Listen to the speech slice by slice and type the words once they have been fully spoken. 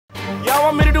Y'all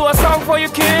want me to do a song for you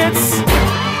kids?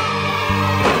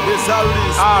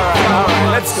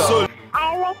 Alright, let's go.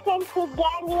 I listen to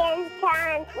Gambian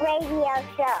Times radio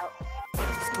show.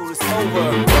 School is over.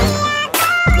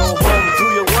 Go home, do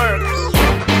your work.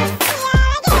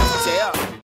 Yeah.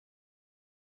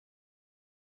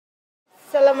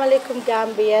 Assalamualaikum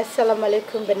Gambia,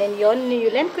 assalamualaikum benen yoon nuyu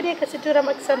leen ku nekk ci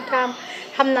turam ak santam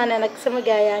xam naa ne nag sama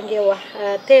gaay yaa ngi wax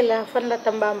tey la fan la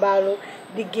Tamba Mbalu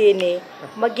di génnee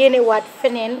ma génne waat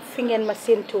feneen fi ngeen ma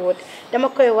séntu woon dama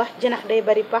koy wax jinax day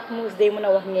bari pax muus day mën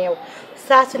a wax ñeew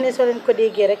saa su ne soo leen ko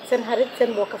déggee rek seen xarit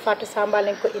seen mbokk Fatou Samba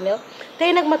leen ko inel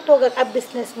tey nag ma toog ak ab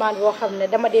businessman boo xam ne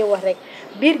dama dee wax rek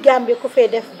biir Gambie ku fee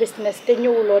def business te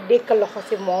ñëwuloo dékka loxo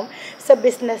ci moom sa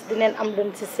business dineen am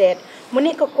luñ ci seet mu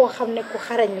nekk koo xam ne ku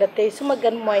xarañ la tey suma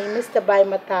gan mooy Mr Baye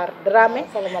Matar Drammeh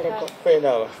salaamaaleykum. fay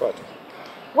naa la Fatou.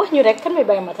 wax ñu rek kan mooy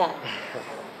Baye Matar.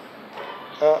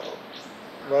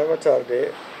 Baye Matar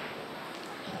de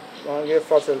maa ngi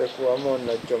fàttaliku amoon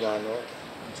na jamono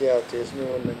GRTS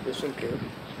ñëwoon nañ ba suñu kër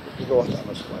di ko waxtaan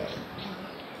ak suma yaay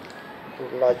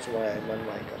pour laaj suma yaay man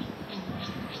maay kan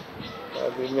waaye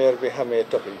bi maire bi xamee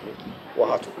topic bi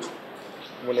waxatut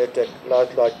mu ne teg laaj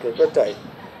ko ba tey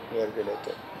maire bi ne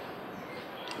teg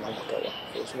nangu ta wax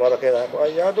so suma rakee naa ko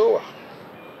ay yaa doo wax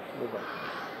mu bañ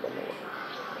wax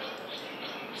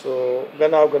so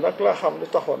gannaaw ga nag laa xam lu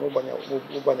taxoon mu bañ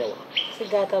a wax si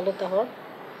gàttal lu taxoon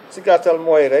si gàttal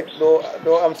mooy rek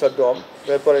doo am sa doom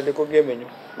ba pare di ko gémmiñu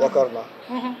yaakaar naa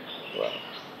waaw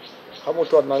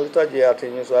xamutoon nag lu tax jiyaate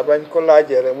ñu so bañ ko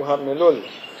laajee rek mu xam ne loolu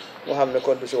mu xam ne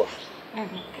kon du si wax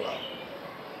waaw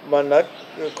man nag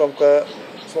comme que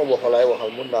suma bopp laay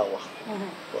waxal mun naa wax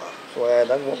waaw suma yaay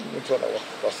nag moom mu toon a wax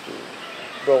parce que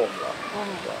doomam la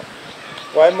waaw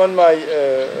waaye man maay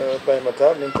Baye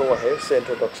Matar ni nga ko waxee sa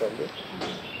introduction bi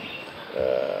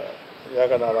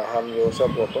yàgg naa la xam yow sa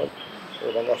bopp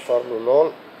da nga farlu lool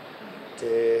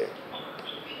te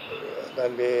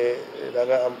da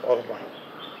nga am orma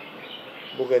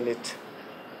bugga nit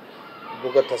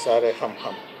bugga tasaare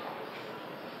xam-xam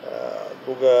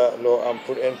bugga loo am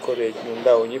pour encourage ñu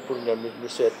ndaw ñi pour ñoom it ñu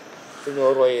seet fu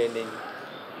ñoo royee nit ñi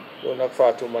loolu nag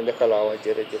Fatou ma njëkk laa wax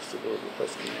jërëjëf si loolu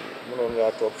parce que mënoon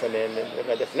ngaa toog feneen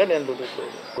nga def leneen lu dul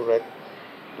loolu rek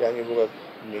yaa ngi bugg a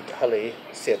nit xale yi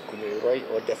seet ku ñuy roy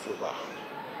oo def lu baax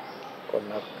kon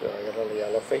nag yàlla la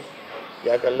yàlla fay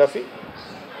yàggal la fi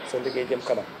sa liggéey jëm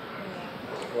kanam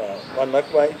waaw man nag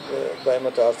Baye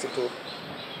Matar surtout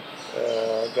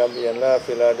Gambian la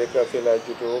fi laa dëkk fi laa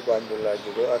juddoo Banjul laa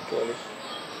juddoo actually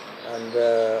and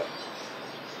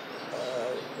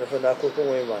defe naa kooku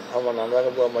mooy man xam naa nga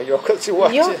bëgg ma yokkal si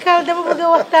wax yokkal dama bëgg a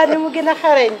waxtaan mu gën a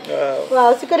xarañ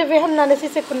waaw su ko defee xam naa ne si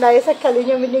secondaire yi sa kal yi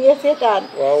ñoom it ñu ngi seetaan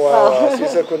waaw si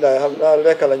secondaire xam naa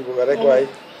lekk lañ bëgg rek waaye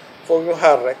foog ñu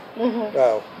xaar rek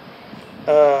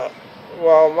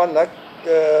waaw man nag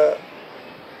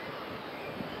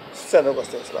St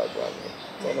Augustine's laa jàng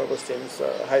St Augustine's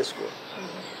high school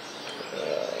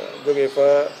jógee fa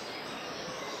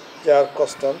jaar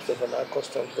customs defe naa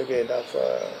customs jógee naa fa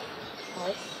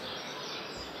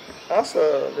as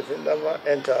dama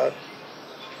entered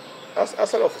as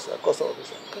an officer, custom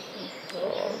officer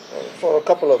for a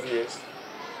couple of years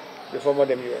before my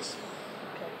US.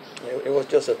 It was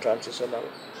just a transitional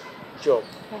job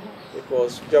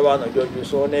because jamono jooju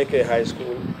soo nekkee high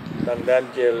school daan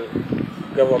jël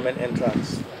government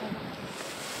entrance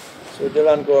soo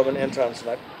jëlaan government entrance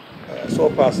nag soo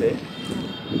passé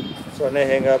soo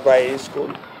neexee nga bàyyi school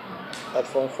at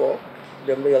form 4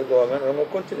 dem liggéeyal government wala nga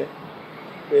continuer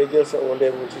ba jël sa O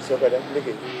level ci soo ko dem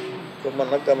liggéey so man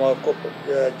nag dama ko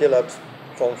jëlaat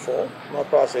form 4 ma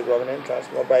passé government entrance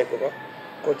ma bàyyi ko ba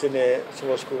continuer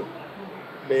suma school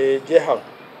ba jeexal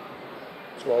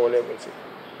suma O level si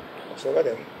soo ko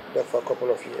dem def fa couple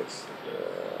of years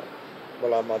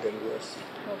balaa maa dem US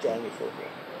jàngi foofu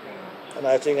and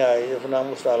I think if naa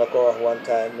mus naa la ko wax one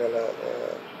time ne la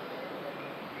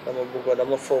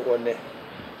dama foogoon ne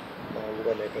dama bëgg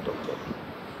a nekk docteur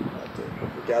te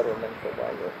jaaroon nañ ko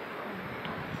baa yow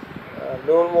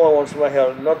loolu moo woon suma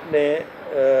xel not ne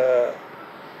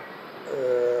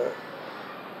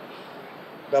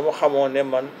dama xamoon ne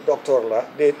man docteur la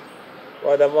déet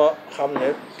waaye dama xam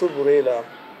ne tur bu rëy la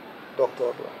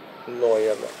docteur la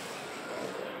lawyer la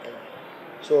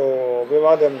so bi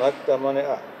ma dem nag dama ne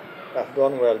I've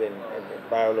done well in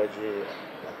biology,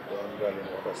 I've done well in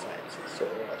other sciences, so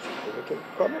I should be able to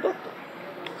become a doctor.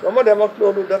 So ma dem ak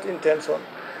loolu that intention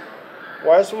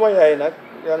waaye suma yaay nag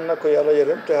yal na ko yàlla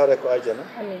yërëm te xare ko àjjana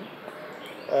amiin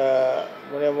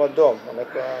mu ne ma doom mu ne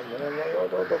ma yow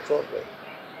doo docteur de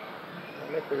ma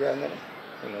ne ko yaa nga ne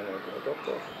mu ne ma doo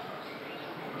docteur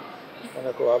ma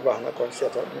ne ko waa baax na kon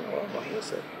seetal mu ne waa baax na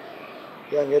seet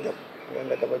yaa ngi dem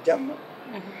nga dama jàmm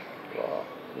waaw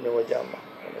ñu ne ma jàmm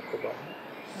ma ne ko baax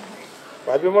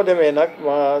waaye bi ma demee nag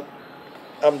ma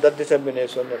am that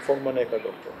determination ne foog ma nekk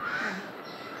docteur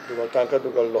dugal tànka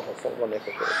dugal loxo foog ma nekk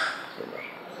ko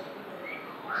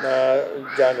ma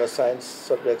jàng science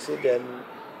subjects yi then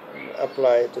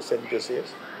apply to St.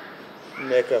 Joseph's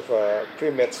nekk fa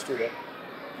pre-med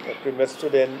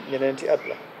student ñeneenti at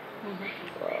la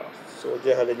waaw soo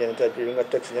jeexalee ñeneenti at bi nga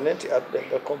teg si ñeneenti at then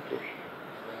nga complete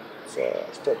sa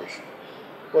studies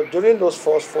but during those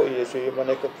first 4 years yooyu ma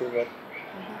nekk pre-med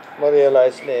ma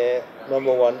realize ne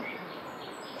number one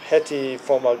heavy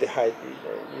formaldehyde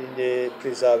in the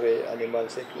preserve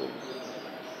animals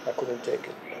I couldn't take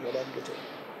it dama daan gite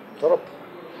trop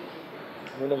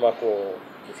mënu ma ko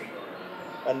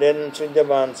and then suñ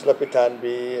demaan si lopitaan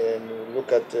bi and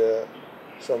look at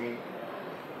some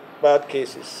bad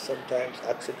cases sometimes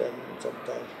accident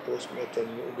sometimes post-mortem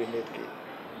ñu ubbi nit ki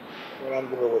maanaam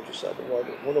bëgg a wàccu sax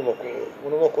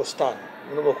mënu ma ko stand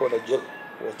mënu ma ko na jël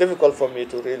it was difficult for me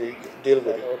to really deal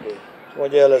with it okay su ma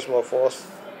jëlee suma first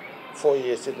 4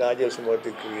 years dinaa jël suma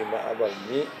degree ma abal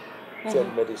nii seen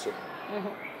medicine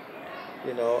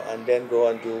you know and then go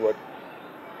and do what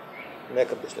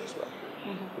make a business man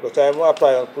because time mu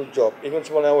apply on pour job even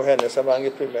su ma leen waxee ne sama ngi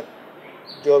pre-med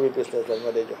job yi business lañ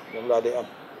ma dee jox moom laa dee am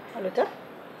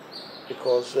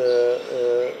because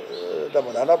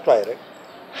dama daan apply rek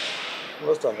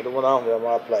most time dama daan wax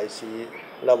ma apply si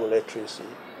laboratories yi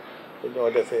dañoo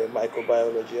defee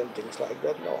microbiology and things like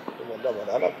that no dama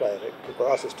daan apply rek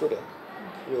because as a student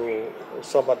you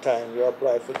summertime you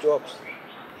apply for jobs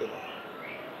you know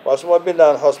waaw su ma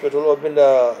bindaan hospital or binda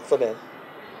feneen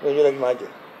ñooñu lañ maa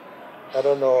jël I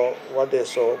don't know what they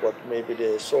saw but maybe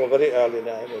they saw very early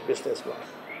now I'm a businessman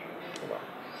you know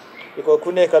because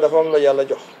ku nekk dafa am la yàlla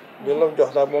jox li la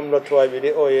jox nag moom la tubaab bi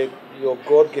di ooyee your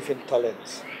God given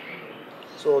talents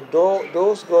so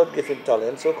those God given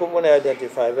talents so come mënee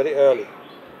identify very early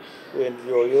when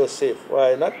you're safe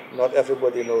why not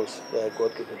everybody knows their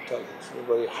God given talents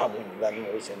everybody xamuñ lan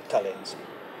mooy seen talents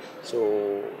so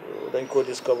then could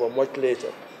discover much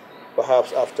later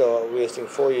perhaps after wasting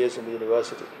 4 years in the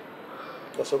university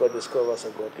that's what I discovered as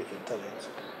a God given talents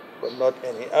but not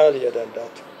any earlier than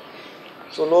that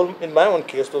so in my own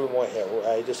case more here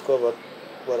I discovered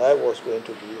what I was going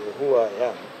to be or who I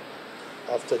am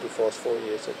after the first 4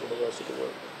 years of university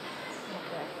work.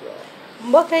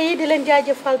 mbokk yi di leen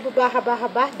jaajëfal bu baax a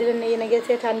baax di leen ne yéen a ngi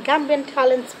seetaan Gambian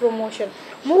Talents Promotion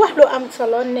mu wax lu am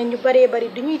solo ne ñu bëree bëri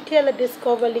du ñuy teel a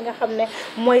discover li nga xam ne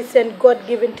mooy seen God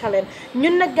given talent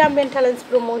ñun nag Gambian Talents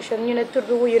Promotion ñu ne tur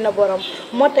bi wuyu na borom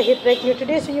moo taxit rek ñu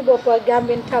tuddee suñu bopp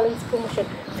Gambian Talents Promotion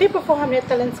fépp foo xam ne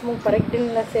talents mu ngi fa rek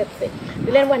dina la seet si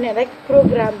di leen wax ne rek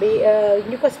programme bi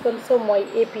ñu ko sponsor mooy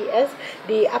APS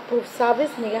di approved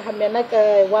service ñi nga xam ne nag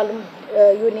wàllum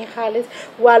yónni xaalis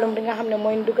wàllum li nga xam ne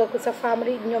mooy ndugaku sa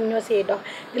famille ñoom ñoo siy dox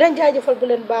di leen jaajëfal bu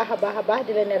leen baax a baax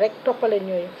di leen ne rek toppale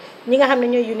ñooyu ñi nga xam ne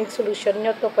ñooy unique solution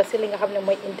ñoo toppa si li nga xam ne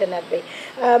mooy internet bi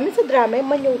monsieur Drammeh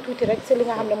ma ñëw tuuti rek si li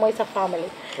nga xam ne mooy sa famille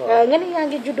nga ne yaa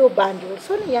ngi juddoo Banjul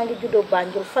soo ne yaa ngi juddoo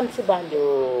Banjul fan si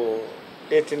Banjul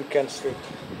 18 Kent Street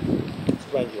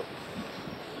Banjul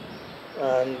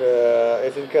and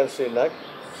 18 Kent Street nag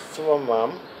suma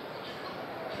maam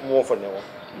moo fa newoon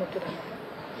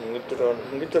mu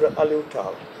ngi tudd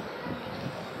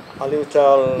Aliou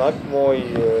Tall nag mooy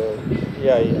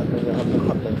yaay am na ñoo xam ne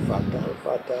xam nañ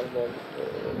Fatal moom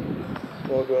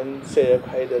moo doon sëy ak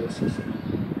Haydara Cissé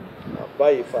waaw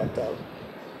bàyyi Fatal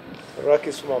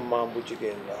rakki suma maam bu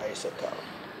jigéen la Aïssa Tall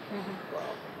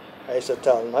waaw Aïssa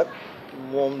Tall nag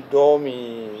moom doomi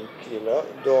kii la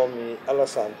doomi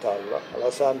Alassane Tall la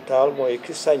Alassane Tall mooy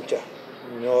ki sanca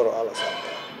Ñooro Alassane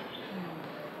Tall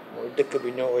mooy dëkk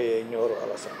bi ñoo ooyee Ñooro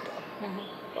Alassane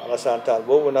Tall Alassane Tall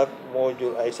boobu nag moo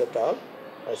jur Aïssa Tall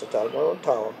moo doon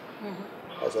taawam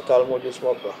Aïssa Tall moo jur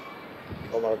suma ba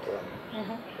Omar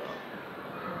Drammeh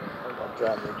Omar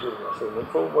Drammeh jur na so ñun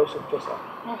foofu mooy suñ cosaan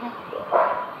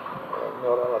waaw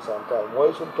Ñooro Alassane Tall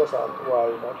mooy suñ cosaan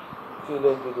waaye nag fii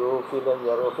lañ juddoo fii lañ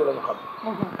yaroo fii lañ xam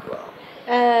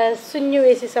waaw suñ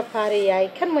ñëwee si sa paari yaay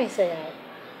kan mooy sa yaay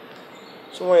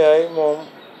suma yaay moom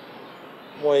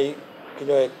mooy ki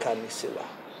ñooy Kani Sila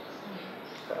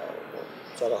waaw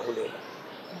Saraxule la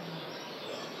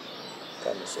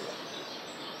Kani Sila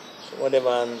su ma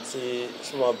demaan si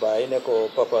suma baay ne ko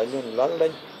papa ñun lan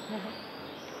lañ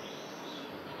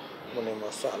mu ne ma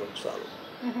Saalum su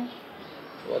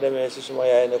ma demee si suma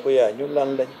yaay ne ko yaay ñun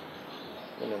lan lañ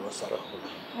mu ne ma Saraxule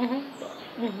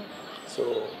waaw so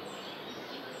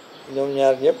ñoom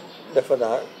ñaar ñëpp defe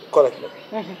naa correct la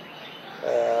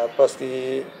parce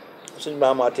que suñ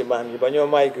maamaati maam yi ba ñoo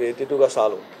migré di dugg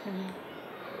Saalum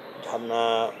xam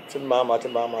naa suñ maamaati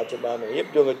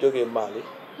yëpp jógee Mali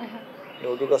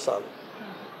ñëw dugg Saalum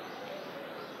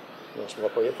ñoom suma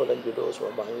papa yëpp lañ juddoo suma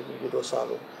baax yi ñu juddoo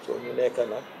Saalum so ñu nekk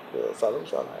nag Saalum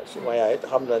suma yaay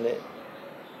xam na ne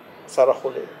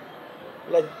saraxule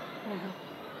lañ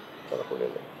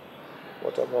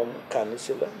moo tax moom Kani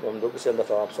si la moom doo gisee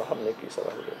ndatawaam sax xam ne kii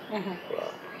saraxule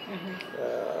waaw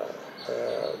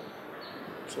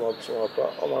suma papa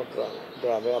Omar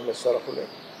Drammeh am na saraxule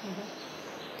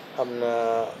am na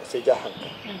si Jaxanka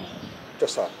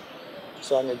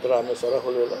cosaan ni Drammeh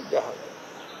saraxule la Jaxanka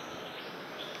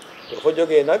dafa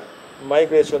jógee nag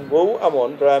migration boobu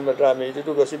amoon Drammeh yi di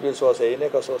dugg si biir soose yi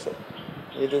nekk soose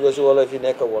ñi dugg si wolof yi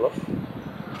nekk wolof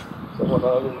so moo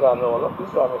tax lu Drammeh wolof lu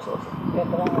Drammeh soose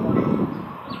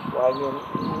waaye ñun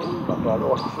Matar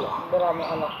wax la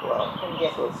waaw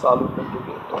Saalum lañ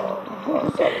jógee waaw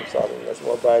Saalum la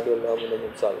suma bàyyi doon la mu ne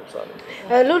ñun Saalum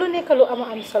loolu nekk lu am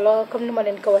solo comme ni ma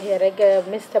leen ko waxee rek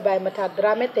Mr Baye Matar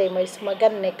Drammeh tey mooy suma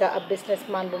gan nekk ab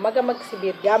businessman bu mag a mag si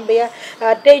biir Gambia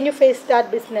tey ñu fay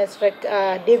start business rek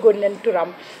déggoon nañ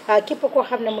turam képp koo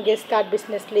xam ne mu ngi start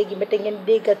business léegi ba te ngeen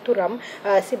dégga turam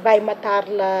si Baye Matar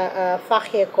la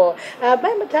faaxee ko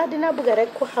Baye Matar dinaa bëgg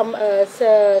rek ku xam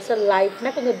sa life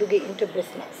naka nga duggee into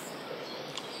business.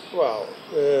 waaw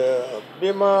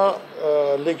bi ma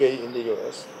liggéey in the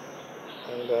US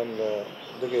and then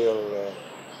liggéeyal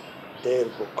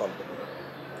Dale Book Company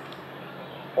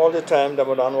all the time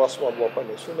dama daan wax suma bopp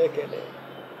ne su nekkee ne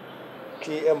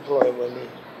kii employé ma nii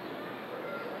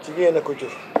jigéen a ko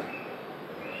jur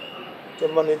te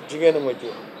man it jigéen a ma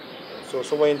jur so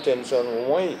suma intention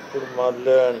mooy pour ma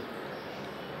learn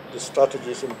the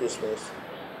strategies in business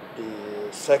the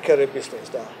secret business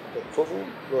daal te foofu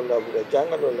loolu laa bëgg a jàng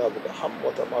loolu laa bëgg a xam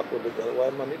moo tax maa ko dëggal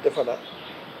waaye man it defe naa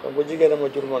kon bu jigéen a ma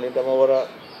jur man it dama war a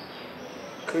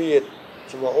create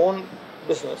suma own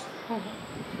business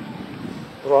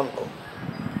run ko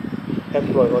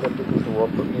employ other people to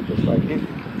work for me just like this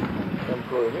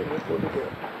employ me ñu ko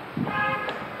liggéey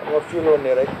dama fiiloon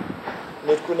ne rek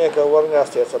nit ku nekk war ngaa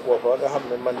seet sa bopp nga xam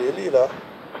ne man de lii la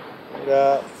nga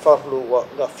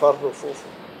farlu foofu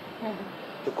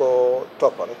di ko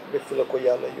toppa rek ba fi la ko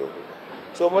yàlla yóbbu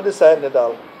so ma decide ne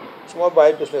daal suma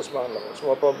bàyyi businessman la ma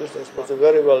suma papa businessman was a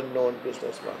very well known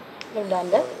businessman in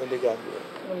the Gambia.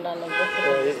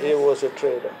 He was a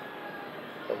trader.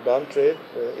 Daan trade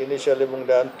initially mu ngi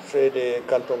daan trade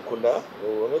Canton Kunda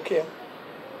woon okay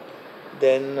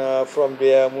then from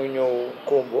there mu ñëw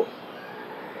Kombo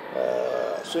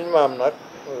suñ maam nag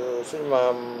suñ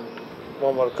maam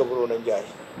Momar Kabrona Njaay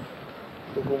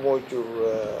kooku moo jur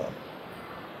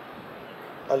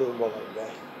Aliou Momar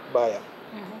Njaay baayam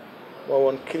moo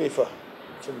woon kilifa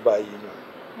suñ baay yi ñoom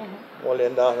moo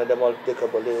leen daan ne demal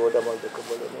dëkk bale yoo demal dëkk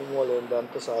bale moo leen daan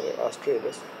tasaare as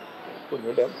traders pour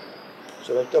ñu dem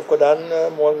so daf ko daan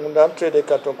mu daan trade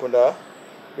Canton Kunda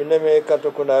bi nemee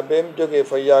Canton Kunda ba mu jógee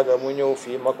fa yàgga mu ñëw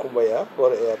fii Makumbaya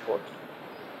boor airport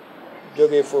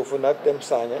jógee foofu nag dem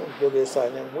Sanyang jógee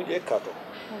Sanyang mujjee Katong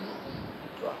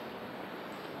waaw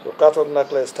so Katong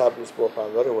nag la establish boppam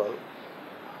very well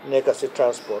nekk si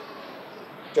transport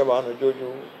jamono jooju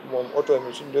moom oto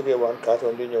mi suñ jógee waan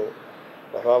Katong di ñëw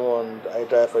dafa amoon ay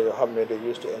driver yoo xam ne they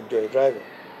used to enjoy driving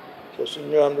so suñ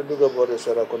ñoo xam ne dugga boori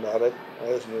Serekunda rek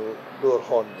nga gis ñu dóor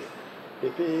xoon bi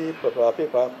pipi papa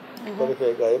ko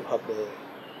defee gars yëpp xam ne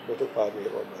bëtu paa bi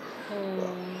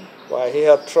moom waaye he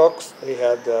had trucks he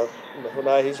had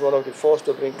he's one of the first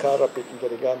to bring car rapid into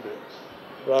the Gambia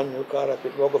brand new car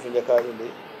rapid moo ko fi njëkk a indi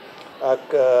ak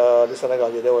di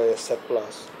Sénégal yi de waaye sept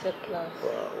place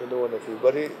waaw indi woon na fi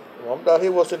bari moom daal he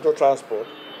was into transport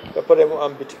ba pare mu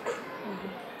am bitik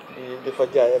di fa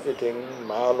jaay everything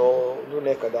maalo lu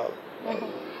nekk daal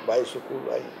bàyyi sukul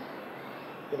ay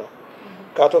you know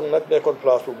Katong nag nekkoon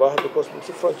place bu baax because mu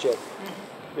si frontière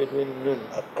between ñun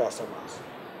ak Casamance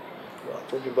waaw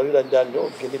so ñu bari dañ daan ñëw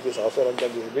Guinée Bissau so dañ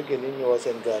daan jóge ba Guinée ñëw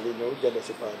seen gaal yi ñëw jënd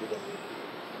si paa bi dem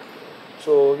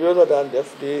so yooyu la daan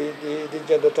def di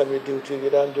jënd tamit diwtiir yi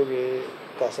daan jógee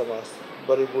Casamance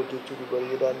bari boo diwtiir yu bari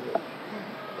yi daan ñëw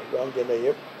daan jënd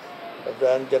yëpp daf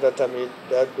daan jënd tamit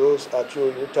those at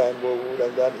yooyu time boobu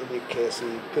dañ daan indi kees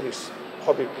yi prise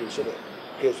xobi prise la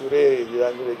kees yu rëy yi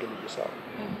daan jógee Guinée Bissau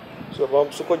so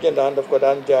moom su ko jëndaan daf ko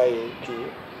daan jaay kii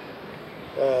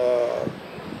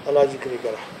Alaaji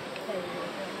Kirigara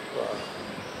waaw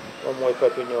moom mooy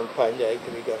papi ñoom Pa Njaay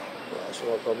Kirigara waaw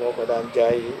suma pa moo ko daan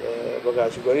jaay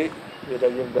bagage yu bëri yu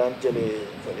dam yum daan jëlee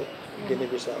fële Guinée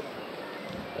Bissau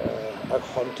ak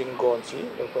hunting guns yi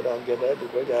daf ko daan jënda di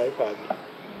ko jaay paa bi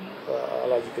waaw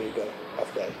Alaaji Kirigara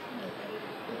afdaay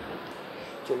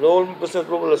so loolu business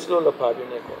boobu la si loolu la paa bi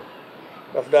nekkoon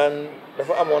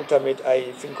dafa amoon tamit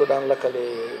ay fi ñu ko daan lakkale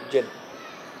jën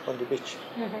on the beach.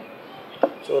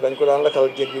 So dañ ko daan lakkal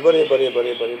jën yu bëree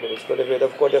bëri su ko defee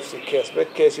daf ko def si kees ba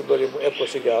kees yu bëri mu eb ko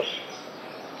si gaal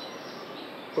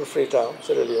pour Freetown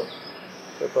Sierra Leone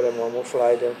ba pare moom mu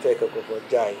fly dem fekk ko fa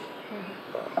jaay.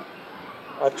 waaw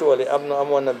actually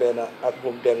amoon na benn at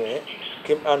bu mu demee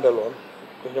ki mu àndaloon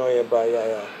ku ñëwee Baye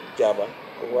Yaaya Jaaba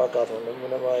ko waakaatoon ne mu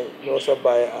ne ma loo sa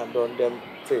bàyyi àndoon dem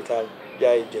Freetown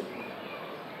jaay jën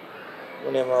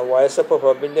mu ne ma waaye sa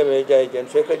papa bi ñu demee jaay jën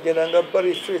fekk jën a nga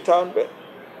bëri Freetown be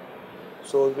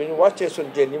so bi ñu wàccee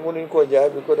suñ jën yi mënuñ koo jaay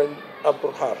bi ko dañ am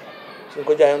pour xaar suñ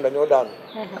ko jaayoon dañoo daanu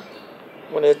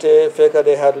mu ne te fekk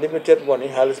they had limited money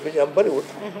xaalis bi ñu am bëriwut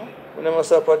mu ne ma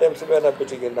sa papa dem si benn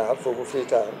bitigi naar foofu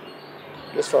Freetown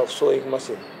gis fa sewing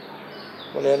machine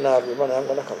mu ne naar bi ma ne am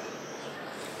nga naka la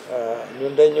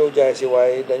ñun dañ ñëw jaay si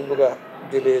waaye dañ bëgg a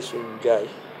jëlee suñ jaay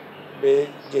ba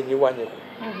jën yi wàññeeku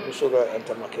ñu soog a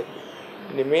enter market bi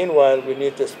in the meanwhile we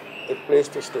need a place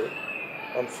to stay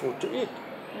and food to eat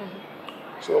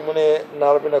so mu ne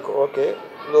naar bi ne ko ok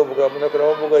loo bëgg a mu ne ko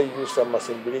dama bëgg a use sa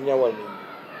machine bi di ñawal nit ñi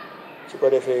su ko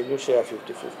defee ñu share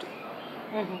 50-50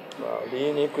 waaw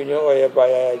lii nii ku ñu ooyee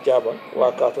Baye Jaaba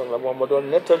waa Kaatoon la moom ma doon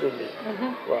nettali lii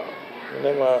waaw mu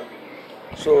ne ma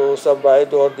so sa baay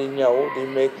door di ñaw di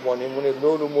make money mu ne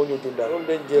loolu moo ñu dundal loolu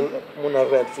dañ jël mun a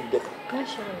rent fi dëkk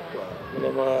waaw mu ne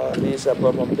ma lii sa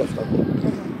ba moom def na ko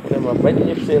mu ne ma bañ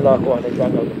ñëpp see laa ko wax ne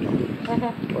jàngal ma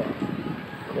ñaw waaw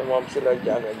mu ne moom si la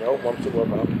jàng ñaw moom si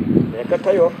boppam nekk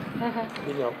tayoor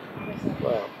di ñaw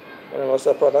waaw mu ne ma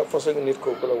sa pa nag façon nit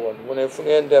kooku la woon mu ne fu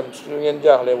ngeen dem su ngeen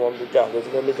jaaxlee moom du jaaxle su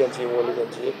ngeen lijjanti moo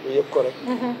lijjanti yëpp ko rek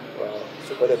waaw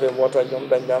su ko defee moo tax ñoom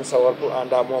dañ daan sawar pour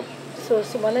àndaa moom so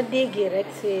su ma la déggee rek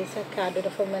si sa kàddu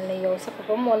dafa mel ni yow sa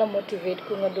papa moo la motivate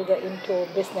pour nga dugga into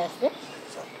business bi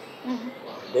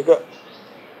dëgg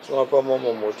suma papa moom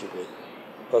moo motivate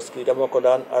parce que dama ko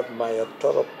daan admire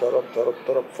torop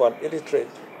for an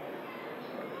illiterate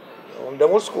moom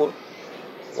demul school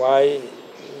waaye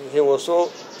he was so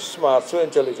smart so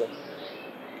intelligent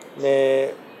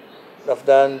ne daf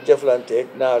daan jëflanteeg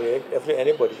naar yeeg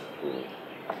anybody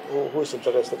who is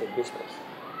interested in business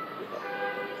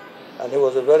and he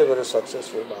was a very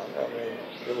successful man. I mean,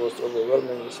 he was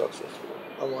overwhelmingly successful.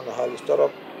 amoon na xaalis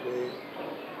torop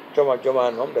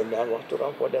jomaan moom dañ daan wax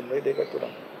turam foo dem rek dégg turam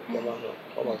jomaan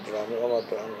moom Drammeh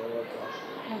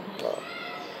waaw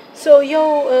so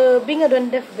yow bi nga doon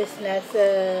def business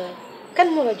kan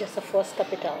moo la jox sa first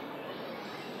capital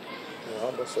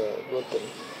waaw that's a good thing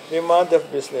bi ma def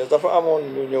business dafa amoon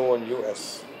ñu ñëwoon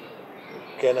US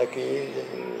kenn ki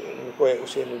ñu koy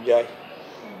Ousseynou Ndiaye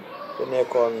te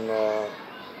nekkoon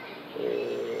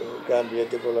Gambia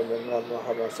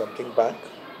Development something bank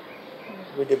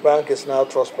with the bank is now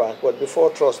Trust Bank but before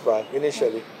Trust Bank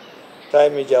initially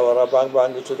time yi Jawara bank baa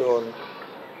ngi tuddoon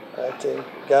I think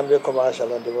Gambia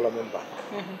Commercial and Development Bank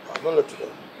waaw noonu la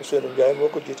tuddoon Ousseynou Ndiaye moo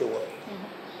ko jiite woon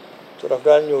so daf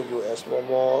daan ñëw US moom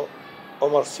moo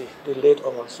Omar Sy di late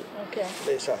Omar Sy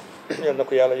ndeysaan yal na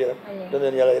ko yàlla yërëm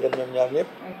daneen yàlla yërëm ñoom ñaar ñëpp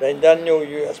dañ daan ñëw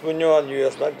US bu ñëwaan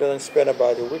US nag danañ spend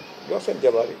about a week ñoo seen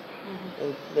jabar yi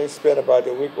dañ spend about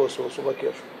a week or so suma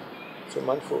kër si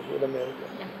man foofu in America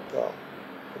waaw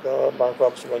da banque fa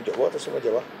am suma njaboot suma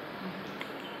jabar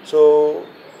so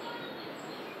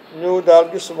ñu daal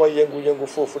gis suma yëngu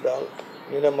foofu daal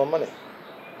ñu ne ma ne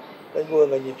dañ bëgg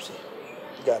nga ñib si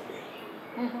Gambie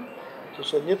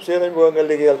so ñëpp see nañ bëgg nga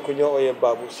liggéeyal ku ñoo ooyee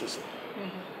Babou Cissé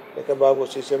fekk Babou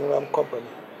Cissé mu ngi am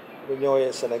compagnie bu ñoo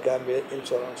ooyee Sénégambie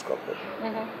Insurance Company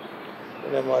mu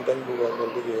ne ma dañ bëgg nga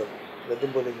liggéeyal nga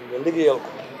dimbali nga liggéeyal ko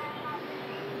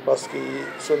parce que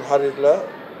suñ xarit la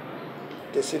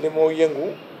te si li moo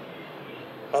yëngu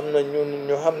am na ñun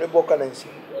ñoo xam ne bokk nañ si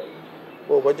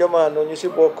booba jamono ñu si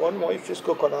bokkoon mooy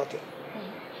Fisco Konaté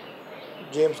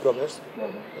James Gomez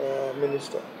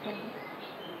ministre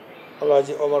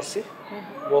Alhaji Omar Sy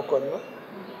bokkoon na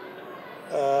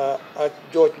ak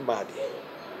George Madi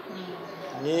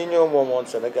ñii ñoo moomoon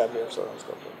Sénégambie Insurance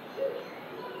Company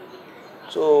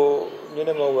so ñu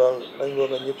ne ma wel dañ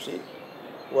doon a ñëpp si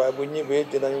waaye bu ñibbee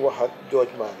dinañ wax ak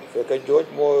George Madi fekk George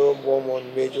moo moomoon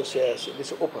major shares li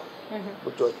si ëppa bu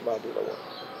George Madi la woon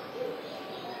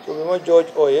so bi ma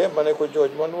George ooyee ma ne ko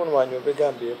George man mënumaa ñëw ba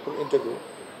Gambie pour interview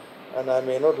and I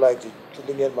may not like to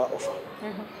li ngeen ma offer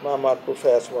ma maat pour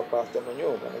faire suma pass dama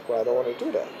ñëw ma ne ko I don't want to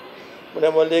do that mu ne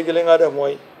ma léegi li nga def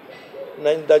mooy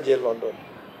nañ daje London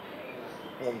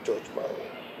moom George Madi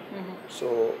so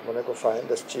ma ne ko fine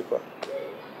that's cheaper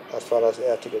as far as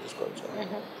air ticket is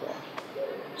concerned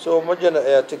so ma jënd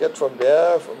air ticket from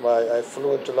there I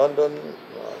flew into London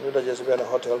ñu daje si benn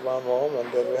hotel ma moom and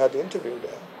then we had the interview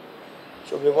there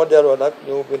So we model on that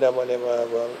new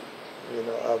Binamanema, well, you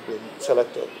know, I've been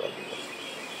selected.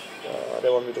 They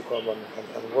want me to come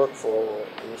and work for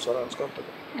the insurance company.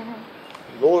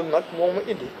 Loolu nag moom ma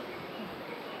indi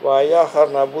waaye yaakaar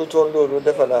naa bu toon loolu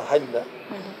defe naa xaj na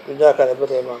du ñàkk ne ba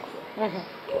tey maa ngi fa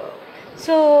waaw.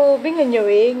 So bi nga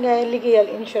ñëwee nga liggéeyal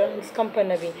insurance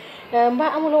company bi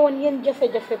mbaa amuloo woon yéen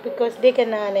jafe-jafe because dégg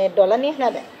naa ne dollar neex na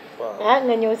de.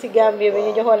 Nga ñëw si Gambie bi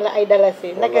ñu joxoon la ay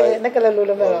dalasi. naka la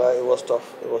loolu meloon. Wallahi it was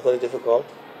tough, it was very difficult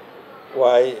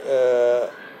waaye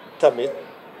tamit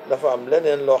dafa am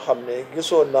leneen loo xam ne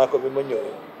gisoon naa ko bi ma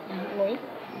ñëwee.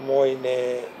 mooy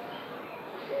ne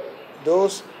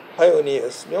those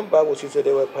pioneers ñoom Babou Ceesay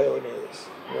they were pioneers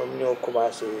ñoom ñoo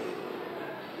commencé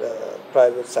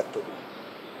private sector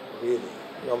bi really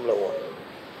ñoom la woon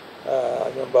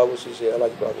ñoom Babou Ceesay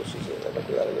Alhaji Babou Ceesay la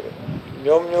ko yàlla yërëm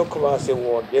ñoom ñoo commencé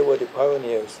woon they were the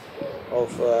pioneers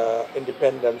of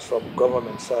independence from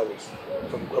government service,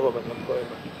 from government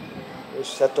employment. They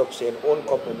set up their own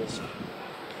companies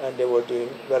and they were doing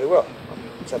very well.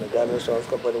 Gambian Insurance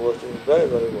Company was doing very,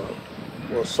 very well.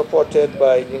 It was supported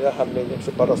by Ninga Hamlin and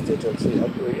Supara State and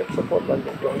support by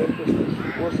the government business.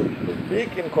 It was a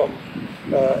big income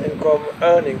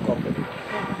earning company.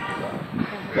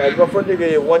 But before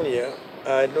the 1 year,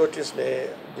 I noticed the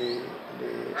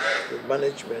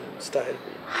management style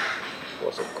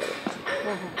wasn't correct.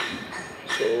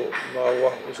 So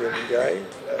Mawa was in Jai,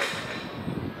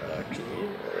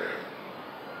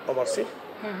 Omarsi.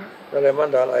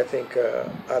 I think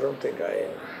I don't think I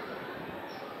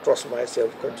trust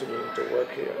myself continuing to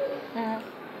work here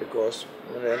because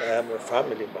when I am a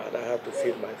family man, I have to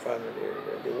feed my family.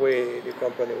 The way the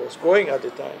company was going at the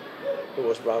time, it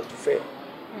was bound to fail.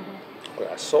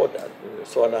 I saw that.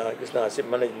 So now it's not a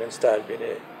management style being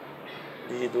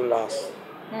a do last.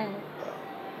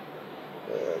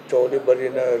 Totally, but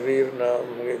in a rear now,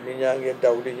 Ninyang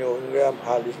Dowdy, you am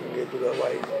Halis, you get to the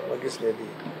white, Magisnedi.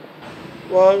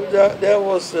 Well, there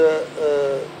was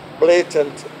a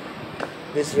blatant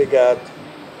disregard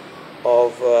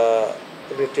of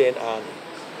retained earnings.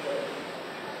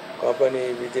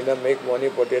 Company, we didn't make money,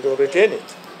 but they don't retain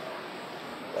it.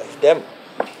 That's them.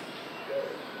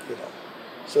 You know.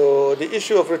 So the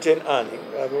issue of retained earning,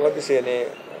 I want to say,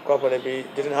 a company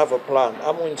didn't have a plan.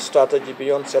 I'm in strategy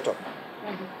beyond setup.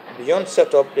 Beyond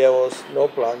setup, there was no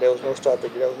plan, there was no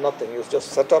strategy, there was nothing. It was just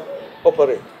set up,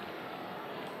 operate.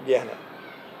 Yeah.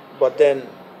 But then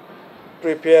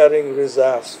preparing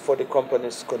reserves for the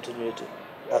company's continuity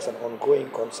as an ongoing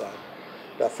concern.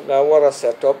 That was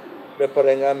set up,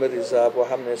 preparing a reserve or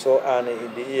having so earning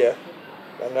in the year,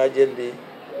 and I jelly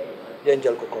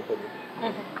Angel company.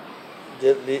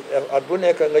 Jelly at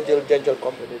Buneka Angel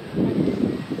company.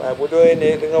 I would do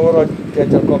anything over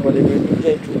Angel company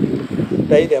with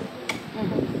pay them.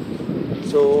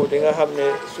 So they have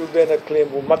a super claim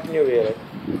who mark new year.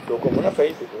 Locomona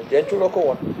faith, gentle local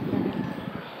one.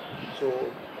 So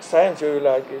science you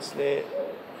like is the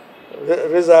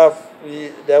reserve,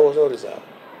 there was no reserve.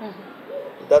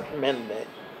 That meant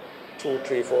 2,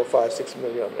 3, 4, 5, 6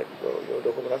 million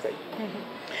Locomona faith.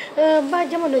 Ba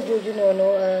jamono joju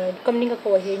nono comme ni nga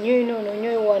ko waxee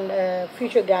ñooy woon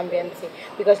future Gambians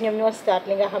because ñoom ñoo start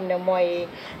li nga xam ne mooy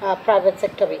private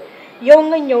sector bi yow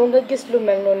nga ñëw nga gis lu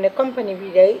mel noonu ne compagnie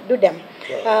bi day du dem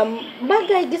mbaa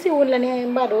gaay gisewul la ne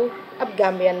Mbalu ab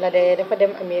Gambian la de dafa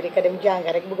dem America dem jàng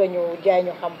rek bëgg a ñëw jaay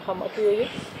ñu xam-xam ak yooyu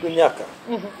du ñàkk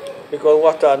because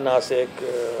waxtaan naa seeg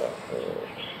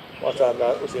waxtaan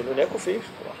naa aussi nu nekk fii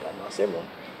waxtaan naa see moom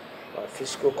waa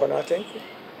Fisco Konaten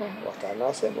waxtaan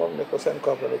naa seeg moom ne ko seen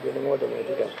compagnie bi ni moo demee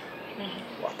di dem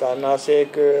waxtaan naa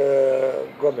seeg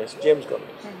James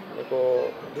Gomez ne ko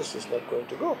this is not going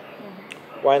to go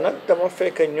waaye nag dama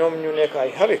fekk ñoom ñu nekk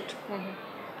ay xarit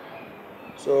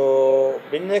so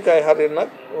biñ nekk ay xarit nag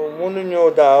mënuñoo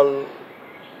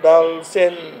daal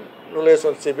seen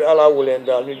relationship bi alaawu leen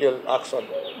daal ñu jël action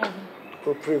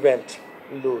pour prevent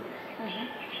loolu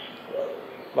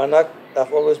man nag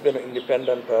I've always been an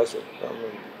independent person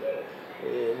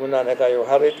mun naa nekk ay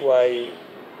xarit waaye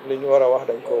li ñu war a wax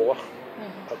dañ koo wax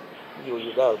ak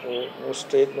yooyu daal mu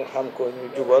straight mu xam ko ñu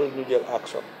jubal ñu jël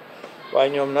action waaye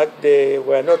ñoom nag they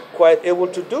were not quite able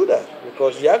to do that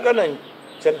because yàgg nañ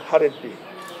seen xarit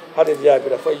yaay bi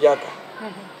dafa yàgg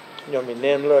ñoom i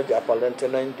neen la jàppalante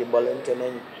nañ dimbalante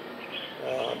nañ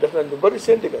def nañ lu bari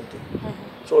seen diggante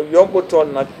so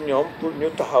yombutoon nag ñoom pour ñu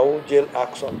taxaw jël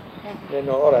action ne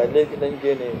non oraay léegi nañ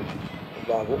génnee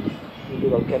Babou ñu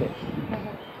dugal keneen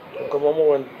donc moom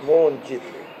moo woon jiit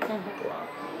waaw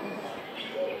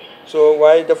so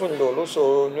waaye defuñ loolu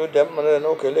so ñu dem ma ne leen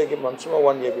ok léegi man suma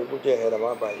 1 year bi bu jeexee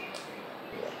dama bàyyi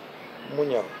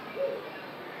muñal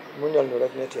ñu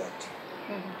rek ñetti at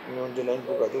ñoom dinañ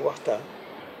bugg a di waxtaan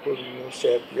pour ñu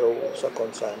seet yow sa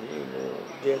concern yi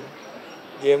ñu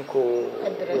jéem ko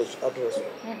adresse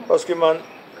parce que man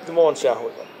du ma woon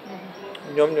shareholder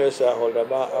ñoom ñooy shareholder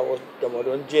dama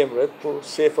doon jéem rek pour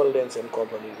seefal leen seen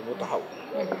compagnie bi mu taxaw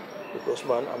because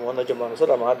man amoon na jamono sax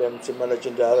dama dem si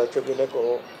managing director bi ne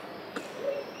ko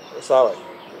saaway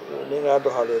ni nga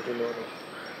doxalee du noonu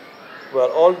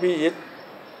well all be it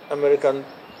American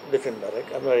lifin la rek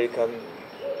American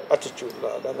attitude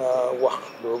la danga wax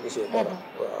doo gisee dara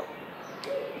waaw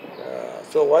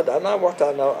so waaye daanaa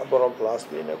waxtaan na borom place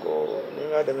bi ne ko ni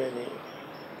nga demee nii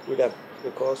du dem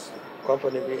because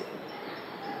company bi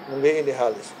mu ngi indi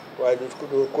xaalis waaye du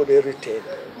ko dee retain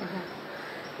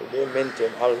du dee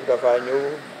maintain xaalis bi dafa ñëw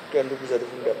kenn du gisa di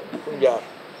fu mu dem fu mu jaar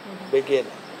ba génn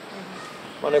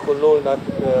ma ne ko loolu nag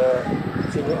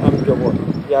si ñu am njaboot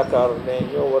yaakaar ne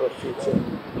ñoo war a fiit seen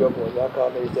njaboot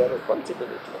yaakaar ne their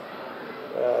responsibility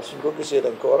suñ ko gisee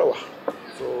dañ ko war a wax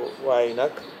so waaye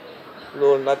nag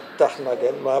loolu nag tax na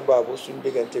gen maa baabu suñ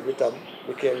diggante bi tam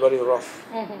became very rough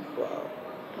waaw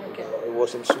it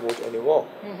wasn't smooth anymore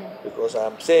because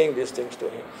I'm saying these things to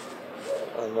him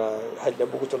and xaj na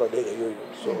bëggutoon a dégg yooyu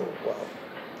so waaw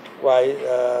waaye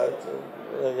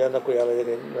yal na ko yàlla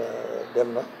yërëm dem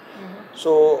na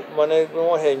so ma ne bu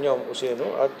ma waxee ñoom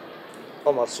Ousseynou ak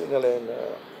Omar si ne leen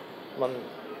man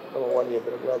dama wan yëpp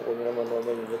rek laa bëgg ñu ne ma noonu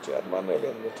ma ñu ñetti at man may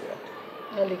leen ñetti at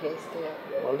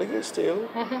ma liggéey still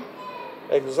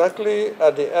exactly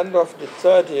at the end of the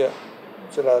third year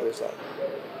ci laa resign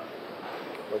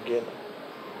ma génn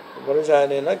ma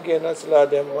resigné nag génn ci laa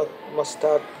dem ma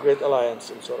start Great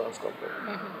Alliance Insurance Company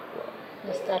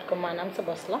nga start ko maanaam sa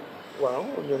bos la waaw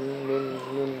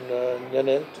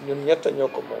ñun ñett ñoo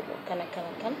ko moomoon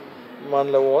kan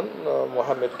man la woon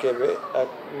Mohamed Kebe ak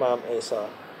Maam Essa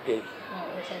Gueye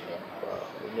waaw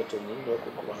ñun ñett ñi ñoo ko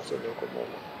commencé ñoo ko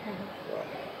moomoon waaw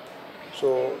so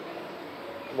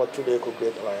ma tuddee ko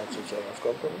Great Alliance Insurance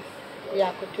Company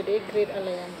yaa ko tuddee Great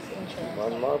Alliance Insurance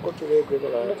man maa ko tuddee Great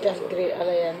Alliance lu tax Great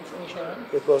Alliance Insurance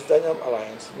because dañu am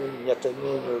alliance ñun ñett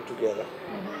ñoo ñëw together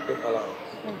in alliance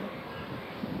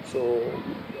so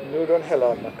ñu doon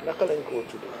xelaat nag naka lañ koo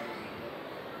tuddee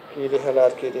kii di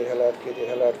xelaat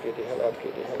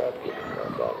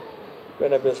daal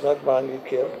benn bés nag maa ngi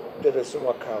kër tëdd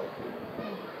suma kaaw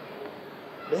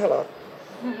di xelaat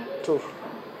tur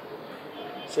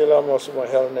si la moo suma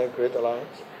xel ne Great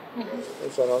Alliance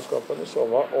Insurance Company so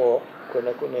ma oo ku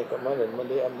nekk ma leen man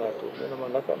de am naa tur ñu ne ma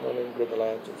naka ma leen Great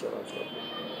Alliance Insurance Company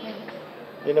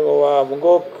ñu ne ma waa mu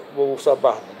ngoog boobu sa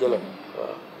baax na jëlal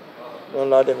waaw noonu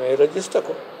laa demee registré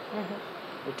ko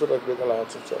mu tudd ak Great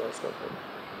Alliance Insurance Company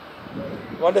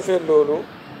ma defee loolu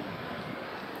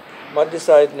ma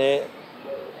decide ne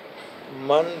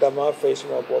man dama fay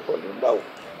suma bopp lu ndaw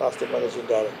as the managing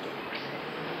director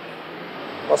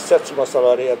ma set suma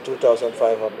salary at $2,500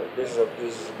 this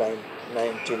is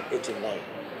 1989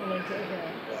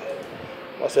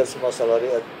 ma set suma salary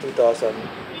at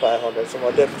 $2,500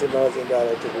 suma deputy managing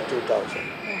director bi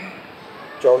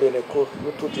 2,000 coow li ne ko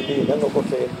lu tuuti lii na nga ko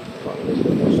fay maa ngi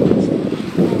leen di so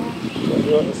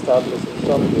you're establishing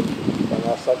something da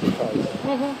ngaa sacrifice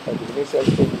ak initial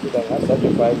stage bi da ngaa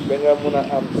sacrifice ba nga mun a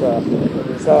am sa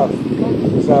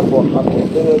risaaf boo xam ne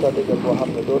dëgg boo xam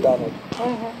ne doo daanoo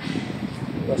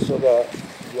nga soog a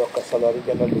yokk salary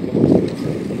jëndal bi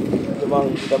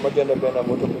dama jënd benn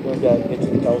moto bi ñoo jaay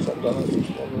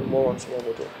 $18,000 moo woon suma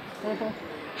moto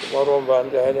ma rombaan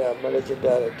gars yi ne am managing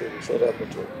director bi seetal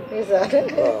moto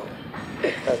waaw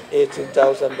ak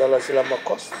 $18,000 si la ma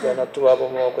cost benn tubaab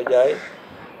moo ko jaay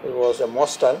it was a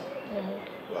Mustang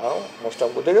waaw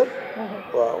Mustang bu dëgër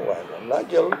waaw waaye moom laa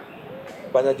jël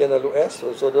bañ a jënd lu ees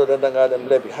soo doo da ngaa dem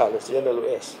lebi xaalis jënd lu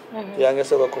ees yaa ngi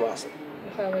soog a commencé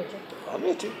dafa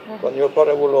métti kon yow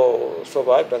pare wuloo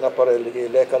survive da nga pare liggéey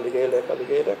lekka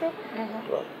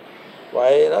waaw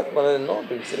waaye nag ma ne non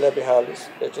duñ si lebi xaalis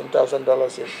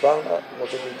 $18,000 yi baax na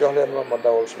moto bi jox leen ma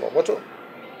dawal suma moto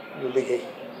ñu liggéey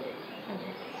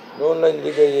noonu lañ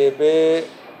liggéeyee ba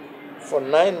for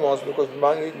 9 months because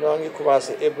maa ngi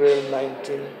commencé April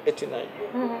 1989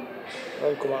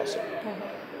 lañ commencé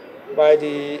by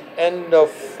the end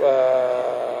of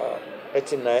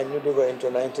 89 ñu dugg into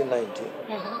 1990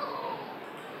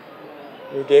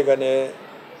 ñu dégg ne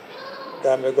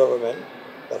Gambian government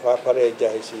dafa pare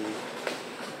jaay si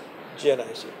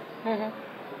GNIC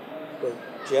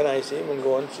GNIC mu ngi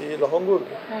woon si loxo nguur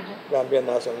gi Gambian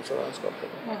National Insurance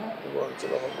Company mu ngi woon si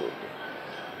loxo nguur gi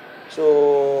so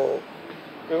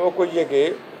bi ma ko yëgee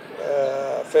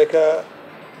fekk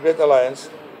Great Alliance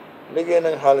liggéey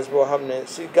nañ xaalis boo xam ne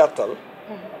si gàttal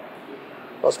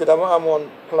parce que dama amoon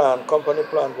company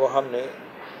plan boo xam ne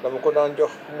dama ko daan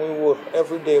jox muy wër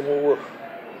every day mu wër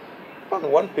on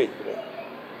one page bi rek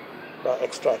daa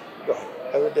extract joxe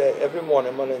every day every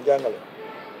morning ma leen jàngale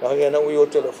ndax ngeen a uyoo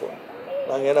téléphone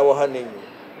ndax ngeen a wax a nit ñi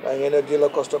ndax ngeen a deal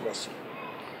ak customers yi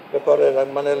ba pare nag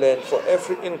ma ne leen for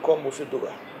every income bu fi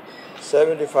dugga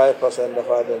 75%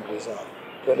 dafa dem reserve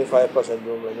 25%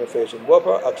 ñoom la ñu fay suñu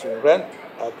boppa ak suñu rent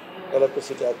ak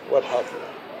electricity ak what have you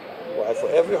waaye for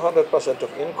every 100% of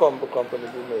income bu company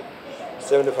bi made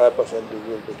 75% bi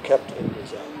will be kept in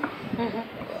reserve.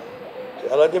 So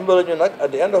yàlla dimbali ñu nag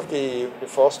at the end of the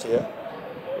first year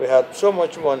we had so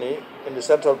much money in the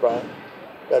central bank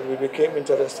that we became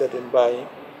interested in buying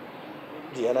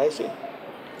GNIC,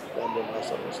 Gambian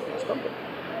National Insurance Company.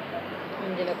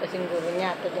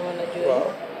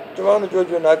 waaw jamono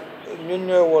jooju nag ñun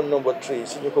ñooy woon number 3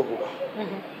 si ñu ko bugga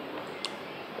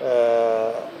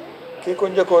kii ko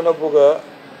njëkkoon a bugga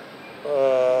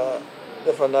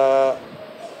defe naa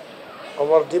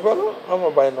Omar Dibala ama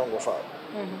bàyyi nongo faal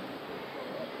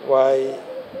waaye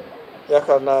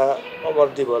yaakaar naa Omar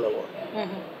Dibala woon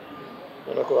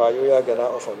ñu ne ko waaw yow yaa gën a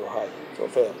offer lu xaay soo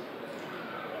fayal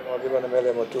Omar Dibala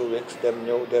melee ma 2 weeks dem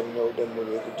ñëw dem mu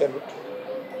léegi demut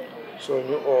so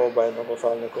ñu oo bàyyi nongo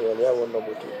faal ne ko well yaa woon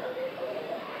number 2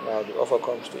 now the offer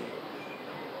comes to you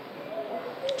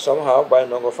somehow bàyyi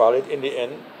nongo faal it in the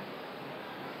end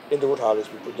indiwut xaalis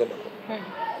bi pour jënd ko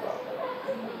waaw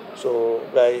so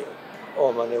gars yi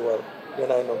oo ma ne well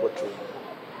yéenaay number 3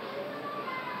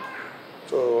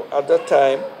 so at that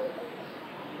time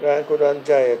gaa ngi ko daan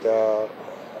jaayee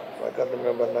I can't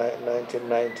remember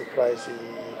 1990 price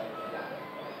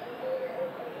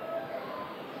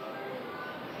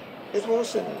it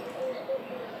wasn't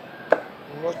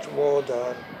much more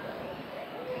than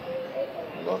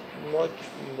not much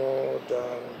more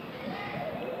than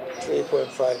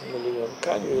 3.5 million.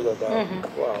 Can you hear that?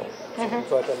 Wow.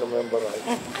 If I can remember right.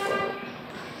 Wow.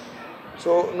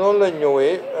 So noonu la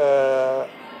ñëwee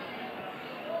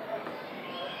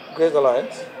Great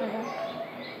Alliance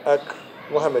ak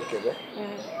Mohamed Kebe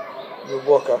ñu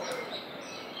bokka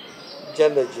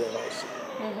jënd GNIC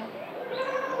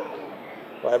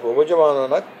waaye boobu jamono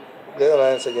nag Great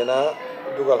Alliance a gën a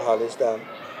dugal xaalis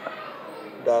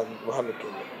daan Mohamed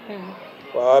Kebe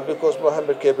waaw because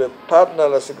Mohamed Kebe partner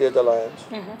la si Great Alliance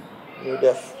ñu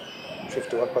def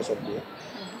 51% bi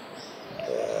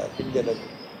biñ jënd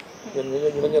ñun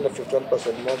ñu jënd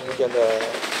 51% moom ñu jënd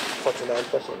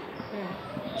 49%.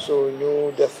 So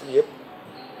ñu def yëpp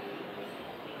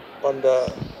under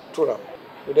turam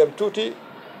ñu dem tuuti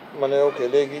ma ne ok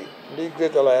léegi lii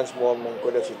Great Alliance moom mu ngi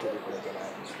ko def si turi Great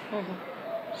Alliance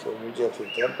so ñu jël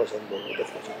 51% boobu def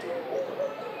ko si turi Great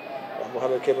Alliance waaw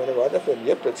Mohamed Kebe ne waa def leen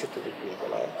yëpp rek si turi Great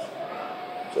Alliance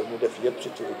so ñu def yëpp si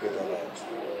turi Great Alliance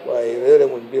waaye réere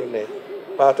wuñ mbir ne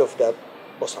part of that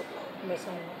bosam la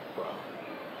waaw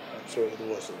so it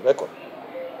was a record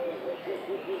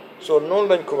so noonu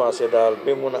lañ commencé daal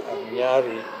ba mun a am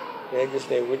ñaari nga gis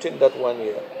ne within that 1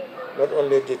 year not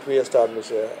only did we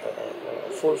establish a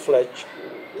full-fledged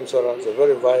insurance, a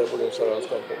very viable insurance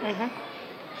company,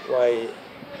 why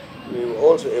we were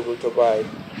also able to buy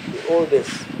the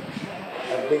oldest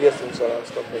and biggest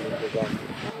insurance company in the Gambia.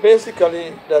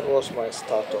 Basically, that was my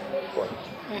startup point.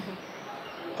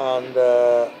 And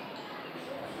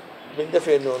biñ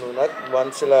defee noonu nag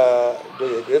man si la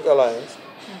jógee Great Alliance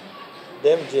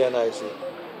dem GNIC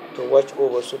to watch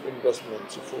over some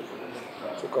investments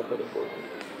for company boobu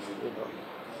you know.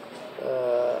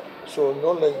 So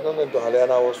noonu lañ doxalee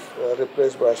and I was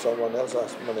replaced by someone else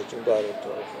as managing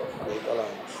director of Great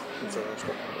Alliance Insurance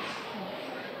Company.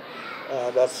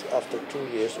 That's after 2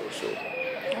 years or so.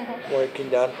 mooy ki ñu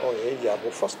daan ooyee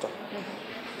Yabo Foster.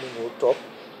 ñu ñëw toog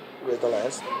Great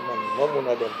Alliance man ma mun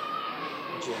a dem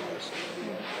GNIC.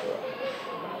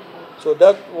 So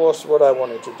that was what I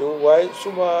wanted to do. Why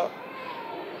suma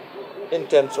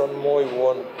intention mooy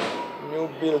woon ñu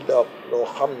build up loo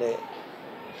xam ne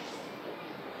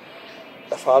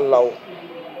dafa law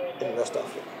in West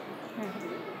Africa.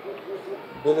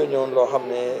 Build ñoon loo xam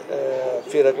ne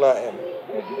fii rek laa am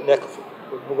nekk fi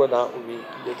bëggoon naa ubbi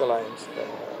Great Alliance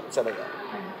Sénégal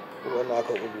bëggoon naa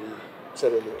ko ubbi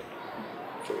Sierra Leone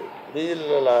so lii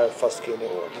la laa fas kene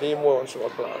woon lii moo woon suma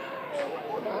plan.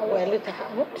 waaye li tax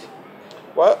amut.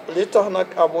 waaw li tax nag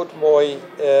amut mooy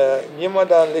ñi ma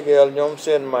daan liggéeyal ñoom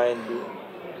seen mind bi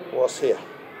was here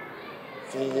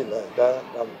fii la daan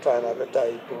am trying to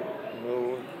try to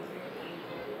new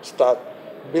start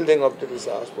building up the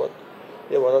resource but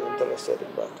they were not interested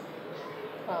in that.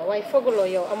 waaw waaye fooguloo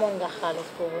yow amoon nga xaalis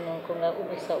boobu noonu ko nga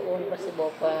ubbi sa own ba si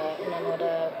bopp in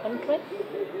another country.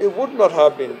 It would not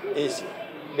have been easy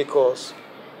because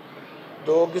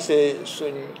doo gisee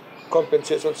suñ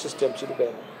compensation system si du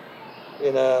benn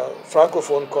in a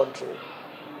francophone country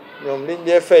ñoom liñ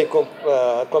dee fay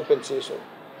compensation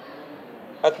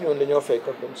ak ñun dañoo fay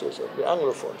compensation the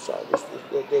anglophone side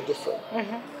they're different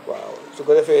waaw su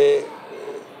ko defee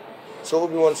soo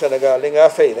ubbi woon Sénégal li nga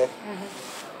fay rek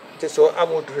te soo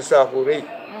amul réserve bu rëy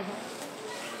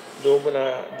doo mën a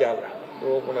jàll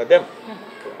doo mën a dem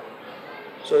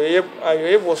so yooyu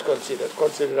yëpp was considered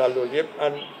loolu yëpp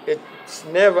and it's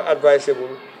never advisable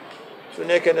su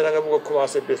nekkee ne da nga bëgg a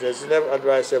commencer business it's never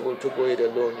advisable to go it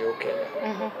alone yow kenn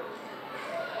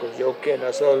because yow kenn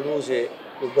soo lose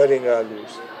lu bëri ngaa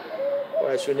lose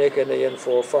waaye su nekkee ne yéen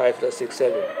 4 5 la 6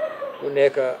 7 lu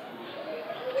nekk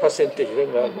percentage rek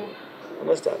ngaa lose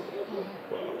understand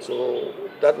so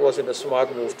that wasn't a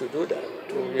smart move to do that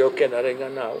to yow kenn rek nga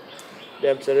naaw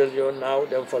dem sëral yow naaw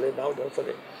dem fale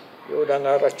yow da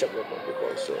ngaa ràcc boppam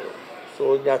because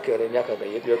soo ñàkkee rek ñàkk nga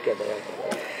yëpp yow kenn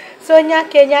soo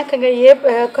ñàkkee ñàkk nga yëpp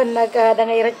kon nag da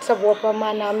ngay rëcc sa boppam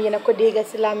maanaam yéen a ko dégg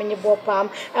si làmmiñu boppam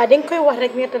di nga koy wax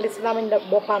rek nettali si làmmiñu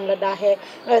boppam la daaxee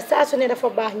saa su ne dafa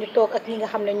baax ñu toog ak ñi nga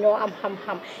xam ne ñoo am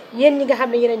xam-xam yéen ñi nga xam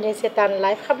ne yéen a ñooy seetaan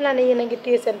live xam naa ne yéen a ngi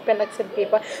téye seen pen ak seen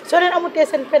paper soo leen amutee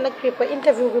seen pen ak paper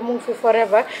interview bi mu ngi fi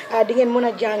forever di ngeen mën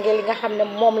a jàngee li nga xam ne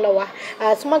moom la wax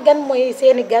suma gan mooy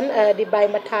seeni gan di Baye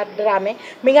Matar Drammeh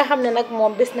mi nga xam ne nag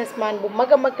moom businessman bu mag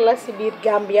a mag la si biir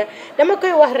Gambia dama koy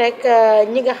wax rek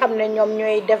ñi nga xam ne ñoom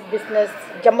ñooy def business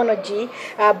jamono ji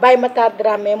Baye Matar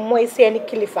Drammeh mooy seeni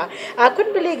kilifa kon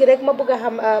ba léegi rek ma bëgg a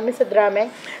xam monsieur Drammeh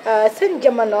seen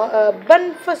jamono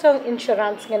ban façon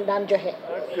insurance ngeen daan joxe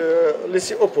li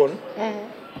si ëppoon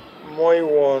mooy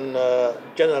woon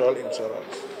general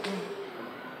insurance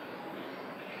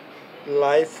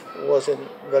life wasn't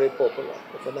very popular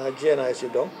dafa naa GNI si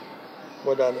donc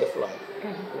moo daan def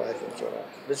life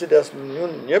insurance li si des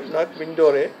ñun ñëpp nag biñ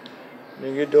dooree ñu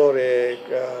ngi dooree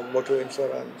moto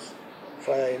insurance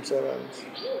fire insurance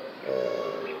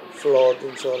flood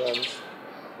insurance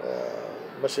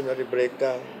machinery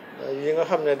breakdown yi nga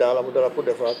xam ne daal amu dara pour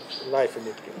defar life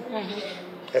nit ki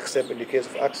except in the case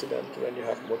of accident when you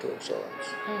have motor insurance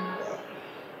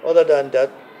other than that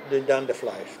dañ daan def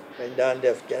life dañ daan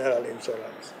def general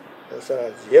insurance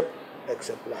yëpp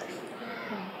except life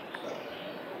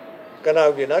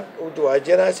gannaaw gi nag waaye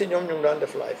général si ñoom ñu ngi daan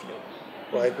def life ñoom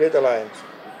waaye Great Alliance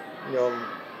ñoom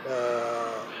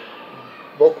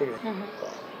bokkuñu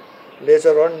waaw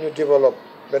later on ñu develop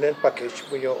beneen package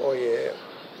bu ñu ooyee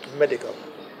medical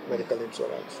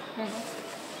insurance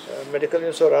medical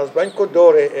insurance bañ ko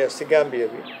dooree si Gambia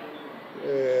bi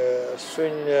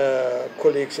suñ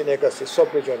collègue si nekk si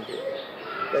sub-region bi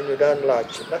dañu daan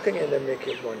laaj naka ngeen a make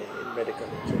money in medical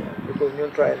insurance because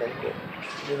ñun try nañ ko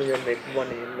mënuñu make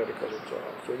money in medical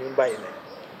insurance so ñun bàyyi nañ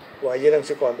waaye yéen a ngi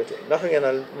si compété naka ngeen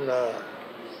a mun a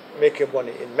make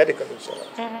money in medical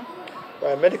insurance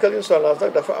waaye medical insurance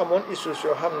nag dafa amoon issues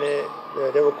yoo xam ne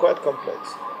they were quite complex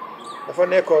dafa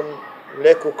nekkoon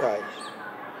lekkukaay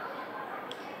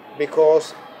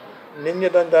because nit ñi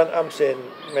daan am seen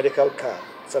medical card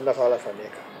sa nafa la fa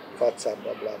nekk fat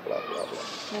samba bla bla bla bla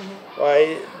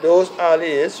waaye those early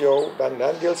years yow daan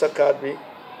jël sa card bi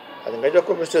ak nga jox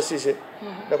ko Mr Cissé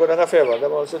ne ko da nga feebar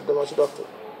dama si docteur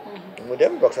mu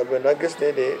dem docteur bi nag gis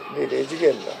ne lii de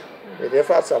jigéen la de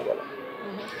faat samba la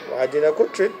waaye dina ko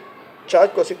treat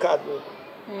charge ko si card boobu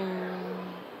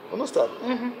understand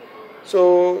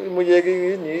so mu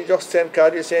yéegi ñi jox seen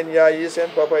card yi seen yaay yi seen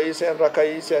papa yi seen rakka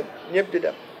yi seen ñëpp di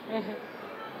dem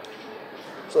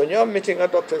so ñu am meeting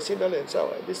ak docteur si na leen saa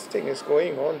waay this thing is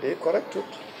going on they correct it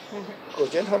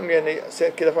because yéen xam ngeen ne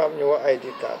seen ki dafa am ñu wax ID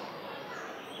card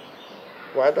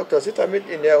waaye docteur si tamit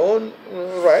in their own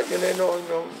right you know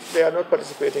they are not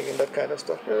participating in that kind of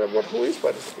stuff but who is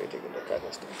participating in that kind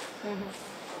of stuff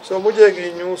so mu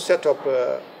jéegi ñu set up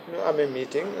ñu amee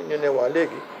meeting ñu ne waa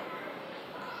léegi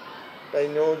day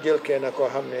ñoo jël kenn koo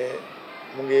xam ne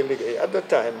mu ngi liggéey at the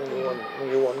time mu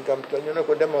ngi woon Gambia ñu ne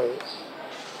ko demal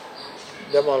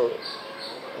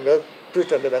nga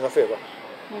pretend da nga feebar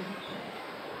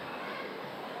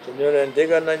so ñu leen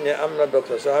dégg nañ ne am na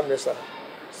docteur soo xam ne sax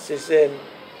si seen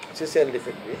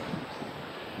lifin bi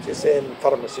si seen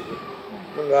pharmacie bi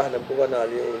mun nga wax ne bëgg naa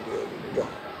li jox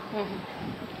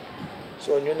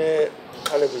so ñu ne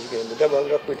xale bu jigéen bi demal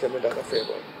nga pretend da nga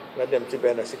feebar nga dem ci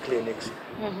benn si clinique si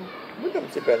mu dem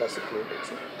ci benn si clinique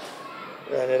si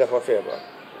nga ne dafa feebar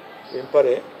bi mu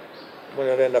paree mu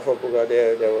ne leen dafa bëgg a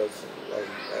there was ay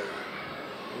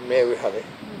meewi xale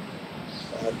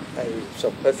ak ay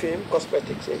some perfume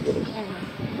cosmetics yeeg yooyu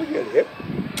mu jël yëpp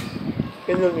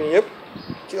indil ñu yëpp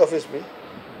ci office bi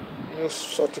ñu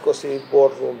sotti ko si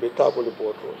boardroom bi taabuli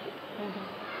boardroom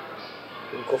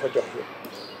bi ñu ko fa jox yëpp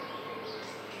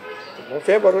moom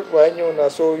feebarut waaye ñëw naa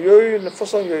soo yooyu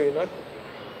façon yooyu nag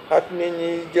ak nit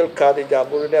ñi jël carte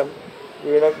jàmbur dem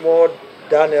yooyu nag moo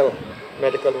daaneel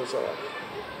medical insurance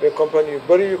ba compagnie yu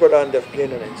bëri yu ko daan def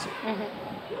génn nañ si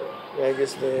yaa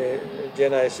gis ne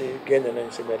JNIC génn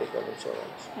nañ si medical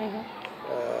insurance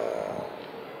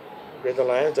Greater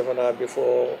Alliance defe naa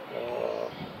before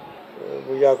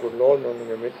bu yàggul lool noonu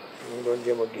ñoom it ñu ngi doon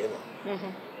jéem a génn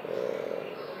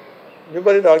ñu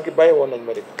bëri daal gi bàyyi woon nañ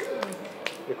medical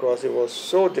because it was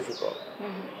so difficult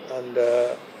and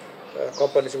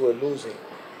companies were losing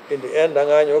in the end da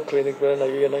ngaa ñëw clinique bi na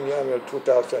yéen a ñu ameel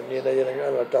 2000 ñii na yéen a ñu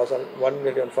ameel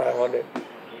 1,500,000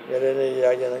 ñeneen ñi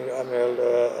yéen a ñu ameel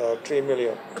 3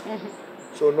 million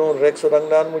so noonu rek so da nga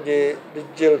daan mujjee di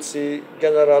jël si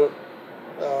general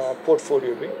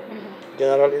portfolio bi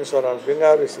general insurance bi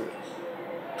nga receive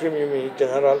premium yi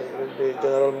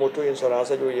general motor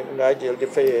insurance ak yooyu yëpp ngaa jël di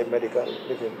fayee medical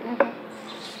lifin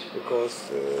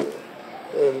because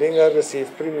li nga receive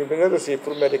premium bi nga receive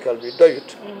pour medical bi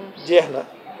doyut jeex na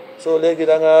so léegi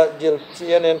da nga jël ci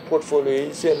yeneen portfolio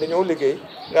yi seen li ñoo liggéey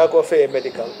nga ko fayee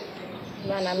medical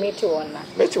maanaam métti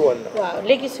woon na waaw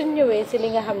léegi suñ ñëwee si li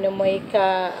nga xam ne mooy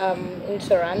ka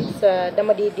insurance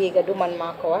dama di dégg du man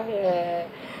maa ko wax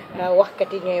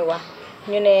waxkat yi ñooy wax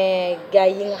ñu ne gars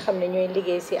yi nga xam ne ñooy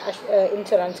liggéey si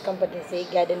insurance companies yi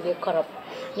gars dañ di corrupt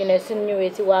ñu ne suñ ñëwee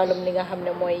si wàllum li nga xam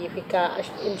ne mooy fi ka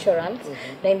insurance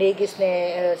dañ dee gis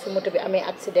ne su moto bi amee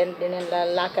accident dinañ la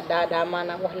laaka daadaa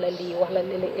maanaam wax la lii wax la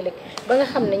ëllëg ba nga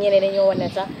xam ne ñeneen dañoo wane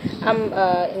sax am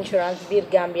insurance biir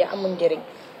Gambia amul njëriñ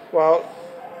waaw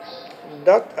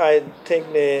that I think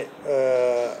ne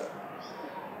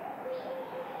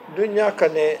du ñàkk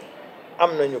ne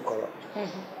am nañu corrupt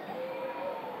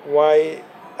why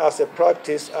as a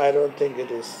practice I don't think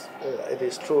it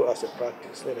is true as a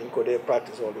practice they don't go there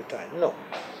practice all the time no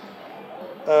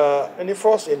in the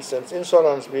first instance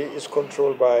insurance is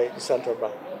controlled by the central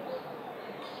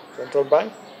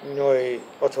bank ñooy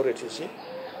authorities yi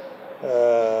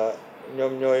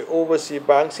ñoom ñooy oversee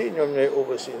banks yi ñoom ñooy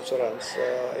oversee insurance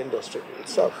industry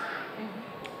itself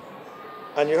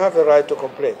and you have a right to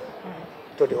complain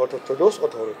to those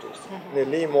authorities ne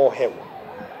lii moo xew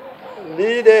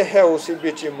lii de xew si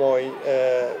biti mooy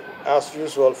as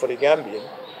usual for the Gambian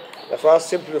dafa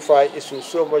simplify issues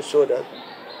so much so that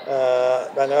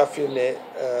da nga feel ne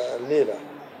lii la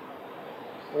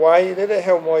waaye li de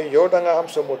xew mooy yow da nga am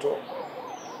sa moto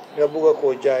nga bugg a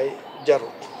koo jaay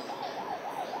jarut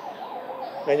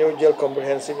nga ñëw jël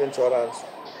comprehensive insurance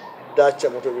daaj ca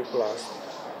moto bi place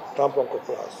tampon ko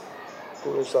place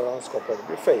pour insurance compagnie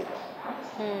bi fay la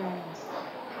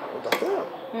dafa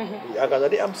yàgg na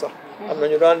di am sax am na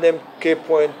ñu daan dem Cape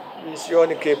Point si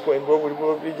yooni Cape Point boobu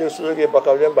bi jël su jógee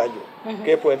Bakaw dem Banjul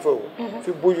Cape Point foofu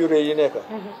fi bujure yi nekk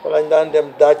fa lañ daan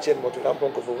dem daaj seen moto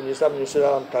tampon ko foofu ñu sam ñu si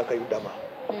daan am tànk yu dama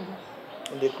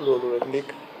ndik loolu rek ndik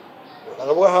da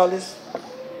nga bëgg xaalis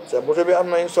sa moto bi am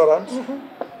na insurance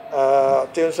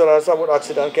te insurance amul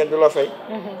accident kenn du la fay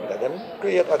nga dem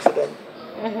create accident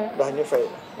ndax ñu fay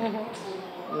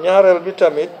la ñaareel bi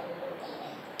tamit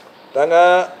da nga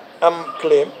am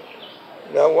claim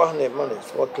nga wax ne man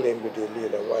sama claim bi de lii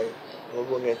la waaye moo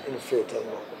bëgg ngeen inflatal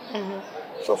ma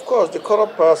so of course the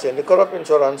corrupt person the corrupt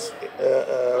insurance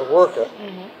worker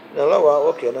ne la waaw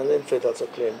ok na la inflatal sa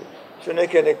claim bi su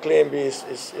nekkee ne claim bi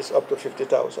is up to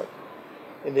 50,000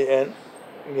 in the end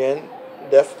ngeen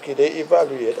def kii day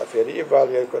évaluer affaire yi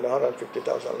évaluer ko ne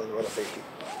 150,000 lañu war a fay kii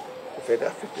su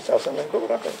fekkee 50,000 lañ ko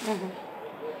war a fay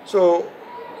so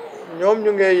ñoom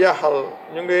ñu ngi yaxal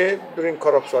ñu ngi bring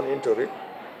corruption into it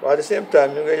but at the same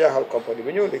time ñu ngi yaxal compagnie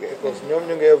bi ñoo liggéey parce que ñoom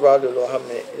ñu ngi évaluer loo xam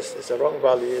ne it's a wrong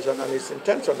valuation and it's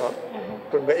intentional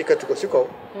pour nga ikkati ko si kaw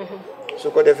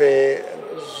su ko defee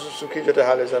su kii jotee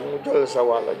xaalisam mu jël sa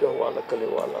wàlla jox wàlla kële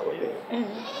wàlla wala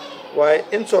waaye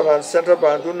insurance central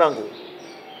bank du nangu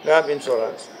nga am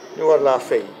insurance ñu war laa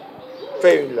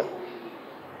fayuñ la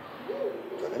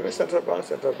soo demee central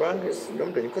bank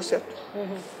ñoom dañ ko seet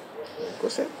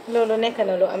loolu nekk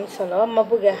na lu am solo ma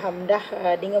bëgg a xam ndax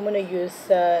di nga mën a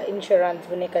use insurance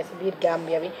bu nekk si biir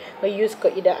Gambia bi nga use ko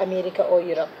either America or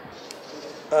Europe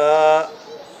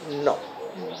non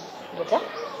lu tax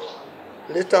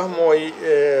li tax mooy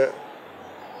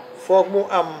foog mu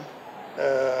am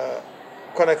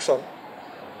connection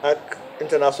ak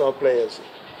international players yi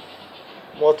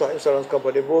moo tax insurance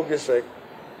company boo gis rek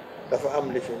dafa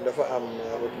am lifin dafa am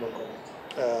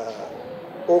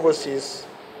overseas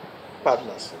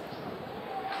partners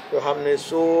yoo xam ne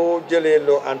soo jëlee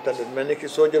loo entendre mel ni ki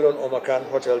soo jëloon Omakan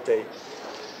hotel tey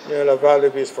ñu ne la value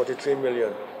bi is 43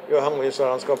 million yoo xam nga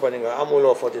insurance company nga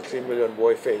amuloo 43 million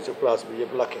booy fay su place bi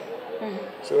yëpp lakkee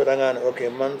so da ngaa ne ok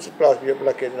man su place bi yëpp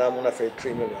lakkee dinaa mun a fay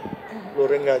 3 million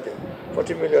loolu rek ngaa jël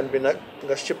 40 million bi nag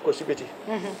nga ship ko si biti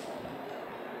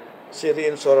si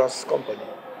reinsurance company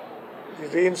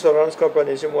reinsurance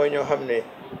company si mooy ñoo xam ne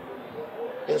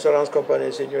insurance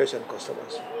company si ñooy seen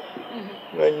customers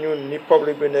nga ñun ni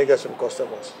public bi nekk seen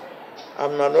customers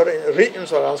am na no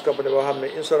reinsurance company boo xam ne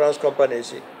insurance company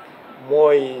si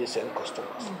mooy seen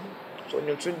customers so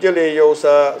ñun suñ jëlee yow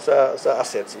sa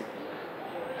assets yi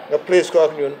nga place ko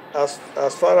ak ñun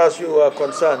as far as you are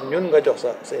concerned ñun nga jox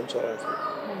sa insurance bi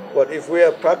but if we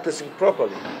are practicing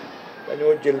properly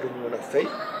dañoo jël duñ mën a fay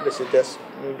li si des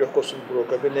ñu jox ko suñ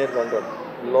broker bi ne London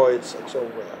Lloyds ak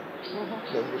somewhere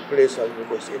ñoom ñu place al ñu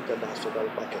ko si international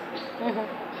market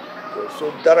so su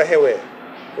dara xewee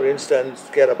for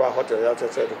instance Keraba hotel yàlla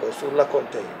seetu ko su lakkoon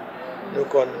tey ñu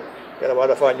kon Keraba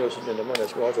dafa ñëw si ñun ne ma ne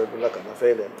suma hotel bi lakk na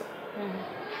fay leen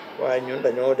waaye ñun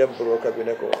dañoo dem broker bi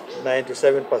ne ko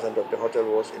 97% of the hotel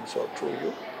was insured through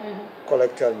you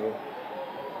collectal ñu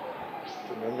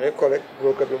so ñoom ñooy collect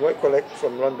broker bi mooy collect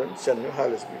from London seen ñu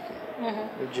xaalis bi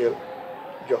ñu jël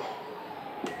jox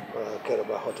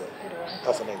Keraba hotel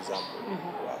as an example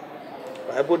waaw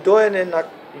waaye bu doyee ne nag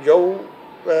yow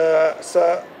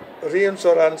sa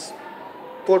reinsurance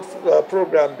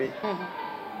programme bi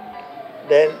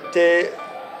den te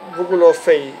bugguloo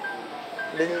fay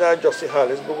liñ laa jox si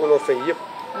xaalis bugguloo fay yëpp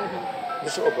bi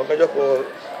su ëpp nga jox ko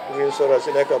reinsurance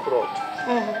yi nekk abroad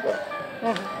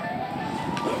waaw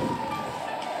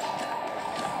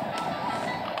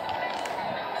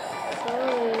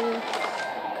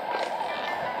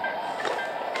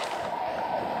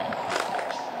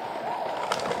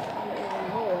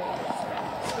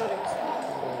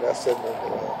I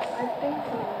think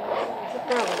it's a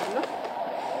problem, no?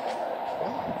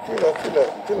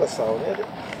 Feel a sound, yeah?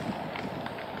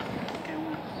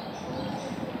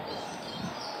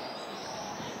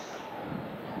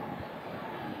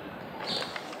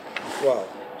 Wow.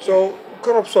 So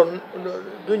corruption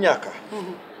du ñàkk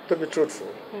to be truthful.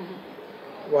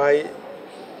 Waaye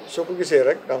soo ko gisee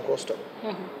rek da nga koo stop.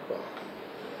 Waaw.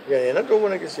 Yaa nag doo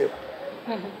mën a gis yëpp.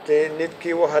 Te nit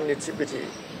ki waxal nit si biti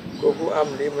kooku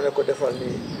am lii mu ne ko defal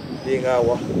nii lii nga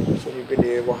wax suñu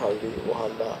bindee waxal lii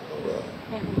waxal daa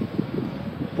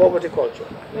poverty culture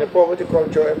ne poverty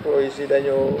culture employees yi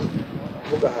dañoo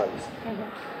bugg a xaalis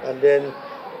and then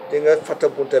di nga fata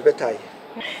bunte ba tay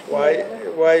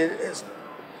waaye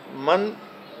man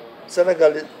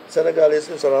Senegalese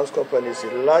insurance companies yi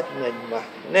laaj nañ ma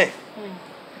ne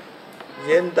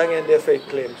yéen da ngeen dee fay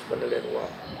claims ma ne leen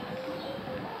waaw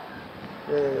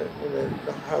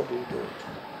how do you do it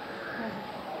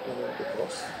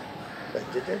because dañ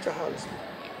ci jënca xaalis bi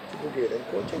su buggee dañ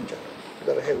koo jënca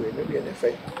dara xewee ñu génne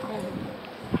fay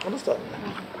understand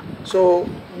so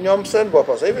ñoom seen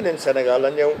boppa sax even in Sénégal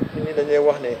ñi dañuy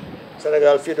wax ne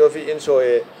Sénégal fii doo fi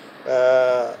insooyee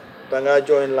da ngaa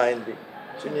join line bi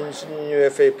suñu ñëwee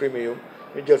fay premium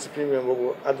ñu jël si premium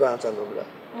boobu advance and boobu la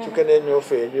su keneen ñoo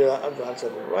fay ñu la advance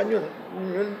and boobu waa ñun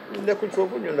nekkuñ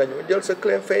foofu ñun dañu jël sa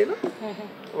claim fay la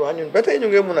waa ñun ba tey ñu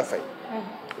ngi mun a fay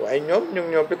waaye ñoom ñu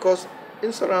ngi ñoom because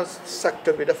insurance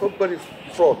sector bi dafa bëri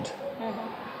fraud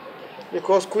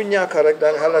because ku ñàkk rek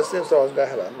da nga xalaat si insurance nga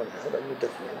xalaat man xalaat ñu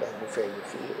def nii ndax ñu fay ñu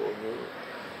fii o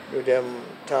ñu dem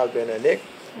taal benn néeg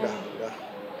ndax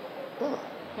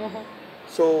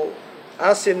so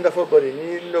asin dafa bëri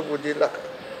ñi nëbbu di lakk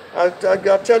I'll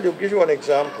tell you, give you an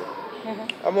example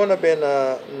amoon na benn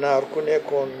naar ku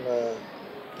nekkoon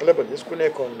Lebanese ku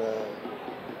nekkoon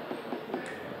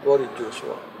boori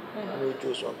Joshua muy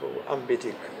Joshua boobu am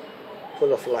bitik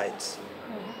full of lights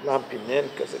lampi neen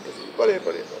kese yu bëri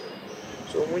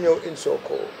so mu ñëw insoo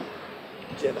ko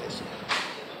GNIC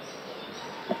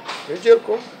ñu jël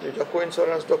ko ñu jox ko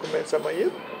insurance document sama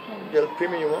yëpp jël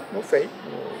premium mu fay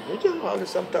ñu jël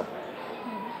xaalisam tam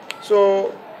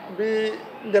so bi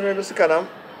demee ba si kanam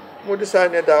mu décidé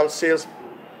ne daal sales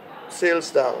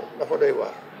daal dafa doy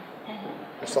waar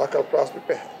mu saakal place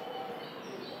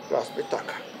bi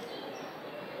tàkk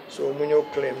so mu ñëw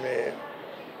claim ne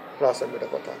place am bi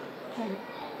dafa tàkk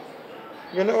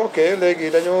ñu ne ok léegi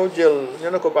dañoo jël ñu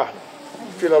ne ko baax na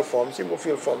filal form si mu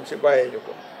fil form si bàyyee ñu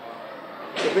ko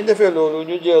te bi ñu defee loolu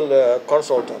ñu jël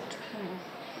consultant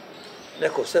ne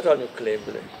ko seetal ñu claim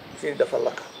bi la fii dafa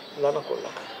lakka la na ko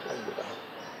lakka lañ bu taxaw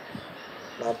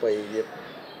lampa yi yëpp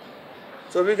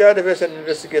so bi gaa defee seen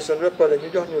investigation ba pare ñu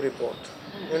jox ñu report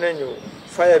ñu ne ñu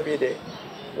fire bi de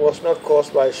was not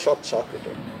caused by short circuit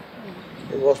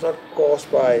it was not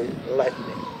caused by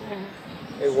lightning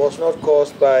it was not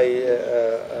caused by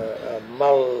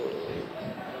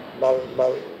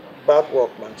bad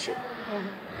workmanship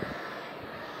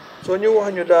so ñu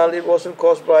wax ñu daal it wasn't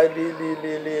caused by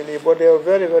lii but they were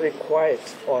very very quiet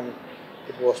on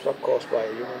it was not caused by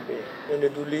a human being. ñu ne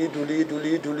du lii du lii du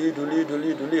lii du lii du lii du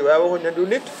lii du lii waaye waxuñ ne du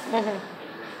nit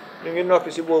ñu ngi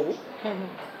noppi si boobu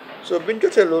so biñ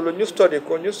jotee loolu ñu study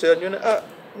ko ñu seet ñu ne ah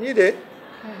ñii de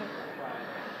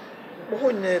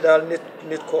waxuñ ne daal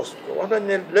nit koosu ko wax nañ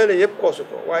ne léeg-léeg yëpp koosu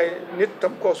ko waaye nit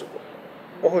tam koosu ko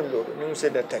waxuñ loolu ñu ngi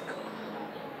seen a teg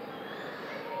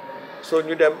so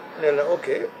ñu dem ne la ok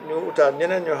ñu utaat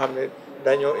ñeneen ñoo xam ne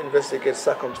dañoo investigate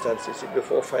circumstances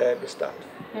before fire bi start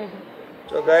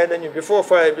so gars yi nañu before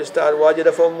fire bi start waa ji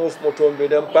dafa move motoom bi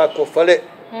dem paak ko fale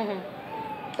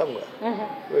xam nga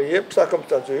yooyu yëpp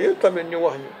circumstances yooyu yëpp tamit ñu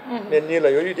wax ñu ne nii la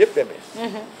yooyu yëpp demee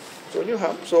so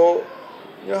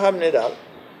ñu xam ne daal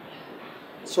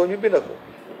soo ñu bind ko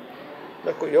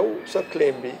ne ko yow sa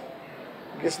claim bi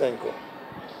gis nañ ko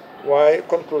waaye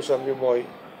conclusion bi mooy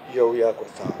yow yaa ko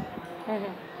taal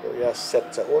yow yaa set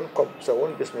sa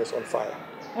own business on fire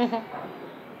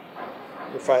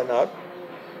you find out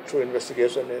through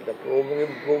investigation ne da mu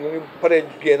ngi pare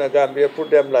génn Gambia pour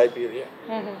dem Liberia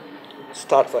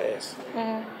start for us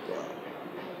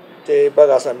te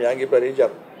bagaasam yaa ngi bëri jar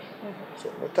so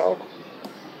mu taal ko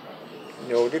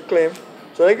ñëw di claim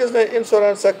so I gis ne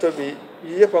insurance sector bi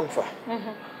yëpp a ngi fa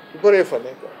yu bëree fa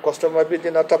nekk customer bi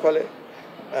dina tappale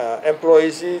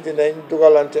employees yi dinañ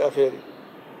dugalante affaire yi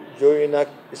yooyu nag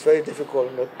it's very difficult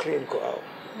nga clean ko out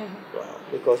waaw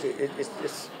because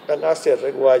it's da ngaa seet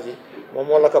rek waa ji moom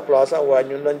moo la ko place am waaye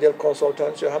ñun nañ jël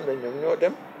consultants yoo xam ne ñoom ñoo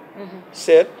dem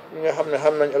seet ñi nga xam ne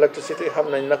xam nañ électricité xam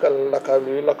nañ naka laka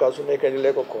luy laka su nekkee ni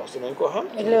lee ko koos nañ ko xam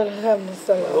loolu am na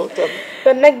solo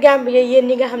kon nag Gambia yéen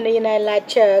ñi nga xam ne yéen ay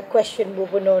laaj question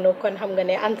boobu noonu kon xam nga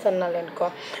ne answer na leen ko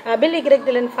ba léegi rek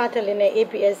di leen fàttali ne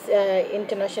APS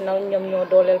International ñoom ñoo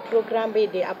dooleel programme bi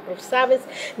di approve service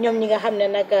ñoom ñi nga xam ne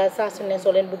nag saa su ne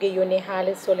soo leen bëggee yónnee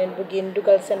xaalis soo leen bëggee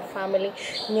dugal seen family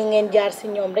ñu ngeen jaar si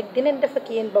ñoom rek dinañ def ak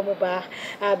yéen ba mu baax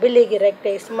ba léegi rek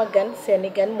tey suma gan seeni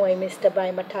gan mooy Mr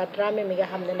Baye Matar Drammeh mi nga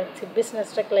xam ne nag si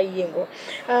business rek lay yëngu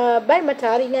Baye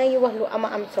Matar yi nga ngi wax lu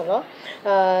am solo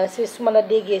si su ma la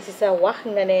déggee si sa wax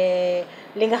nga ne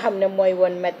li nga xam ne mooy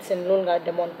woon médecine loolu nga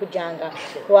demoon ku jànga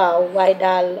waaw waaye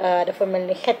daal dafa mel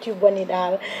ni xet yu boni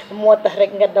daal moo tax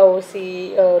rek nga daw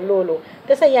si loolu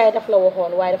te sa yaay daf la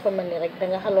waxoon waaye dafa mel ni rek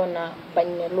danga xaloon na bañ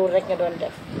ne loolu rek nga doon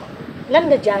def lan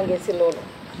nga jàngee si loolu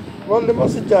bon li ma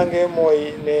si jàngee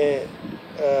mooy ne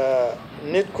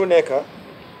nit ku nekk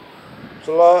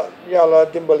su la yàlla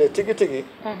dimbalee tigi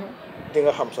di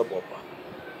nga xam sa bopp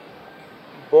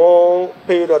boo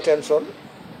paid attention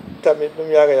tamit bu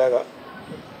mu yàgga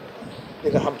di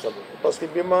nga xam sa bopp parce que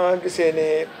bi ma gisee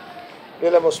ne li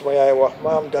la ma suma yaay wax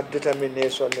ma am that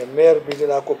determination ne maire bi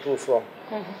dinaa ko prove wrong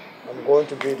I'm going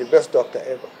to be the best doctor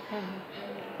ever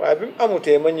waaye bi mu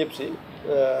amutee ma ñib si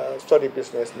study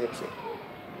business ñib si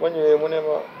ma ñëwee mu ne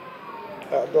ma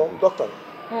doom docteur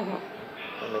la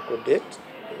ma ne ko déet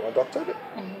waa docteur de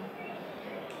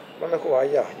ma ne ko waa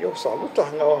yaa yow sax lu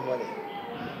tax nga wax ma ne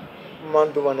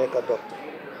man duma nekk docteur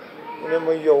mu ne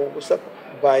ma yow bu sa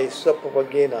bàyyi sa papa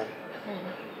génnaan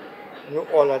ñu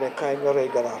oola ne kaay nga rey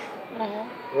ganaar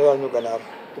reyal ñu ganaar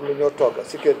pour lu ñoo togga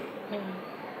si kër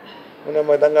mu ne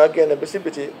ma dangaa génn ba si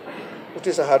biti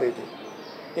uti sa xarit yi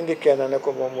indi kenn ne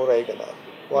ko moom mu rey ganaar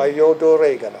waaye yow doo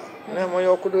rey ganaar mu ne ma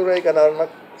yow ku du rey ganaar nag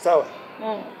sawa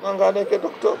man ngaa nekkee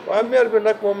docteur waaye maire bi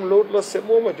nag moom loolu la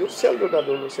moo ma jur seetlu na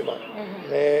loolu si man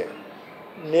mais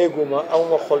néeguma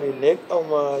awma xol yi néeg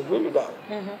awma yooyu daal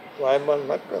waaye man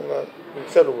nag nga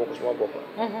seetlu ma ko suma bopp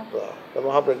waaw dama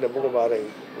xam rek ne bëgguma rey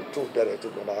tuuf deretu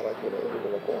ganaar ak yooyu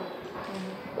bëgguma ko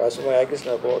waaye suma yaay gis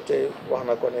na ko te wax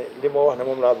na ko ne li ma wax ne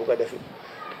moom laa bëgg a defi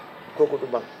kooku du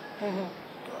man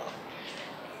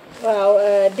waaw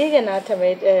dégg naa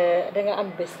tamit danga am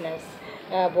business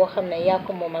boo xam ne yaa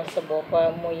ko moomal sa bopp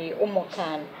muy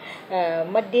Umokaan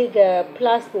ma dégg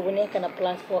place boobu nekk na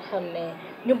place boo xam ne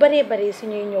ñu bëree bëri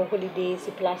suñuy ñëw holiday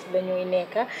si place bi la ñuy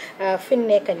nekk fi mu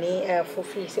nekk nii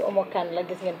foofu si Umokaan la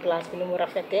gis ngeen place bi ni mu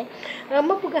rafetee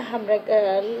ma bëgg a xam rek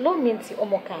loo miin si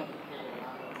Umokaan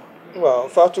waaw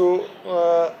Fatou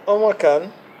Umokaan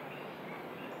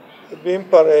bi mu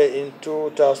paree in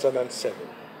 2007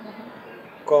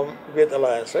 comme Great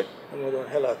Alliance rek dama doon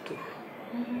xelaat tur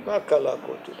naka laa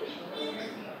ko tudde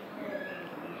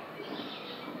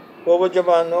booba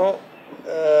jamono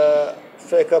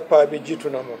fekk paa bi jiitu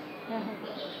na moom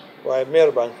waaye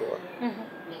maire baa ngi fi woon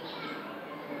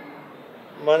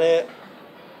ma ne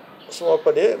suma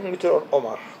padee mu ngi tuddoon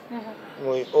Omar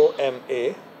muy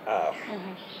OMAR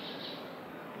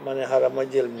ma ne xaaral ma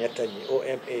jël ñetta ñi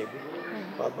OMA bi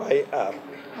ma bàyyi aar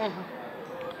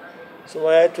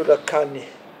suma yaay tudda Kanni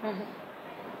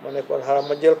ma ne kon xaaral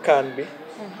ma jël kaan bi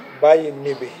bàyyi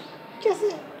ni bi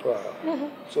waaw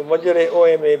su ma jëlee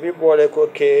OMA bi boole ko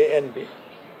KN bi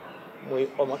muy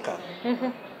Omakan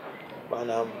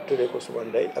maanaam tuddee ko suma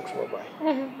ndey ak suma baay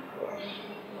waaw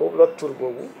foofu la tur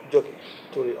boobu jóge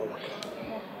turi Omakan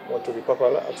moo turi papa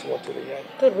la ak suma turi yaay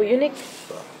tur bu unique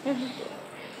waaw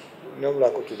ñoom laa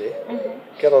ko tuddee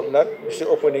keroog nag si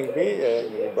opening bi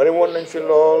ñu bari woon nañ fi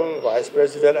lool vice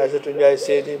président Aïssatou Ndiaye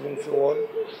Seydi mu ngi fi woon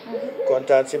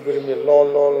kontaan si mbir mi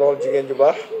lool jigéen ju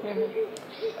baax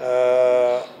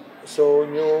so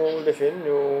ñu lifin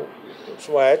ñu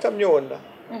suma yaay tam ñëwoon na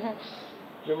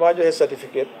bi maa joxe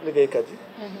certificate liggéeykat yi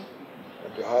ma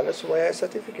joxaale suma yaay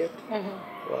certificate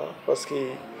waaw parce que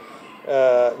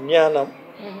ñaanam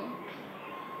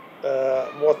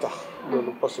moo tax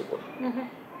loolu possible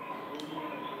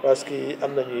parce que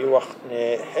am na ñuy wax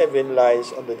ne heaven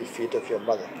lies under the feet of your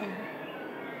mother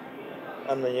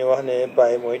am na ñuy wax ne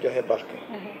baay mooy joxe barke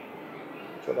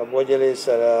so nag boo jëlee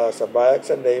sa baay ak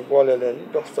sa ndey boole leen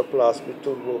dox sa place bi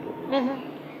tur boobu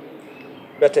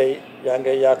ba tey yaa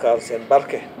ngi yaakaar seen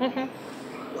barke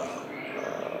waaw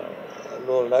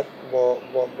loolu nag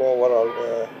moo waral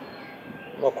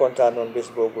ma kontaanoon bés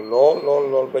boobu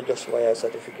lool ba jox suma yaay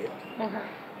certificate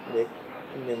léegi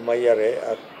ni ma yaree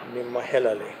ak ni ma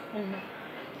xelale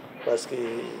parce que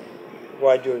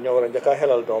waajur ñoo war a njëkk a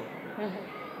xelal doom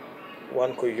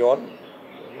wan ko yoon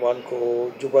wan ko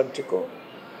jubanti ko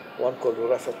wan ko lu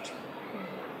rafet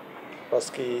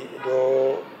parce que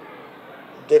doo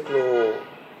déglu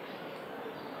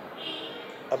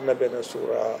am na benn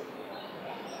suura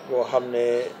boo xam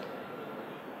ne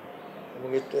mu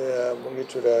ngi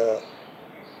tudda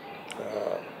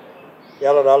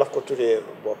yàlla daal daf ko tuddee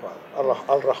boppam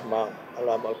al-Rahman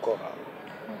alaam al-Quran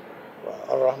waaw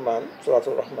al-Rahman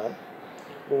suratul Rahman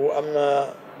boobu am na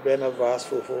benn verse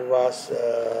foofu verse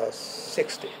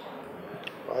 60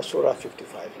 waaw sura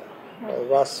 55 la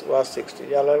verse 60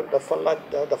 yàlla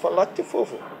dafa laajte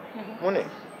foofu mu ne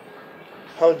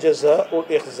hal jazaa'ul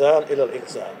ihsaan ila al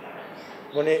ihsaan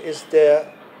mu ne is there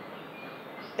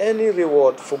any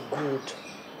reward for good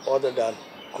other than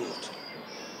good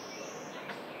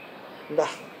ndax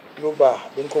lu baax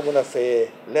dañ ko mën a fayee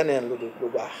leneen lu dul lu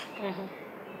baax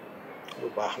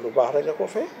lu baax rek nga ko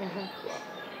fay waaw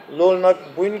loolu nag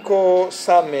buñ ko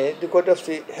sàmmee di ko def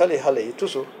si xale yi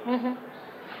toujours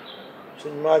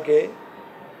suñ màggee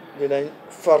dinañ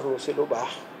farlu si lu baax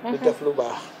di def lu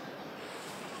baax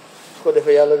su ko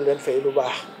defee yàlla di leen fay lu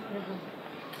baax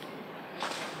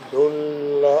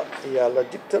loolu la yàlla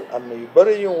digtal am na yu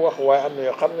bëri yu wax waaye am na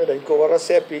yoo xam ne dañ ko war a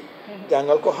seppi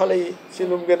jàngal ko xale yi si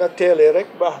lu mu gën a teelee rek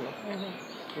baax na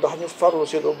ndax ñu farlu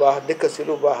si lu baax dëkk si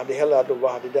lu baax di xelaat lu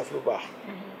baax di def lu baax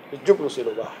di jublu si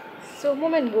lu baax so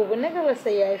moment boobu naka la sa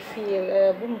yaay fii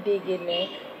bu mu déggee ne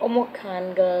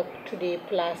Omakan nga tuddee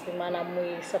place bi maanaam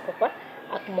muy sa papa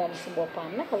ak moom si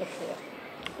boppam naka la fii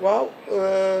waaw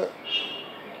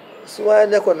su waaye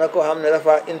nekkoon na koo xam ne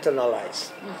dafa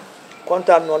internalise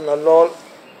kontaan noonu na lool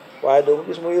waaye doo ko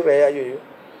gis muy rey ak yooyu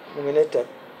mu ngi ne teg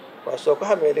waaye soo ko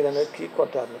xamee di nga ne kii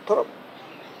kontaan na trop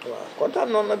waaw kontaan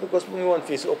noonu na because mu ngi woon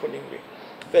fii si opening bi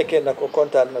fekkee na ko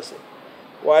kontaan na si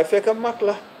waaye fekk mag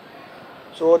la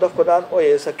soo daf ko daan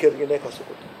ooyee sa kër gi nekk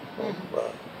sukut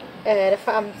waaw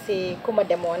dafa am si ku ma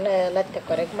demoon laajte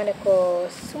ko rek ma ne ko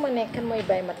su ma ne kan mooy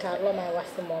Baye Matar loo may wax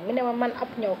si moom mu ne ma man ab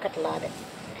ñëwkat laa def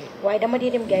waaye dama di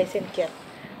dem gaay seen kër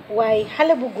waaye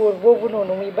xale bu góor boobu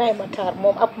noonu muy Baye Matar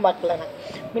moom ab mag la nag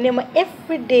mu ne ma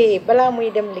every day balaa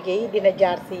muy dem liggéey dina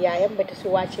jaar si yaayam ba te su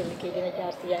wàccee liggéey dina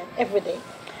jaar si yaayam every day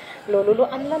loolu lu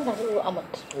am la ndax lu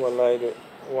amat wallaay de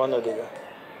wax na dëgg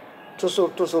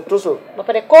toujours ba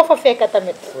pare koo fa fekk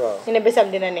tamit waaw ñu ne bésam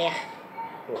dina neex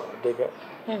waaw dëgg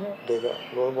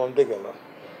loolu moom dëgg la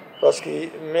parce que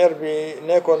maire bi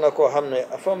nekkoon na koo xam ne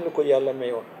afam lu ko yàlla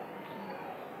mayoon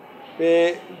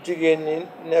ba jigéen ñi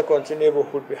nekkoon ci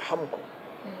neighborhood bi xam ko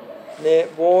ne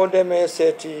boo demee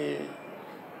seeti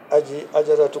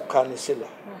ajaratu kaani si la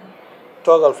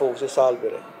toogal foofu si saal bi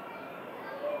rek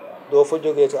doo fa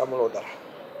jógee te amuloo dara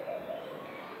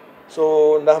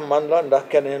so ndax man la ndax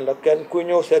keneen la kenn ku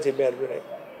ñëw seeti maire bi rek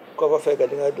ko fa fekk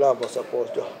di nga làmb sa poos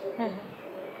jox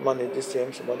man ni di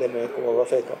same su ma demee ku ma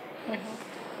fa fekk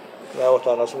nga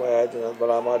waxtaan suma yaay dina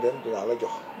balaa maa dem dinaa la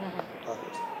jox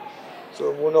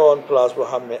so mu ne woon place boo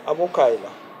xam ne amukaay la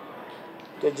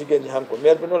te jigéen ñi xam ko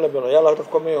maire bi noonu la meloon yàlla daf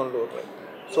ko mayoon loolu rek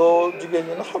soo jigéen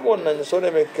ñi na xamoon nañ soo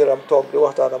demee këram toog di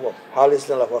waxtaan ak moom xaalis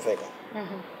na la fa fekka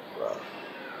waaw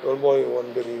loolu mooy woon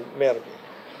mbiri maire bi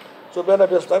so benn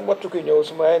bés nag ma tukki ñëw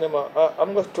su ma yaay ne ma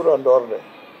am nga turandoor de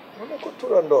ma ne ko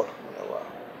turandoor ma ne waaw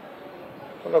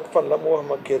ma ne ko fan la mu wax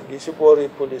ma kër gi si boori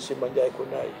police yi ma njaay ko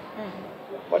naay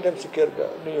ma dem si kër ga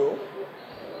nuyoo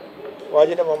waa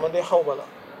ji ne ma man de xaw ma la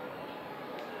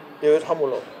yow it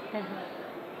xamuloo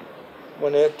mu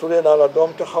ne tuddee naa la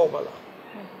doom te xaw ma la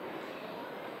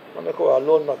ma ne ko waaw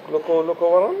loolu nag lu ko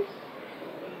waral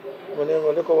mu ne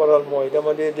ma li ko waral mooy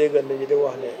dama dee dégg nit ñi di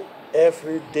wax ne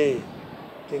every day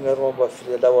di nga romba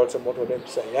fi dawal sa moto dem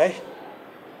ci sa yaay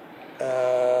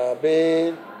ba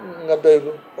nga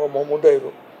doylu o moom mu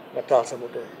doylu nga taal sa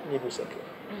moto ñibbi sa kër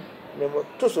ne ma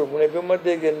toujours mu ne bi ma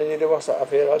déggee nit ñi di wax sa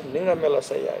affaire ak ni nga mel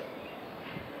sa yaay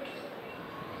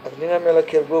ak ni nga mel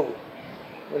kër boobu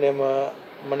mu ne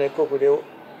ma ne kooku de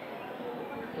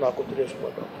naa ko tuddee suma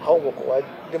doom xaw ma ko waaye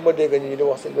di ma dégg nit ñi di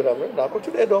wax si mbiram rek naa ko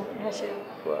tuddee doom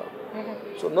waaw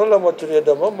so noonu la ma tuddee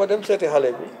doomam ma dem seeti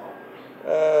xale bi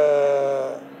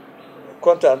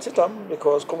kontaan si tam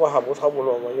because ku ma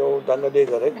xamuloo ma yow da nga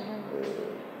dégg rek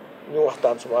ñu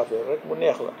waxtaan suma affaire rek mu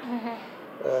neex la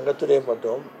nga tuddee ma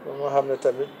doom ma xam ne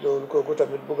tamit loolu kooku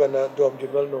tamit bugga na doom ju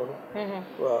mel noonu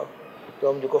waaw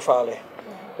doom ju ko faale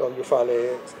doom ju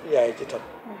faale yaay ci tam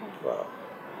waaw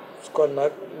kon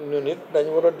nag ñun it dañ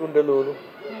war a dunde loolu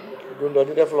dunda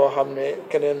di def loo xam ne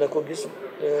keneen na ko gis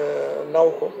naw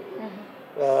ko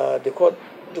di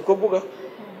ko bugga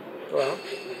waaw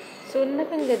so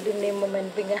naka nga dundee moment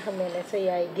bi nga xamee ne sa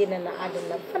yaay génn na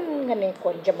àdduna fan nga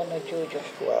nekkoon jamono jooju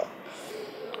waaw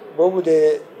boobu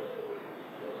de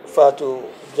Fatou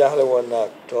jaaxle woon naa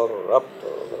torop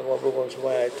dama bëggoon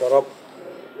suma yaay torop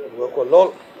bëgg ko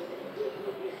lool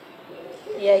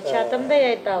yaay caatam da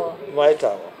yaay taawa maay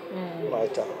taawa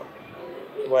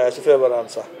suma yaay su feebaraan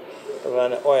sax dama naa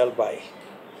ne oyal bàyyi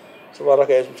suma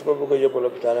rakee su ko bëgg a yóbbu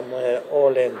lopitaan ma ne oo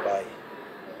leen bàyyi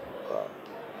waaw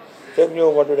fekk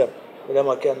ñëw ma du dem bu dem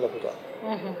ak kenn lopitaan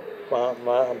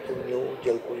maa am pour ñëw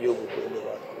jël ko yóbbu ko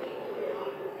indiwaat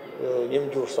ñim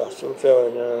jur sax su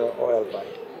feebaree ñu ne oyal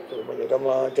bàyyi ma ñëw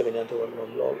dama jegeñante woon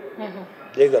moom lool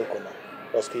déggal ko nag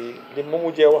parce que li ma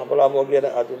mujjee wax balaa moo génn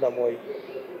àdduna mooy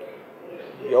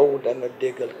yow da nga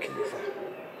déggal kilifa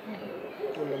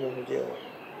loolu la ma mujjee wax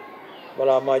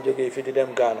balaa maa jógee fi di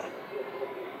dem Ghana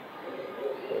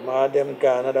maa dem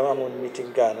Ghana dama amoon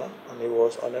meeting Ghana and it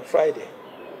was on a Friday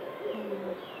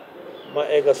ma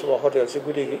egga suma hôtel si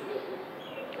guddi gi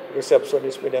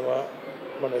réceptionniste bi ne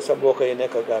ma ne sa mbokk yi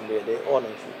nekk Gambie de oo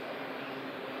nañ fi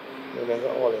ñu ne nga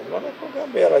oo leen ma ne ko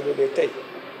Gambie rajo de tey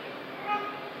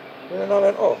ñu ne naa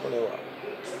leen oo mu ne waaw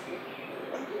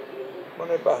ma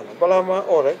ne baax na balaa ma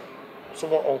oo rek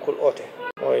suma oncle oote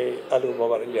mooy Aliou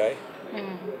Momar Ndiaye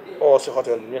oo si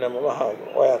hôtel bi ñu ne ma xaw ma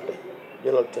ooyaat de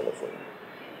jëlal téléphone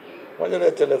bi ma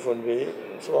jëlee téléphone bi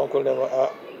suma oncle ne ma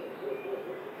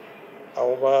aw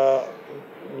ma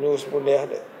news bu neex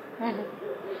de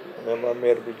mais ma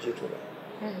mère bi jiitu na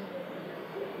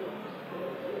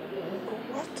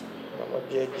what ma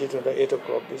jiitu na 8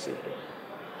 o'clock this evening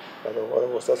wala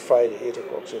was that Friday 8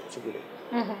 o'clock si guddi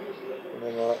mu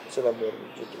ne ma si la mère bi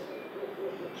jiitu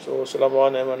so si la ma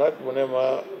wax ne ma nag mu ne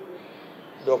ma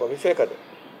doo ko fi fekka de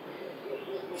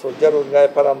so jarul ngay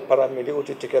param mi di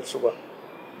uti ticket suba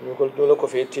ñu la ko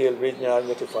fee téyel bi ñaar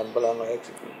ñetti fan balaa nga egg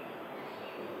si fii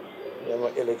ne ma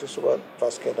ëllëg suba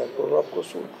parce que nag ko rob ko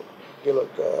suul ko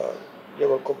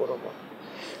jëlal ko boromam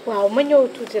waaw ma ñëw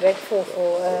tuuti rek foofu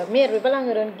maire bi balaa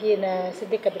nga doon génn si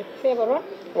dëkk bi dafa feebaroon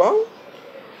waaw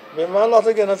mais maa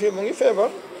laata génn fii mu ngi feebar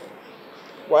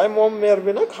waaye moom maire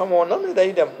bi nag xamoon na ne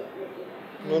day dem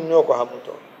ñun ñoo ko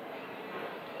xamutoon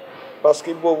parce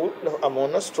que boobu dafa amoon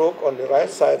na stroke on the right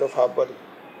side of her body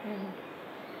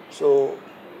so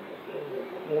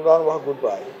mu daan wax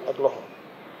goodbye ak loxo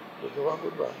du wax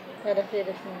goodbye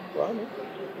waaw ni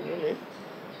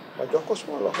ma jox ko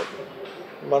suma loxo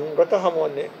man rek a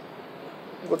xamoon ne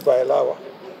goodbye laa wax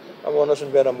amoon na suñ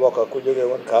benn mbokk ku jógee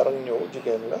woon Kaarang ñëw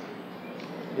jigéen la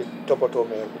di toppatoo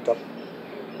meer bi tam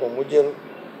moom mu jël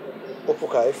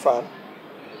ëppukaay fan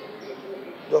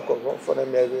jox ko moom fa ne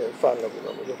meer bi fan la bu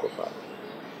nga mu jox ko fan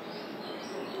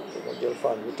mu jël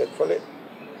fan bi teg fale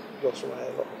jox suma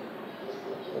ay loxo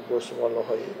mu góor suma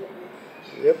loxo yi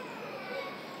yëpp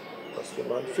parce que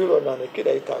man fiiloon naa ne kii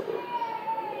day tàggoo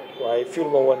waaye fiil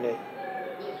ma woon ne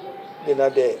dina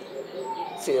dee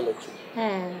si ëllëg si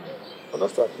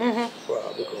understand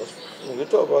waaw because mu ngi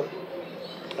toogoon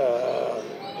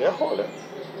dee xoole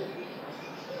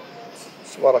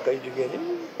suma rakk ay jigéen yi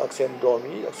ak seen doom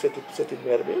yi ak seti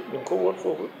mère bi ñu ngi ko wóor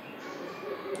foofu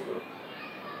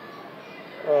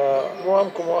moo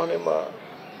am ko ma wax ne ma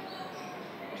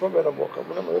sama benn mbokk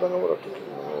mu ne ma yow da nga war a tukki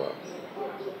mu ne waaw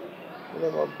mu ne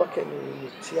ma bakke ni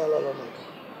nit ci yàlla la nekk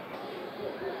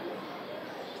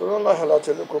so loolu laa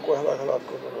xalaatee ne kooku xalaat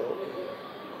ko ma ne ok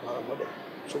xaaral ma dem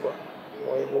suba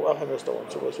mooy bu alxames la woon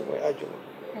suba si mooy àjjuma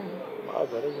ma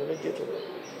àgg rek ñu ne jiitu na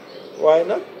waaye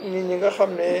nag nit ñi nga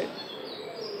xam ne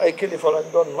ay kilifa lañ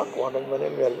doon mag wax nañ ma ne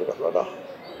maire bi daf la dax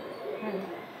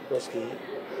parce que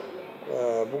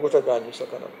bëggut a gaañu sa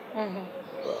kanam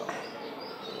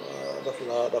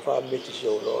waaw dafa am métti ci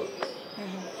yow lool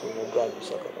pour mu gaañu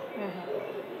sa kanam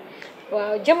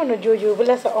waaw jamono jooju bu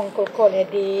la sa oncle koolee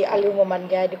di Alieu Momar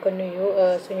Njie di ko nuyu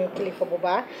suñu kilifa bu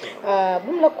baax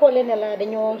bu mu la koolee ne la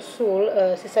dañoo suul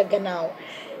si sa gannaaw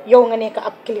yow nga nekk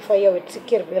ab kilifa yow it si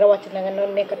kër bi rawatina nga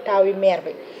noonu nekk taawi maire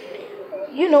bi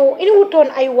you know ini wutoon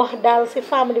ay wax daal si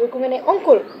famille bi ku nga ne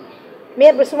oncle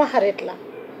maire bi suma xarit la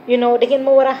you know da ngeen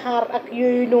ma war a xaar ak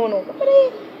yooyu noonu ba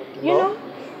pare you know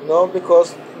non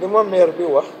because li ma maire bi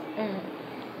wax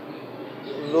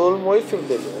loolu mooy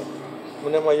firnde bi mu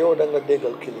ne ma yow da nga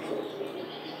déggal kilifa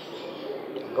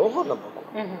nga waxoon na ma ko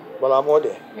balaa moo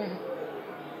dee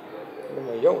mu ne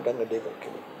ma yow da nga déggal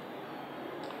kilifa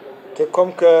te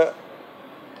comme que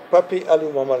papi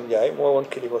Alieu Momar Njie moo woon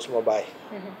kilifa suma baay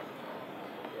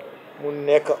mu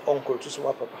nekk oncle ci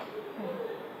suma papa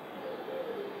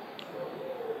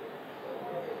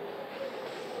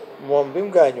moom bi mu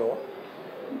gaañoo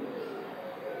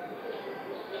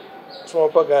suma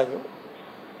papa gaañu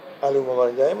Alieu Momar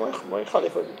Njie mooy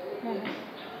xalifa bi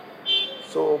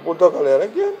so bu dogalee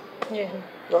rek yéen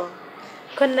waaw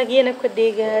kon nag yéen a ko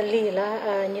dégg lii la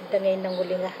nit da ngay nangu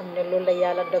li nga xam ne loolu la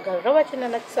yàlla dogal rawatina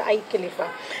nag sa ay kilifa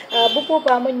bu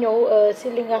boobaa ma ñëw si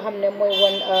li nga xam ne mooy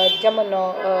woon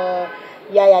jamono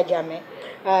Yaya Jammeh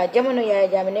jamono Yaya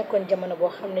Jammeh nekkoon jamono boo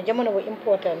xam ne jamono bu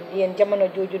important yéen jamono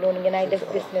jooju noonu ngeen ay def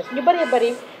business ñu bëree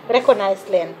bëri recognize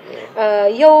leen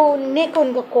yow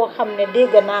nekkoon nga koo xam ne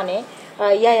dégg naa ne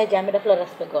Yaya Jammeh daf la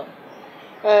respectoon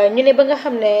ñu ne ba nga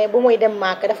xam ne bu muy dem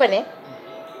Màkka dafa ne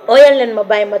ooyal leen ma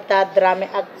bàyyi Matar Drammeh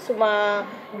ak suma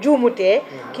juumutee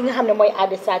ki nga xam ne mooy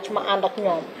Adi Sach ma ànd ak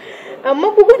ñoom ma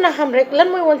bëggoon a xam rek lan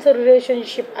mooy woon sa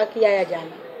relationship ak Yaya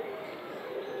Jammeh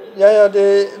Yaya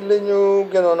de li ñu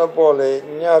gënoon a boole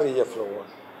ñaari yëf la woon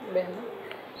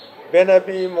benn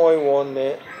bi mooy woon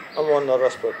ne amoon na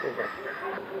respect pour man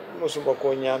musuma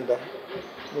koo ñaan dara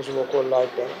musuma koo laaj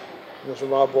dara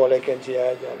musuma boole kenn ci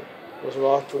Yaya Jammeh musuma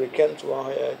wax turi kenn suma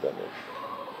wax Yaya Jammeh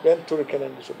benn turi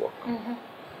keneen du si bokk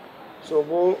so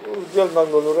bu jël nag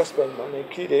loolu respect ma ne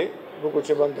kii de bëggu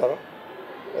ci man dara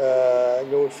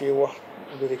ñëwul fii wax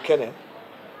mbiri keneen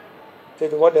te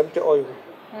du ma dem te oyu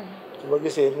su ma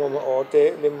gisee moom oo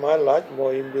te li ma laaj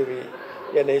mooy mbiri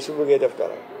yenn yi su bëggee def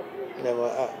dara ne ma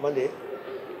man de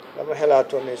dama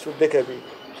xelaatoon ne su dëkk bi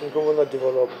suñ ko mën a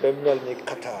développe ba mel ni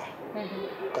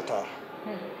Qatar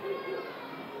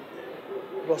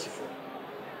loo si foofu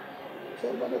so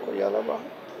ma ne ko yàlla baax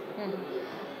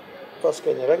parce que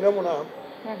ñu rek nga mun a am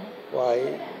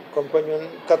waaye comme que ñun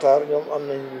Qatar ñoom am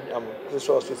nañ ñu am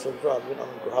ressources yi suñ ko am ñun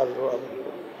amuñ ko xaalis boo amuñ ko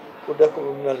ku dëkk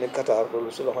bu mel ni Qatar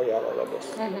loolu si loxo yàlla la des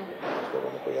parce que ma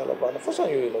ne ko yàlla baax na façon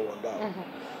yooyu la woon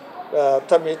daal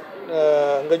tamit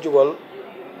nga jubal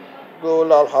doo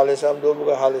laal xaalisam doo bugg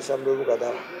a xaalisam doo bugg a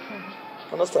dara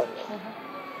understand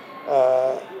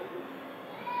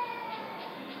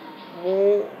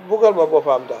mu buggal ma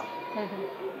boppam daal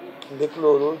ndik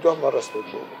loolu jox ma respect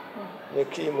boobu ne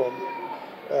kii moom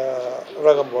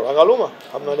ragaluma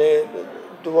xam na ne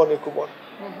du ma nit ku bon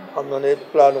xam na ne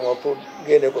planuma pour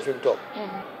génne ko fi mu toog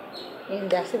yéen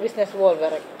daal si business wall ba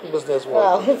rek business wall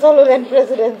waaw solo leen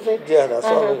président si jeex na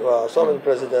soluñ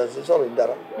président si soluñ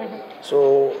dara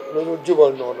so loolu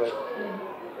jubal noonu rek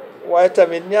waaye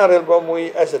tamit ñaareel ba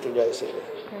muy Aïssatou Ndiaye Seydi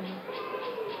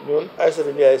ñun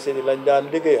Aïssatou Ndiaye Seydi lañ daan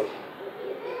liggéeyal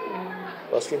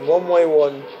parce que moom mooy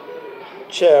woon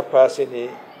chairperson yi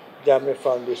Jammeh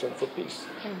Foundation for Peace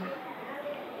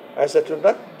Aïssatou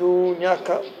nag du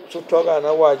ñàkka su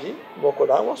toogaana waa ji moo ko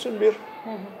daan wax suñ mbir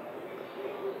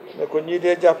ne ko ñii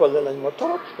dee jàppale nañ ma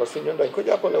torop parce que ñun dañ ko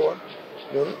jàppale woon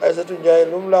ñun Aïssatou Ndiaye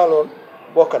lu mu laaloon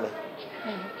bokk nañ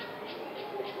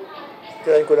te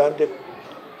dañ ko daan dégg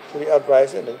pour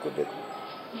advice dañ ko dégg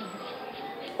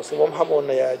parce que moom xamoon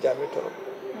na Yaya Jammeh torop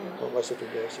moom Aïssatou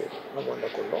Ndiaye Seydi xamoon na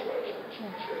ko lool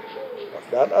daf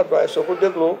daan advice soo ko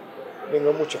dégloo di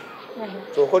nga mucca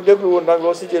soo ko dégluwoon nag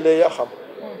loo si jëlee yaa xam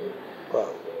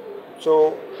waaw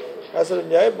so Aïssatou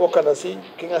Ndiaye bokk na si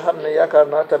ki nga xam ne yaakaar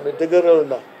naa tamit dëgëral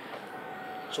na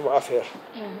suma affaire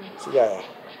si Yaya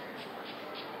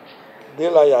de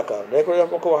laa yaakaar ne ko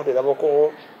dama ko wax de dama ko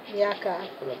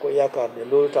yaakaar ne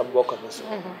loolu tam bokk na si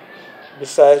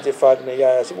besides the fact ne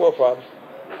Yaya si boppam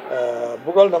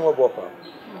bugal na ma boppam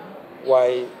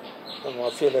waaye dama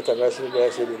fii ne tamit Aïssatou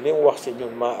Ndiaye Seydi li mu wax si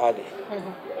ñun maa aadi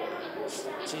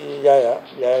ci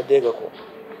Yaya dégg ko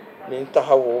niñ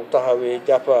taxawee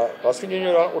jàppa parce que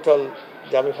ñu daan utal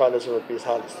Jammeh Foundation for Peace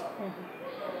xaalis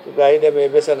su gars yi demee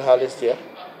ba seen xaalis jeex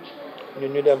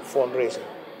ñun ñu dem fundraising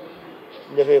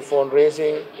ñu defee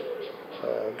fundraising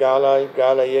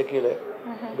gaala yeggile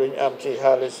duñ am ci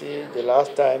xaalis yi the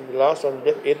last one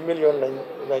def 8 million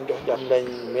lañ jox jàmm lañ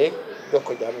make jox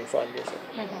ko Jammeh Foundation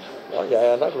waaw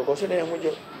yaaya nag lu ko si neex mu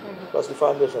jël parce que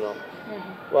foundation am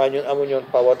waaye ñun amuñoon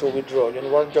power to withdraw ñun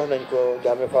war jox nañ ko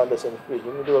Jammeh Foundation free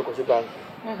ñu mu dugal ko si banque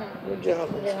ñun jeexal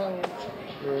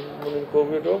ñun mënuñ koo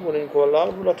withdraw mënuñ koo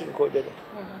laal mënatuñ koo jege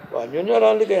waaw ñun ñoo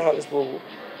daan liggéey xaalis boobu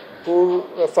pour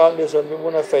foundation bi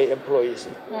mun a fay employees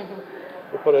yi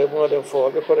ba pare mun a dem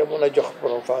fort ba pare mun a jox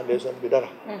borom foundation bi dara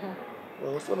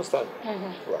understand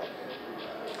waaw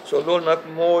so loolu nag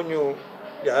moo ñu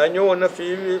yaa ñëwoon na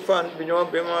fii fan bi ñoo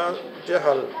bi ma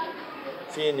jeexal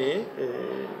fii nii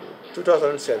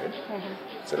 2007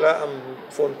 si laa am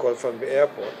phone call from the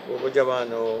airport boobu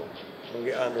jamono mu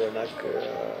ngi àndoon ak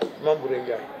Mambure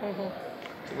Njaay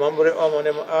Mambure omo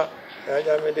ne ma yaa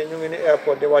Jammeh de ñu ngi ni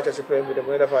airport di wàcca si plane bi de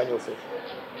mu ne dafaa ñëw foofu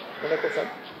mu ne ko fan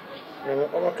ne ma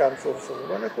Oma Kane foofu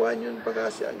ma ne ko waa ñun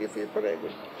bagage yaa ngi fii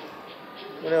pareegul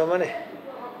mu ne ma ne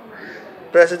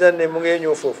président ne mu ngi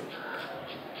ñëw foofu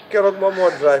keroog moom moo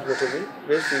drive moto bi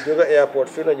ba fii jóge airport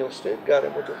fii la ñëw straight gaare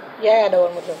moto bi yaa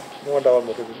dawal moto moo dawal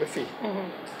moto bi ba fii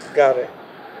gaare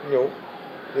ñëw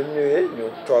bi mu ñëwee ñu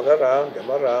toog around dem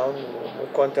around mu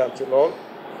kontaan ci lool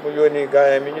mu yónni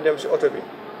gaayam yi ñu dem si oto bi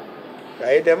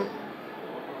gaa yi dem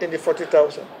indi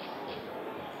 40,000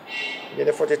 ñu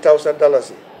ne 40,000 dollars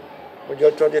yi mu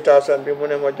jël 20,000 bi mu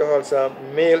ne ma joxal sa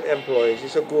male employees yi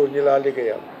sa góor ñi laa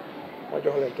liggéeyal ma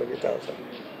jox leen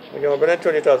 20,000 mu ñëw beneen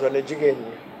 20,000 ne jigéen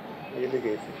ñi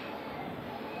liggéey fii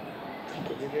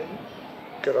ko jigéen ñi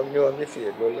keroog ñëwam ni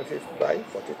fii loolu la fi bàyyi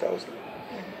 40,000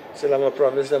 si la ma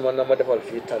promise ne man na ma defal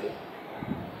fii tali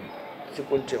ci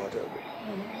bunti hotel bi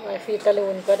waaye fii tali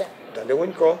wuñ ko de tali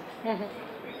wuñ ko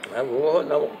waaye bu waxoon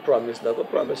na promise na ko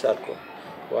promise aat ko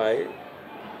waaye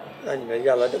nañ ne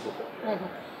yàlla defu ko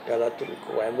yàlla tudd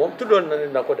ko waaye moom tuddoon na ne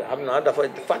na ko de xam naa dafa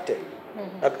fàtte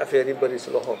ak affaire yi bëri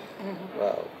si loxoom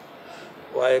waaw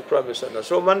waaye promise na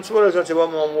so man suma relationship ba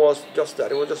moom was just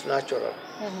that it was just natural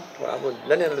waaw amul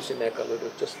leneen lu si nekk lu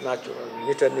just natural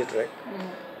nit a nit rek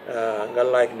nga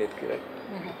like nit ki rek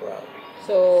waaw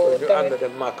so ñu ànd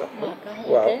dem Màkka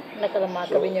waaw naka la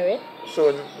Màkka bi ñëwee so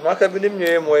Màkka bi ni mu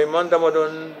ñëwee mooy man dama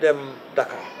doon dem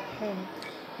Dakar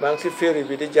maa ngi si ferry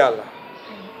bi di jàlla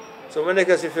so ma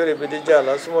nekkee si ferry bi di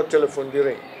jàlla suma téléphone bi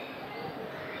ring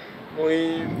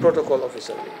muy protocol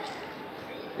officer bi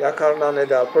yaakaar naa ne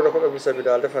daal protocol officer bi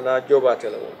daal defe naa joobaate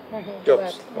la woon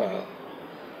jobs waaw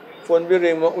phone bi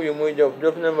ring ma uyu muy job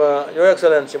ne ma your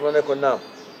excellency ma ne ko naam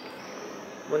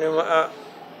mu ne ma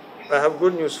I have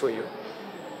good news for you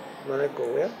ma ne ko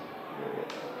where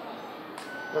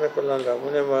ma ne ko lan la mu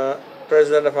ne ma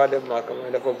président dafa dem Màkka mu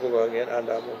ne dafa bëgg ngeen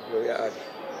àndaa moom yow yaa aadi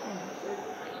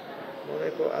mu ne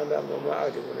ko àndaa moom ma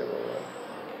aadi mu ne ma waaw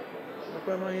ma ko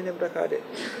maa ngi dem Dakar de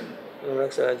moom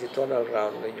rek sa ci tonal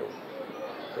round nga ñëw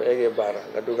soo eggee baara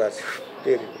nga dugaat si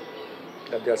téeri bi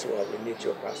nga del si wax bi need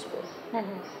your passport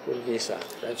pour visa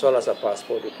dañ soxla sa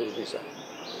passeport bi pour visa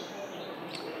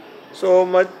so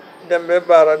ma dem ba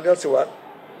baara del si waat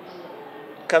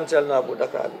cancel naa bu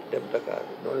Dakar bi dem Dakar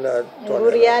bi noonu la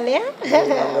nguur yaa ne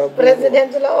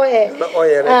président la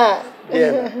ooyee rek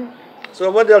bien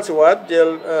so ma del si waat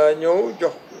jël ñëw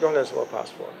jox leen sama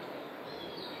passeport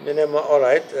ñu ne ma all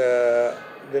right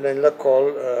dinañ la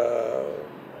call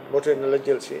moto na la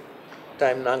jël si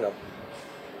time nangam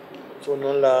so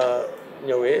noonu la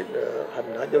ñëwee xam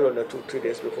naa jëloon na 2-3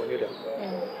 days before ñu dem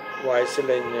waaye si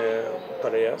lañ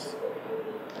pareas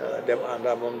dem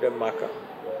ànda moom dem Màkka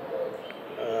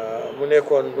mu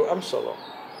nekkoon lu am solo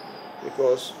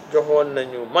because joxoon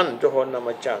na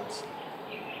ma chance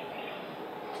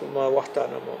su ma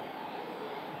waxtaana moom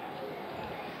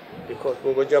because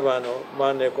boobu jamono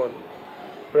maa nekkoon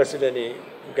président yi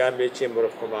Gambia Chamber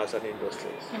of Commerce and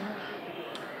Industries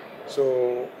so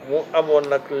mu amoon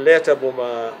nag leeta bu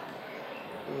ma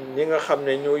ñi nga xam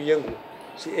ne ñoo yëngu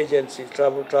si agency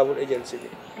travel agency bi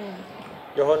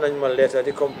joxoon nañ ma leeta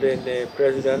di complain ne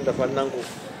président dafa nangu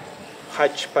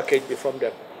xaaj package bi from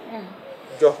dem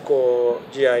jox ko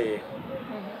GIA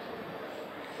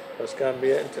parce que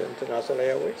Gambia International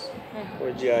Airways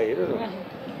or GIA du noonu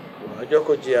waaw jox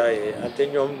ko GIA ante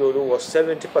ñoom loolu was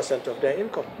 70% of their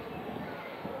income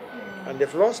and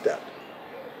they've lost that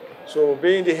so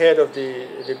being the head of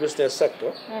the business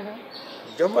sector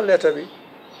jox ma letter bi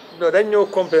no dañ ñëw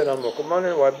complain ma ko maa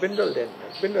leen waa bindal leen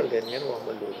ngeen wax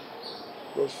ma loolu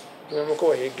because dina ma ko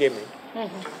waxee gémmiñ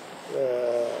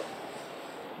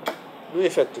lu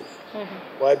effective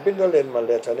waaye bindal leen ma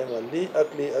letter ne ma lii ak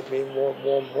lii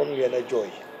moom ngeen a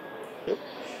jooy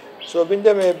so biñ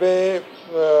demee ba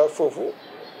foofu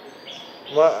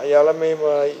ma yàlla may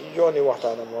ma yooni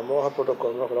waxtaan ak ma wax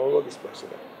protocole ma ko dama ba gis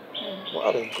président mu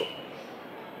arrange ko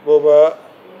booba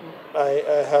I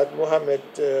had Mohammed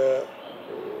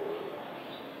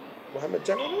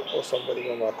Jangano or somebody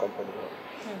from our company.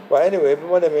 But anyway, bi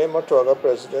ma demee ma toog ak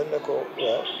président ne ko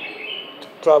waaw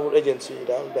travel agency yi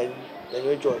daal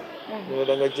dañuy join ñu ne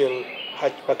da nga jël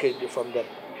hajj package bi from them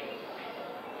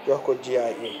jox ko GIA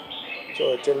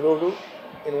so te loolu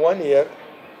in 1 year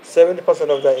 70%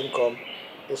 of their income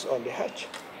is on the hajj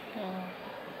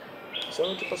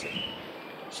 70%.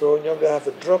 So ñoom they have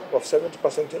a drop of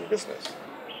 70% in business.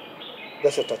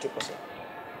 That's a 30%.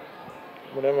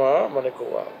 mu ne ma ne ko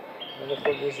waaw ma ne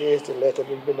ko this is the letter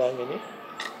bi bindaa ngi ni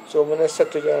so mu ne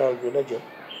secrétaire général bi na jël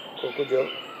kooku jël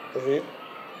read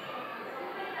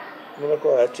mu ne ko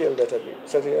waaye teel letter bi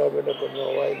secrétaire général bi ne ko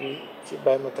non waaye bi ci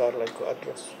Baye Matar lañ ko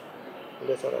adresse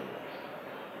letter am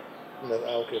ne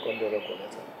ok kon delloo ko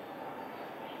letter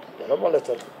delloo ma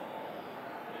letter bi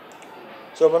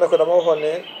so ma ne ko dama waxoon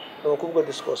ne dama ko bëgg a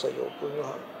discours ak yow pour ñu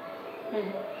xam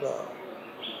waaw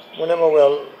mu ne ma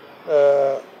wel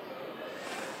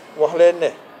wax leen ne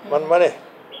man ma ne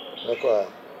quoi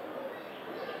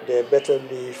they better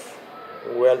live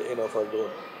well enough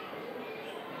alone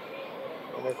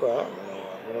mu ne quoi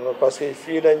mu ne ma parce que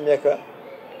fii lañ nekk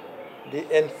di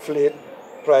inflate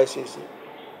prices yi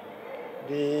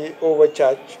di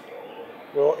overcharge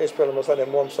yow espère ma sax ne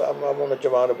moom sax amoon na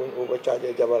jamono bu ñu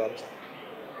overcharge jabaram sax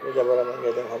ñu jabaram ak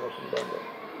ngay dem xam nga fu mu doon dem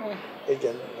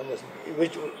agent xam nga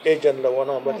which agent la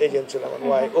woon ban agency la woon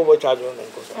waaye overcharge woon nañ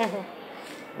ko sax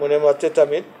mu ne ma te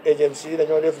tamit agency yi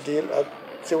dañoo def deal ak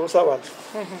civil servant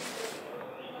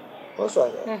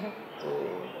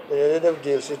dañoo def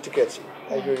deal si tickets yi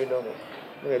ay yooyu noonu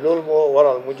mu ne loolu moo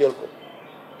waral mu jël ko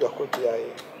jox ko ci yaay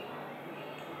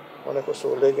ma ne ko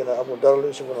soo léegi nag amul dara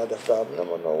luñ si mën a def daal mu ne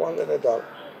ma non wax nga ne daal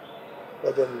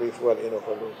la dem live well enough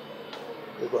alone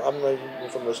li ko am na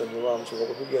information bi ma am su ma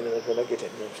ko fi génne rek dana gëte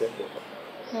ñoom seen bopp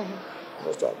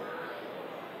understand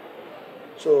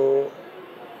so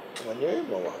ma ñëwee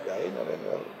ma wax gars yi na leen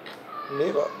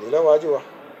lii la waa ji wax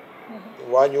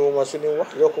wàññiwuma si li mu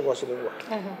wax yokkuma si li mu wax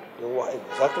li mu wax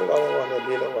exactement la ma wax ne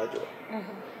lii la waa ji wax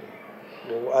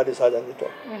boobu Adi Sadio ngi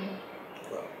toog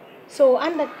waaw so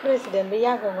ànd ak président bi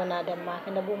yàggoon nga naa dem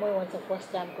Màkka ne bu mooy woon sa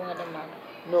first time ko nga dem Màkka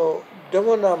non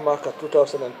demoon naa Màkka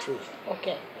 2003 ok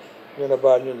ñu ne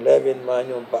ba ñun Levin ma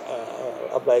ñoom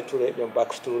Ablaye Touré ñoom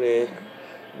Bax Touré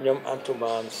ñoom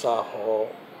Antuman Sakho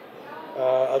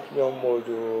ak ñoom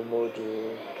Modou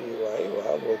kii waay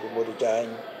waaw Modou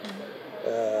Diagne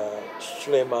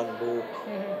Souleymane Boub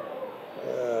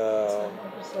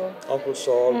Uncle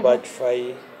Sol Badj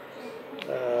Faye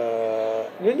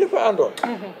ñun ñëpp a àndoon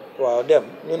waaw dem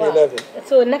ñun 11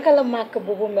 so naka la Màkka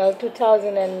boobu mel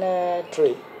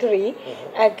 2003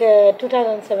 ak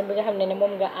 2007 bi nga xam ne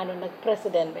moom nga àndoon ak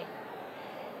président bi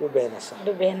du benn sax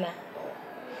du benn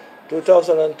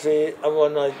 2003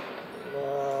 amoon na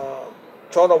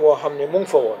coono boo xam ne mu ngi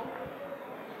fa woon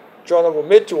coono bu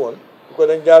métti woon bu ko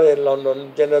dañ jaaree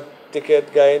London jënd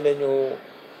ticket gars yi nañu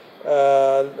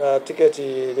ticket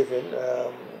yi lifin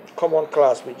common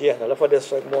class bi jeex na la fa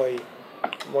des rek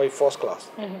mooy first class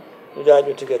ñu jaay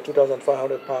ñu ticket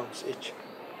 £2,500 each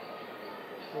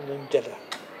ñu nañ jënd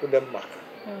ku dem Màkka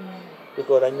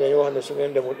because dañ ñu wax ne su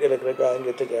ngeen demul ëllëg rek gars yi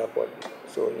nga tëj airport bi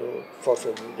so ñu forcé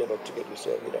ñu jënd ticket bi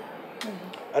seer bi dem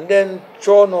and then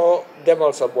coono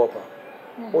demal sa boppa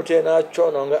utee naa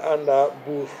coono nga ànda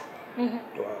buur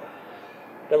waaw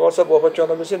demal sa boppa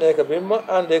coono bi si nekk bi ma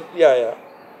àndeek yaaya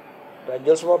dañ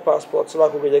jël suma passeport su laa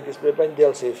ko gëj a gis ba bañ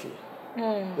del see fii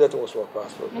jotuma suma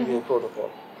passeport liggéey protocol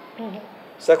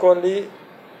secondly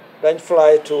dañ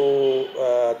fly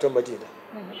to Madina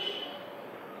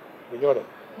bi ñoo dem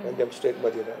dañ dem straight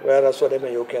Madina whereas soo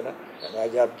demee yow kenn dangaa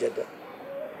jaar Jeddah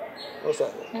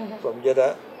from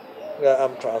Jeddah nga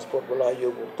am transport bu laa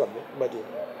yóbbu tamit Madina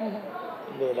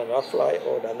loolu da ngaa fly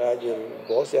o da ngaa jël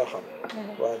boos yaa xam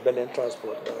waaye beneen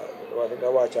transport waaye nga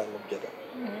wàccaa ngam Jeddah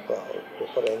waaw ba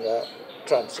pare nga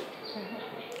transit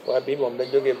waaye bii moom dañ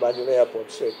jógee Banjul airport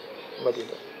straight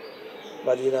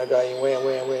Madina gars yi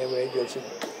wee jël si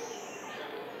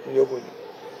ñu yóbbu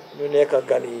ñu nekk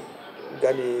gani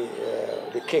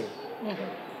the king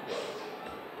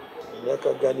nekk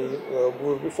gani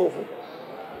buur bi foofu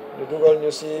ñu dugal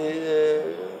ñu si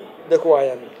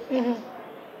dëkkuwaayam yi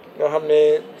nga xam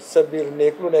ne sa biir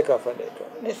néeg lu nekk fa nekk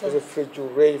parce que fridge yu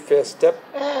rëy fees step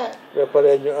ba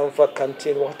pare ñu am fa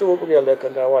cantine waxtu boo bëggee lekk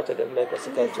nga wàcc dem lekk si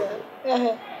cantine bi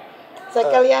sa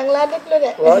kal yaa ngi laa déglu de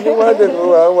waaw ñu maa déglu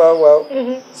waaw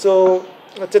so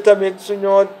te tamit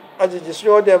suñoo aji ji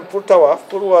suñoo dem pour tawaaf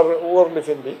pour wóor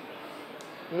lifin bi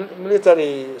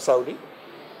military Saudi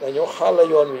dañoo xaala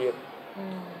yoon wi yëpp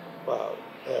waaw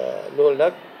loolu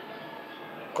nag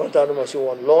kontaanuma si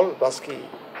woon lool parce que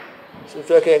su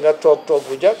fekkee nga toog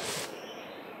bu jag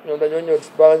ñoom dañoo ñëw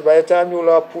by the time ñu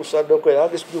la pousse sax doo koy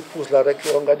gis ñu pousse la rek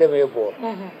yow nga demee boor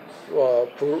waaw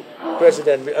pour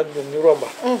président bi ak ñun ñu romba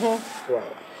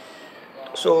waaw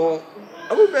so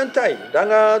amul benn tay da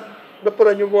nga ba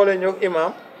pare ñu boole ñoo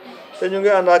imam te ñu ngi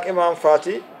ànd ak imam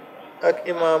Fati ak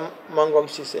imam Mangom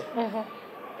Cissé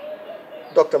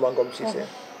docteur Mangom Cissé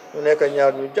ñu nekk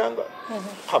ñaar ñu jàng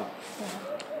xam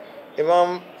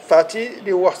imam Fati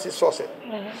di wax ci soose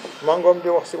Mangom di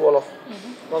wax ci wolof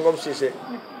Mangom Cissé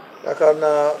yaakaar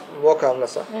naa mbokkaam la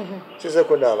sax Cissé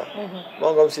Kounda la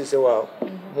Mangom Cissé waaw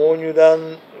moo ñu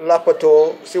daan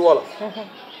lappatoo ci wolof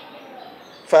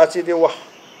Fati di wax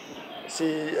ci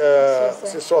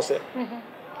soose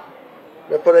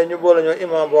ba pare ñu boole ñoo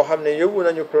imam boo xam ne yóbbu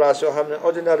nañu place yoo xam ne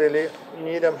ordinaire li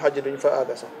ñii dem xaj duñ fa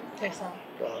àgga sax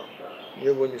waaw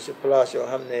yóbbu ñu ci place yoo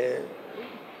xam ne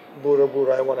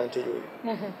buuraay wanante yooyu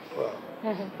waaw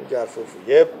ñu jaar foofu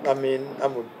yëpp amin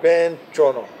amul benn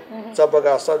coono sa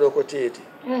bagage sax doo ko téyeeti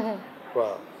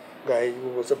waaw gars yi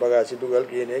bu sa bagage yi dugal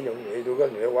génnee ñoom ñooy dugal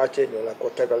ñooy wàccee ñoo la ko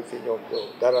tegal fii ñoom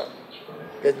dara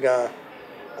gëj nga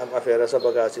am affaire sa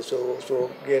bagage yi soo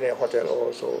génnee hôtel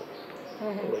o soo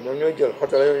ñoom ñooy jël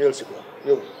hôtel ñoo jël si ko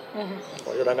yóbbu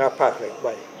waaw yow da ngaa paak rek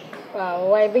bàyyi waaw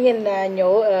waaye bi ngeen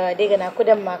ñëw dégg naa ku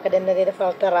dem Màkka dañ la di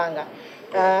defal teranga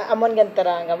amoon ngeen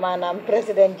teranga maanaam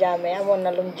président Jammeh amoon na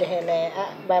lu mu joxe ne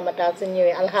Baye Matar su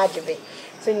ñëwee alxaaji bi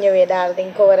su ñëwee daal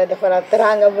dañ ko war a defaral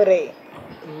teranga bu rëy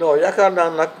non yaakaar naa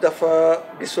nag dafa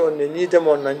gisoon ne ñii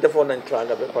defoon nañ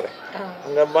teranga ba pare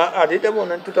nga ma aadi demoon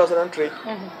nañ 2003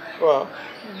 waaw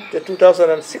te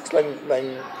 2006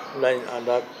 lañ ànd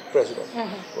ak président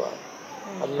waaw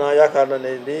xam naa yaakaar na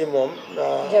ne lii moom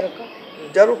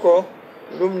jaru ko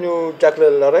lum ñu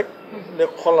jagleel la rek ne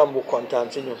xolam bu kontaan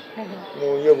si ñun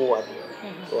mu yóbbuwaat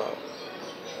waaw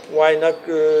waaye nag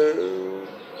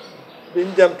biñ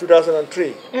dem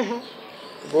 2003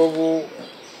 boobu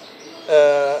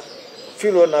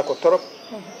filoo naa ko trop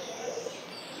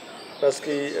parce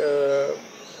que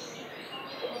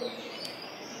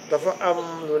dafa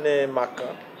am lu ne Màkka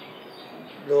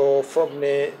loo foog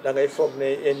ne da ngay foog ne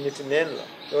ay nit neen la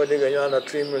loo dégg ñu ànd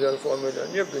 3 millions 4 millions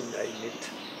ñëpp duñ ay nit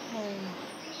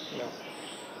waaw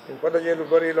dañ fa dajee lu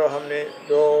bari loo xam ne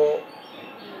doo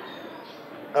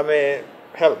amee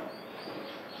xel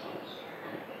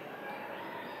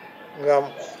nga am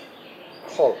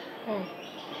xol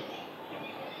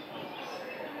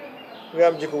nga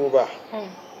am jikko bu baax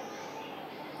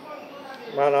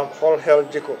maanaam xool xel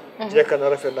jikko jekk na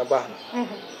rafet na baax na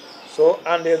soo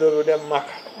àndee loolu dem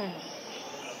Màkka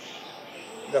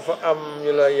dafa am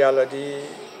ñu la yàlla di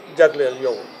jagleel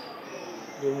yow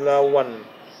ñu la wan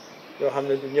yoo xam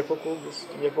ne du ñëpp a ko gis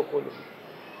ñëpp a ko lu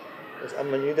parce que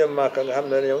am na ñuy dem Màkka nga xam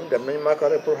ne yow dem nañ Màkka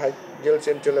rek pour xaj jël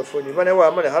seen téléphone yi ma ne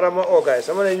waaw ma ne xaaral ma oo gaay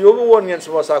sama ne yóbbu woon ngeen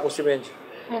suma saako ciment ji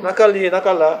naka lii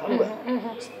naka la xam nga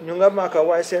ñu nga Màkka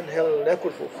waaye seen xel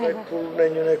nekkul foofu rek pour ne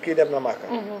ñu ne kii dem na Màkka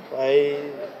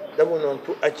waaye demu noonu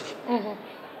pour aji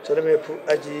soo demee pour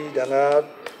aji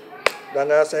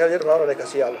danga sa xel yëpp dafa war a nekk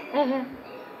si yàlla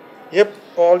yëpp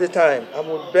all the time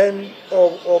amul benn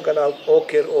oo gannaaw oo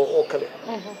kër oo kale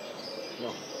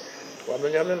non waaw am na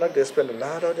ñoo xam ne nag they spend a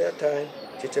lot of their time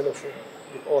ci téléphone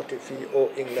di oote fii oo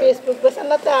England Facebook ba sa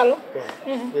nataalu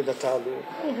waaw di nataalu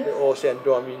di oo seen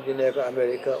doom yi ñu nekk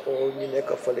Amérique oo ñu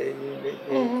nekk fële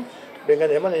ba nga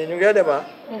ne ma ne ñu ngee dema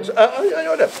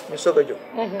ñoo dem ñu soog a jóg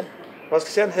parce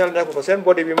que seen xel nekku fa seen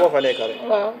body bi moo fa nekk rek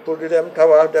pour di dem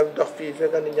tawaaf dem dox fii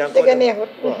fekk ni ñaa ngi ko neexut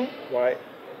waaye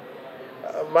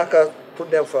Màkka pour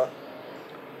dem fa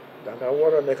da nga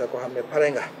war a nekk ko xam ne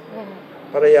pare nga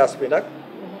pare yaas bi nag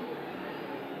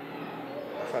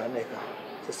dafa nekk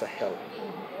ci sa xel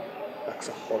ak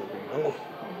sa xol bi nangu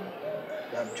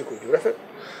nga am jikko ju rafet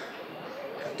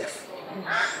nga def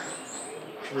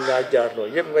fi nga jaar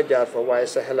loolu yëpp nga jaar fa waaye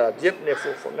sa xelaat yëpp ne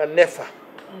foofu nga ne fa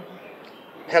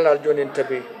xelal jonente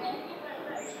bi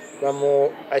ba moo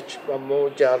acc ba moo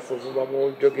jaar foofu ba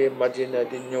moo jógee Madina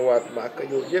di ñëwaat Màkka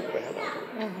yooyu yëpp nga xelal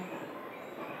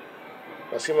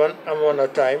parce que man amoon na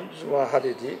time suma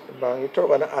xarit yi maa ngi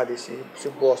tooga na aadi si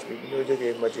boos bi ñoo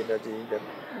jógee Madina di dem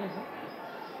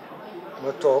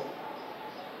ma toog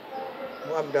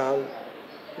mu am daal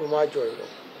lu maa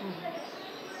jooyloo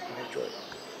maa jooy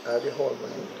daal di xool ma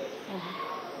nii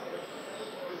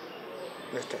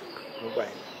ne teg mu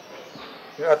bàyyi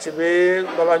ñu agsi bi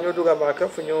balaa ñoo dugg Màkka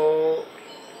fu ñoo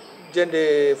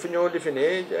jëndee fu ñoo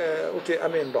lifinee uti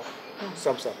amee ndox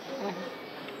sam-sam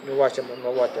ñu wàcce man ma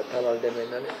wàcce talal demee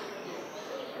na ne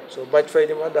soo baj fay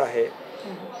di ma daaxee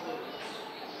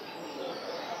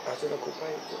ati na ko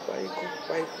bàyyi ko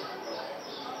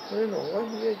mu ne non waaye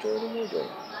mu ngee jooy lu moo jooy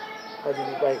adi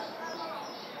bi bàyyi ko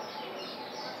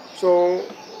so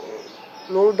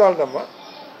loolu daal na ma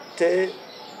te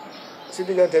si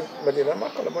diggante Medina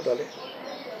Makka la ma dale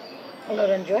loo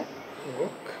doon jooy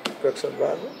ngok personne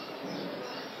baalu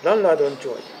lan laa doon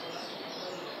jooy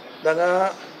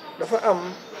danga dafa am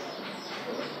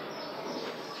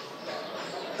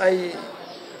ay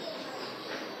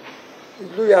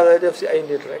lu yàlla def si ay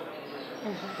nit rek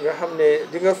nga xam ne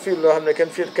di nga fiil loo xam ne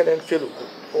keneen fiilu ko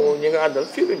o ñi nga àndal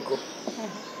fiiluñ ko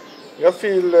nga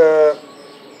fiil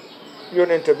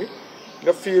yonente bi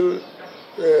nga fiil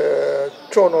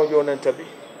coono yonente bi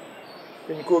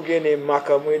dañ koo génnee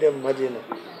Màkka muy dem Madina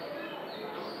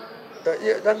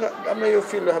da nga am na yow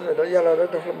fiil loo xam ne da yàlla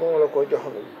rek dafa moom la ko jox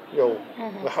yow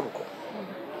nga xam ko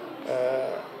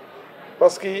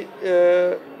parce que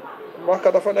Màkka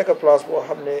dafa nekk place boo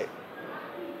xam ne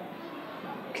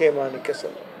kéemaani kese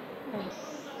la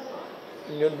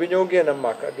ñun bi ñëw génn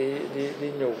Màkka di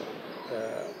ñëw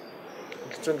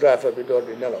suñ driver bi door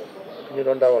di nelaw ñu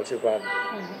doon dawal si van bi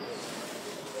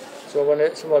soo ma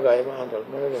ne suma gars yi ma àndal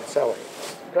ma ne leen saway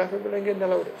driver bi la ngeen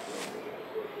nelaw de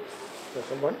parce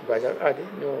que man Badiane Adi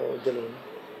ñoo jëloon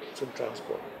suñ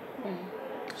transport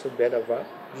suñ benn van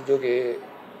ñu jógee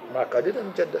Màkka di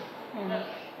dem Jedda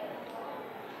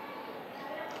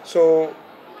so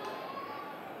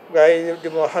gars yi di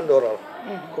ma xandooral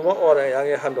ku ma oore yaa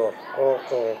ngi xandoor ko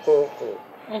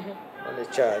ma ne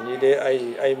caa ñii de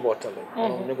ay mboota lañ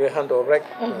ñu ngi xandoor rek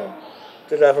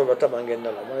te driver ba tama ngeen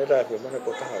nelaw ma ne driver ma ne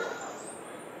ko taxawal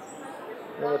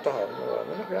mu ne taxaw ma waaw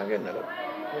ma ne ko yaa ngeen nelaw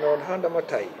mu ne woon xam dama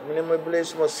tay mu ne ma bulee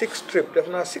suma 6 trip def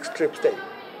naa 6 trips tey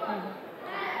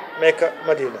Mecca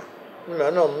Madina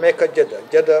non Mecca Jedda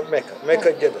Mecca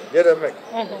Jedda Mecca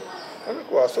ma ne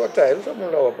ko waaw soo tay lu tax mun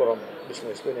la wax borom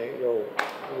business bi ne yow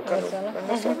lu kanu da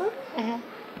nga sonn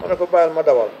ma ne ko bàyyil ma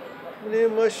dawal mu ne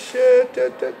ma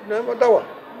cheetet ne ma dawal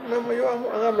ne ma yow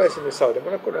am license in Saudi ma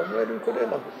ne ko no mu ne duñ ko dee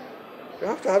nangu you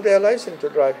have to have their license to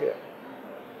drive here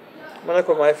ma ne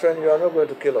ko my friend you are not going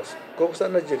to kill us kooku sa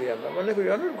Nigerian la ma ne ko you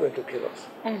are not going to kill us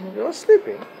you are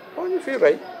sleeping how you feel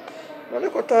right ma ne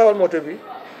ko taxawal moto bi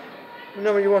mu ne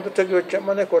ma you want to take your check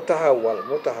ma ne ko taxawal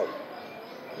mu taxaw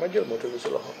ma jël moto bi si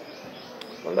loxo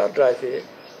man laa drive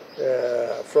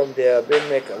from there ba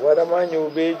Mecca waaye damaa ñëw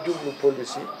ba jublu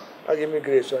police yi ak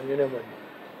immigration ñu ne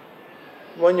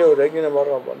ma ñëw rek ñu ne ma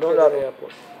romba noonu laa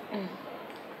airport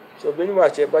so bi ñu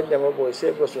wàccee bañ ne ma booy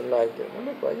save us suñu life de ma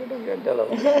ne ko ñu da ngeen dalaw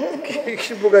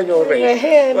ki bugg a ñëw rek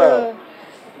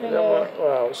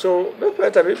waaw so ba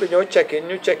pare tamit bi ñoo check in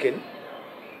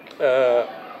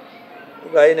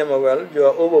gars yi ne ma well you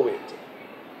are overweight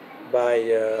by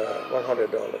 $100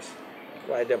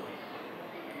 waaye dem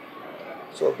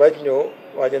so bañ ñëw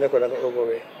waa ji ne ko da nga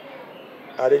overweight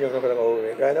aada ñëw ne ko da nga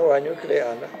overweight gars yi ne waa ñu ki lay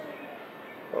ànda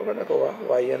oo ko ne ko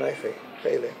waaye yéen ay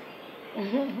fay leen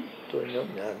to ñoom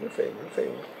ñaar ñu fay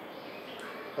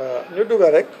ñu dugga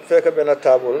rek fekk benn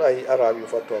table ay arab yu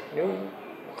fa toog ñu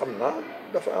xam naa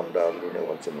dafa am daal lu ne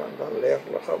woon si man daal leer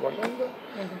la xama nan la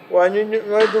waaye ñu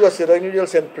ñooy dugga si rek ñu jël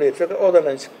seen plate fekk order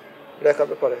nañ si lekka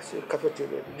ba pare si cafetière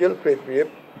bi jël plate bi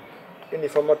yëpp indi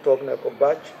fa ma toog ne ko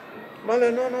bàcc ma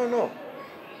leen non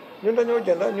ñun dañoo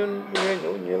jënda ñun ñu ngay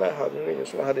ñëw ñii lay xaar ñu ngay ñëw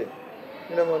suma xarit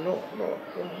ñu ne ma non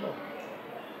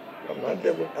xam naa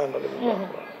dégguñ àndale bu baax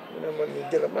ñu ne ma ni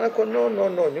jëla ma ne ko non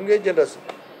ñu ngay jënda si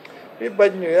bi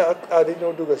bañ ñëwee ak aadi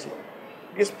ñëw dugga si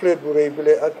gis plate bu rëy bi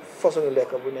lee ak façon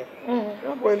lekka bu nekk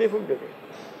yaa booy lii fu mu jógee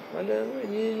man de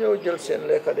ñii ñëw jël seen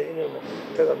lekka de indil ma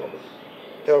ko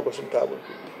tegal ko suñu taabul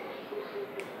bi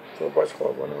soo bàcc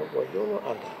xool ma ne ma booy yow loo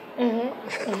ànda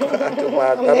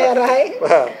antuma dara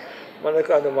waaw ma ne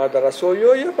ko anduma dara soo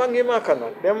yooyu yëpp a ngi Màkka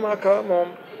nag dem Màkka moom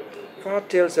faa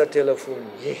teel sa téléphone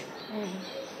yi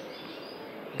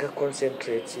nga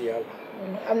concentré ci yàlla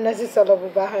am na si solo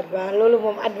bu baax a baax loolu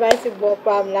moom advice bi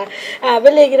boppam la ba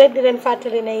léegi rek di leen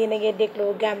fàttali ne yéen a ngi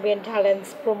déglu Gambian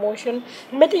Talents Promotion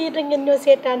métti yi da ngeen ñoo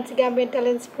seetaan si Gambian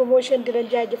Talents Promotion di leen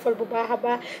jaajëfal bu baax a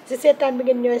baax si seetaan bi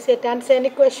ngeen ñoo seetaan seeni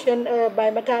question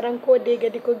Baye Matar nga koo dégg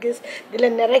di ko gis di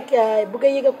leen ne rek bëgg a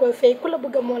yëg a koy fay ku la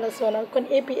bëgg a moo la sonal kon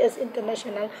APS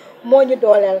International moo ñu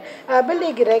dooleel ba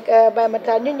léegi rek Baye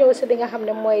Matar ñu ñëw si li nga xam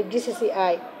ne mooy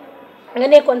GCCI nga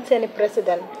nekkoon seeni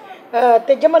président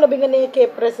te jamono bi nga nekkee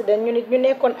président ñu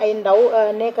nekkoon ay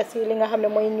ndaw nekk si li nga xam ne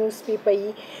mooy newspaper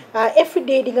yi every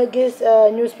day di nga gis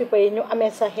newspaper yi ñu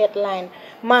amee sa headline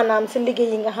maanaam si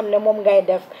liggéey yi nga xam ne moom ngay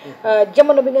def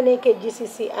jamono bi nga nekkee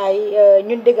GCCI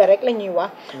ñun dëgg rek la ñuy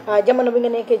wax jamono bi nga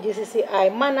nekkee GCCI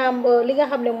maanaam li nga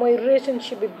xam ne mooy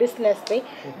relationship bi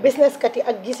business kat yi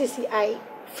ak GCCI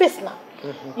fés na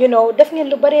you know def ngeen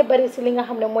lu bëree bëri si li nga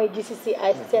xam ne mooy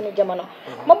GCCI si seeni jamono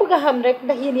ma bëgg a xam rek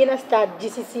ndax yéen a start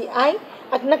GCCI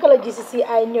ak naka la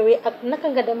GCCI ñëwee ak naka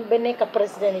nga dem ba nekk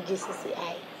président yi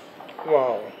GCCI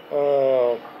waaw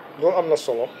loolu am na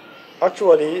solo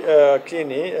actually kii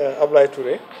nii Ablaye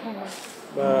Touré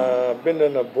bind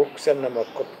na book seen na ma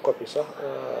copy sax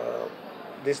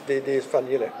this fan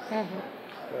yi la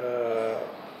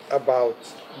about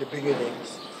the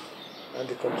beginnings and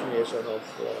the continuation of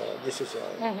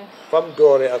GCCI fam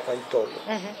doore ak fañ toll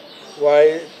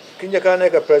waaye ki njëkk a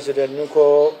nekk président ñu ngi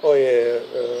ko ooyee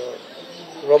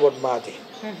Robert Marty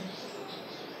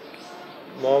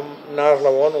moom naar la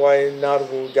woon waaye naar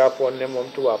bu jàppoon ne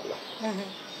moom tubaab la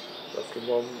parce que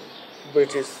moom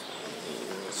British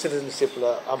citizenship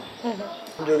la am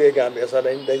mu jógee Gambia sax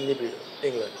dañ ñibbi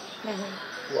England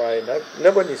waaye nag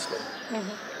Lebanese la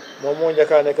moom moo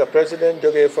njëkk a nekk président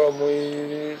jógee fa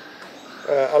muy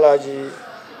Alaaji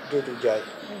Duudu Njaay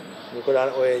ñu ko daan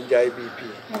ooyee Njaay BP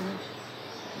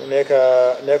mu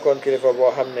nekkoon kilifa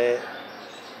boo xam ne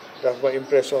daf ma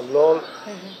impression lool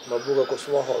ma bugga ko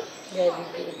suma xol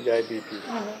Njaay BP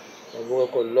ma bugga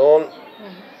ko lool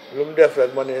lu mu def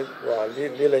rek ma ne waaw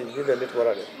lii la nit war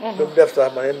a def lu mu def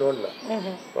sax ma ne noonu la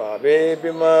waaw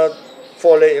bi ma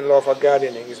falling in love ak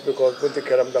gardening is because bunti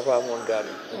këram dafa amoon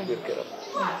garden biir këram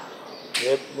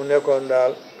yëpp mu nekkoon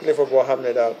daal kilifa boo xam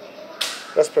ne daal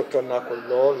respectoon naa ko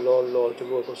lool te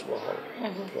bugga ko suma xol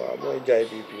waaw mooy Njaay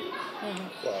BP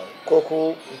waaw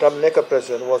kooku tam nekk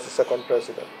président was the second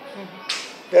president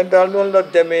ten daal noonu la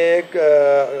demee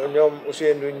ñoom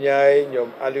Ousseynou Ndiaye ñoom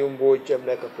Aliou Mbodj dem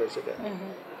nekk président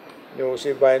ñëw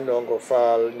si Baye Ndongo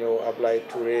Fall ñëw Ablaye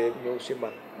Touré ñëw si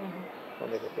man ma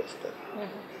nekk président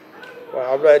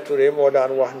waaw Ablaye Touré moo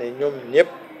daan wax ne ñoom ñëpp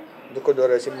du ko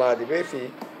dooree si Madi ba fii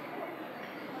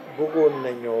bëggoon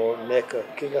nañoo nekk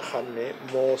ki nga xam ne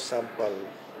moo sampal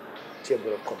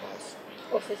Chamber of Commerce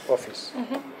office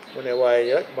mu ne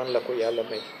waaye rek man la ko yàlla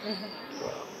may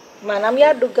waaw maanaam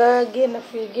yaa dugga génn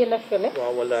fële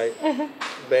waaw wallaay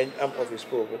bañ am office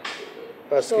boobu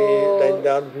parce que dañ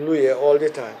daan loué all the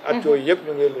time at yooyu yëpp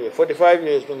ñu ngi loué 45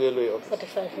 years ñu ngi loué office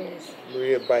 45 years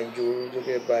loué Banjul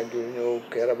jógee Banjul ñëw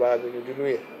Kairaba bi ñu di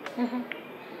loué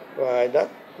waaye nag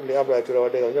li Ablaye Touré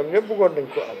wax dëgg ñoom ñëpp bëggoon nañ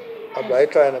ko am Ablaye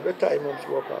try na ba tay moom si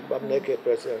boppam ba mu nekkee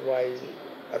président waaye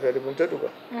affaire yi mënut a dugga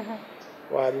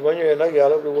waaye bi ma ñëwee nag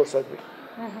yàlla bi wërsëg bi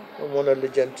mu mën a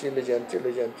lijjanti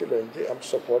am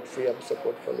support fii am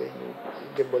support fële ñu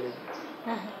dimbali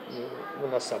ñu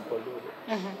mun a sampal loolu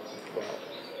waaw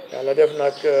yàlla def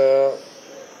nag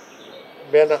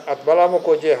benn at balaa ma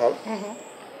ko jeexal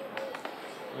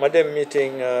ma dem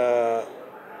meeting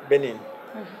Benin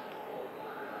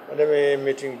ma demee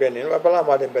meeting Benin waaye balaa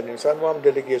maa dem Benin sax mu am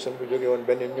délégation bu jógee woon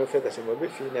Benin ñoo fekk si ma bi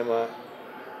fii ne ma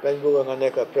dañ bëgg nga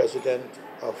nekk président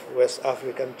of West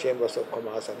African Chambers of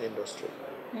Commerce and Industry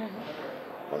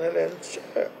ma ne leen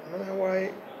ma ne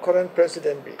waaye current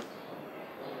président bi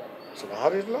suma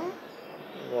xarit la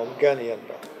moom Gambian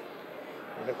la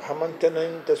ma ne ko xamante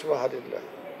nañ te suma xarit la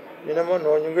ñu ne ma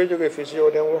non ñu ngi jógee fii si yow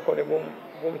dem wax ko ne bu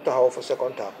mu taxaw fa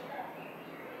second term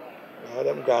nga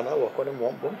dem Ghana wax ko ne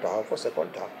moom bu mu taxaw fa second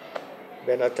term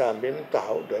benn term bi mu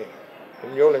taxaw doy na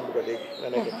ñun yow lañ bëgg a dégg nga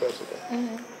nekk président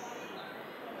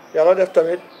yàlla def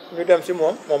tamit ñu dem si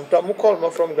moom tam mu call ma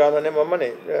from Ghana ne ma ne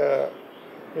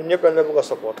ñun ñëpp dañ la bëgg a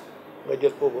support nga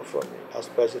jël over from me as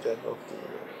president of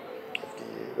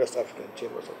the West African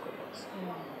Chambers of Commerce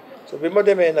so bi ma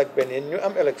demee nag Benin ñu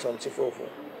am élection si foofu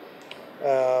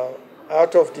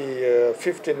out of the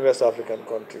 15 West African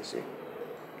countries yi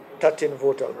 13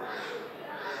 votal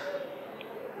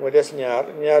mu des ñaar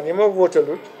ñi ma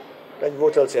votalut dañ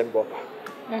votal seen bopp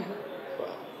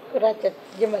ràccat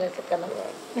jëmale sa kanam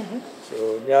so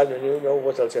ñaar ñooñu ñoo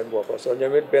votal seen bopp so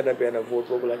ñoom it benn vote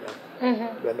boobu lañ am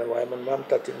benn waaye man ma am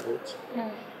 13 votes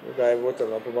ñu gars yi votal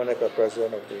ma pour ma nekk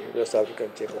president of the West African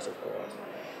Chambers of Commerce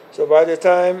so by the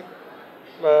time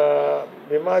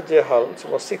bi ma jeexal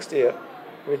suma 6th year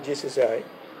with GCCI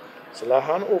si la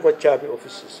hand over caabi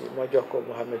offices yi ma jox ko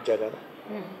Mohamed Jagana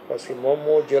parce que moom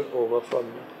moo jël over from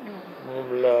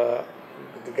moom la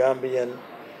the Gambian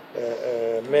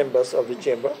members of the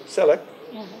chamber select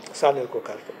sànnil ko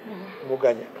carte mu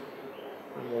gagné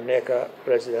mu nekk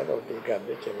president of the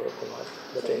Gambia Chamber of Commerce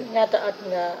ba tey ñaata at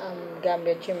nga am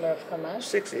Gambia Chamber of Commerce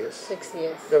 6 years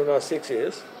def naa 6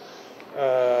 years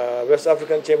West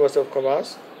African Chambers of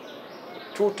Commerce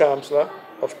 2 terms la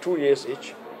of 2 years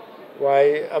each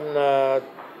waaye am na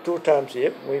 2 terms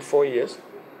yëpp muy 4 years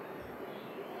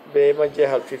ba ma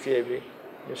jeexal 5th year bi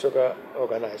ñu soog a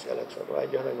organize election waaye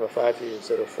jox nañ ma 5 years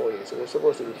instead of 4 years it was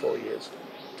supposed to be 4 years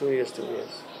 2 years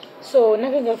So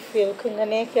naka nga feel ku nga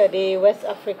nekk the West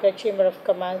Africa Chamber of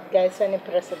Commerce guys sani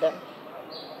president?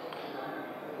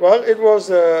 Well, it was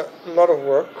a lot of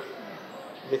work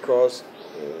because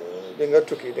they got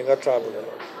travel a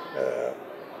lot.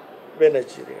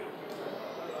 Nigeria,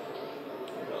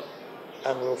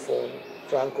 Anglophone,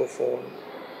 Francophone,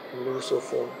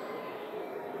 Lusophone,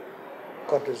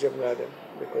 countries yëpp ngaa dem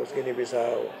because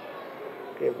Guinea-Bissau,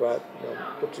 Cape Verde ñoom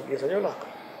Portuguese ñoo làkk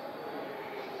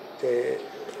te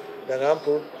da nga am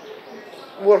pour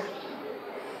wër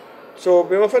so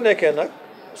bi ma fa nekkee nag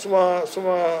suma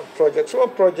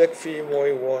project fii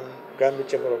mooy woon Gambia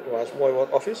Chamber of Commerce mooy woon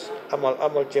office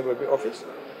amal chamber bi office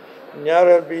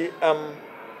ñaareel bi am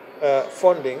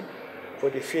funding for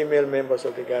the female members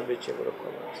of the Gambia Chamber of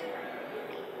Commerce.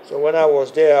 So when I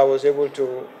was there, I was able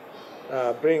to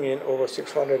bring in over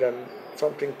 $600 and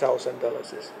something thousand.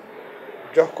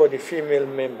 Jox ko the female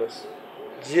members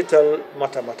jiital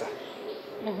Matar.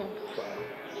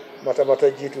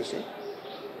 Matar jiitu si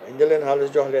njëleen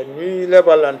xaalis jox leen ñuy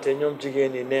lebalante ñoom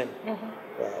jigéen ñi neen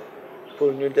waaw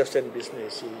pour ñu def seen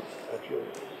business yi ak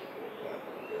yooyu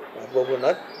waaw boobu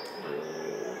nag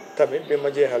tamit bi ma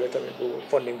jeexale tamit boobu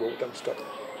funding boobu tam stop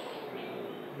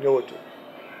ñëwatu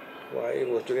waaye it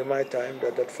was during my time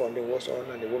that funding was on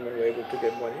and the women were able to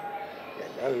get money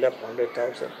and I left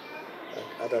 100,000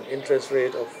 at an interest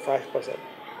rate of 5%.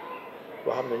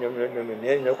 boo xam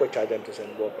ne ñoo ko caajante seen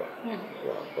bopp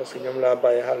waaw parce que ñoom laa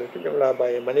bàyyi xaalis bi ñoom laa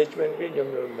bàyyi management bi ñoom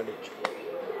ñoo manage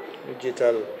ñu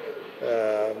jiital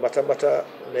Mata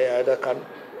Ndeye Aida Kan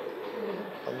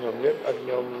am ñoom ñëpp ak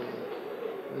ñoom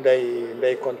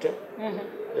Ndeye Konte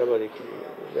jabari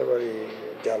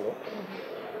Diallo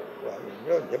waaw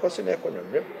ñoom ñëpp a si nekkoon ñoom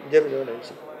ñëpp jëriñoo nañ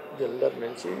si jël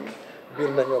nañ si biir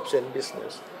nañu op seen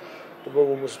business te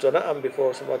boobu mosutoon a am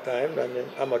before suma time daan leen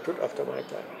amatut after my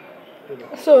time.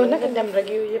 So naka dem rek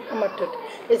yooyu yëpp amatut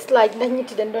it's like ndax ñi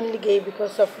dañ doon liggéey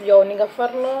because of yow ni nga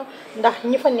farloo ndax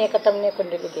ñi fa nekk tam nekkoon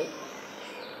di liggéey.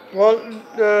 Well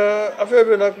affaire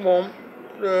bi nag moom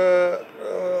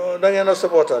da ngeen a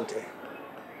supportante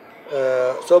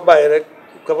soo bàyyi rek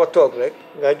ka fa toog rek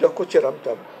nga jox ko cëram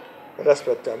tam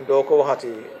respect tam doo ko waxati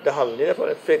daxal ni dafa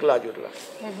fekk laajut la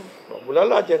bu la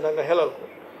laajee nag nga xelal ko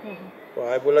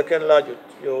waaye bu la kenn laajut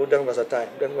yow def nga sa time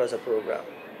def nga sa programme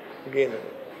génn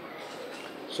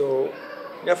so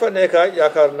ña fa nekka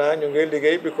yaakaar naa ñu ngi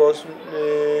liggéey because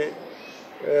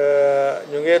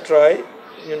ñu ngi try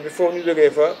ñun before ñu jógee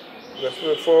fa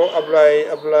before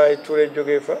Ablaye Touré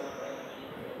jógee fa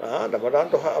dama daan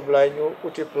doxa Ablaye ñu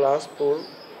uti place pour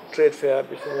trade fair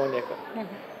bi fi moo nekka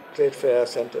trade fair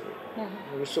centre bi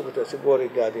mu ngi Sukuta si boori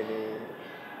garden yi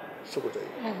Sukuta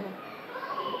yi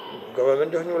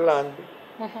government jox ñu land bi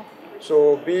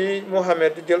so bi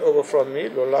Mohamed di jël over from me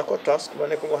loolu laa ko tas ma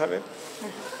ne ko Mohamed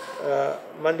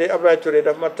man de Ablaye Touré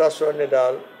daf ma tasoon ne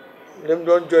daal li mu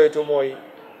doon joytu mooy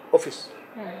office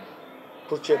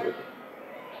pour chamber bi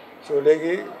so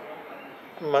léegi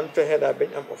man fexe naa bañ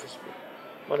am office bi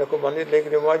ma ne ko man it léegi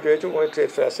li ma joytu mooy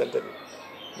trade fair centre bi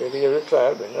léegi yow it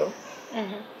trial ba nga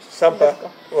sampa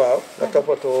waaw nga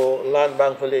toppatoo land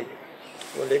bank fa léegi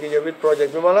léegi yow it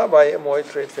project bi ma la bàyyee mooy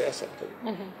trade fair centre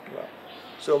bi waaw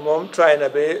so moom try na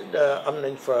ba am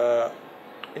nañ fa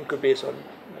incubation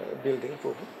building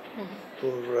foofu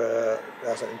pour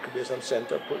as an incubation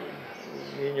center pour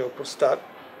ñi ñëw pour start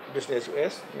business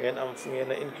US ngeen am fu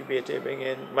ngeen a incubate ba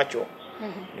ngeen macho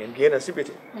ngeen génn si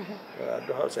biti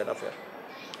doxal seen affaire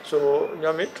so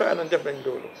ñoom it try nañ def nañ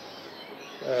loolu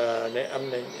ne am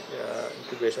nañ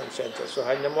incubation center so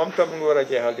xëy na moom tam ngi war a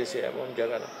jeexal di see moom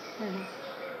jagana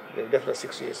def na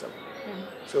 6 years am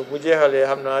so bu jeexalee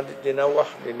xam naa dina wax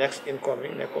the next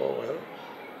incoming ne ko well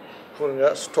pour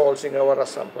nga stall si nga war a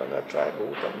samp nga try ba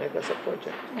wutam nekk sa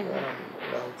project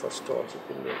nga am fa stall si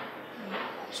pour loolu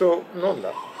so noonu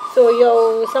la so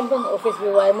yow samp nga office bi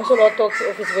waaye mosuloo toog si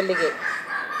office bi liggéey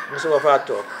mosuma faa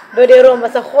toog doo dee romba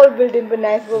sa xool building bi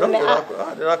nice boobu ne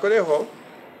dinaa ko dee xool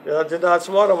dinaa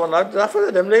suma romba nag dinaa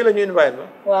fa dem léegi la ñu invite ma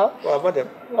waaw ma dem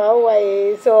waaw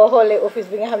waaye soo xoolee office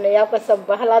bi nga xam ne yaa ko samp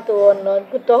xalaatu woon noonu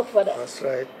ku toog fa da that's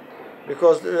right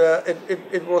because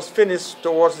it was finished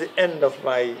towards the end of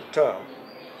my term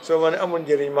so man amul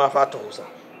njëriñ maa faa taxu sax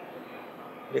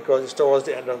because it's towards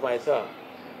the end of my term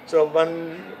so man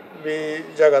bi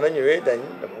jagana ñëwee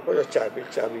dama ko jox caabi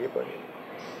yëpp a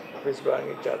office baa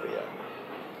ngi caabi yaa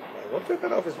waaye moom fekk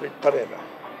na office bi pare na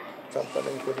samp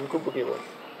nañ ko duñ ko bëggee woon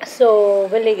so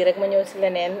ba léegi rek ma ñëw si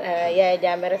leneen Yaya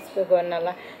Jammeh respect goon na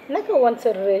la naka woon sa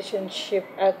relationship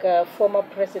ak former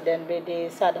president bi di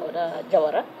Sir Dawda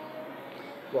Jawara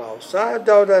waaw Sir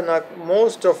Dawda nag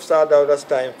most of Sir Dawda's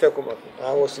time fekkuma fi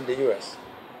I was in the US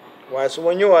waaye su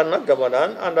ma ñëwaan nag dama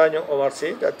daan àndaa ñoom Omar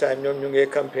Sy that time ñoom ñu ngi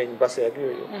campagne Basse ak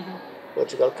yooyu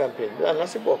political campaign bi daan na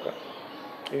si bokka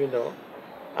you know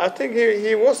I think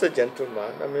he was a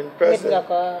gentleman I mean president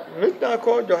nit naa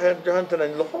ko joxante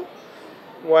nañ loxo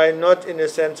waaye not in the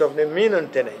sense of ne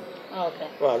miinante nañ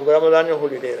waaw bu ko dama daan ñëw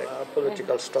holiday rek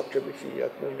political structure bi fii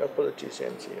ak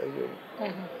politiciens yi ak yooyu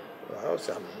waaw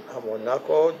xamoon naa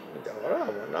ko Jawara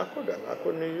xamoon naa ko daan naa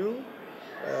ko nuyu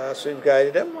suñ gars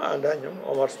yi dem ma àndaa ñoom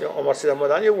Omar Sy dama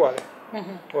daan yóbbuwaale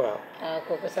waaw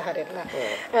kooku sa xarit la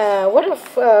what of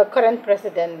current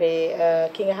président bi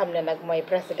ki nga xam ne nag mooy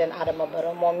président Adama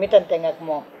Barrow moom mitante nga ak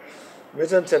moom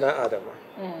mitante na Adama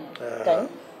kañ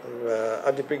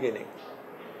at the beginning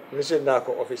visit naa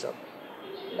ko office am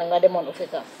danga demoon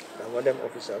office am dama dem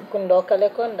office am ku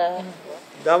ndokkale ko ndax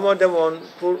dama demoon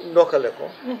pour ndokkale ko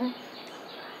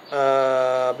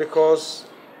because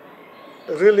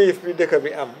relief bi dëkk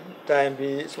bi am time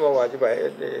bi suma waa ji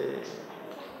bàyyi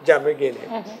Jammeh génne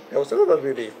there was a lot of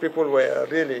relief people were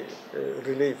really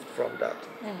relieved from that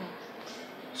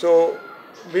so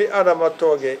bi Adama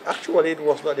toogee actually it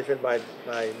was not even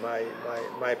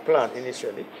my plan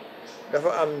initially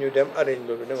dafa am ñu dem arrange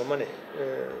loolu ne ma ne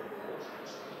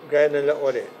gars yi nañ la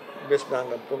oode bés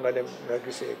nangam pour nga dem nga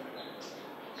gisee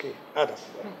kii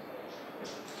Adama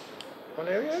ma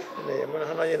ne yow man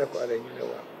xanaa yéen a ko arrange ñu ne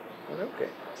waaw ma ne ok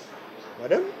ma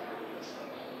dem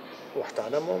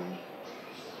waxtaan ak moom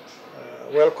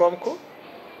welcome ko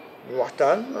ñu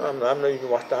waxtaan am na yu ñu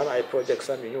waxtaan ay projects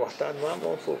am yu ñu waxtaan ma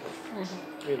moom foofu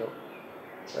you know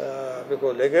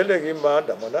because léegi-léegi ma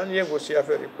dama daan yëngu si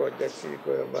affaire yi projects yi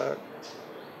ko ma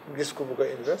gis ko bugg a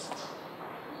invest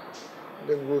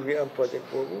de nguur gi am projet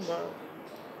boobu ma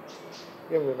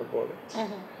yëngu na boole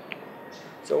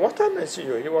so waxtaan nañ si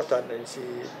yooyu waxtaan nañ si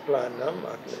plan am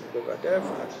ak lañ bëgg a def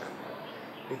ak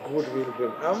di goodwill bi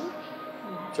am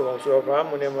so moom soo fa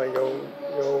mu ne ma yow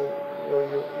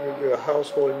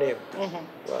household name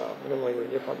waaw mu ne ma yow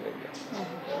ñëpp xam nañ la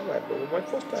waaye boobu mooy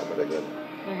first time ma dajoon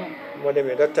ma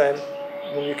demee that time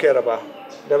mu ngi Kairaba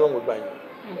demagul Banjul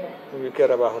mu ngi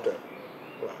Kairaba hotel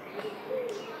waaw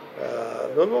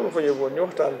loolu moom fa yóbboon ñu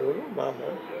waxtaan loolu maa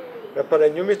moom ba pare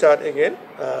ñu meet again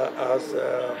as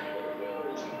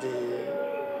the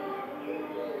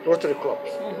Rotary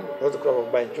clubs Rotary Club of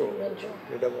Banjul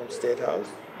ñu demoon State House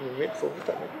ñu meet foofu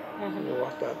tamit ñu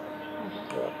waxtaan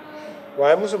waaw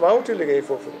waaye mosuma uti liggéey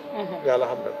foofu yàlla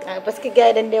xam na parce que gars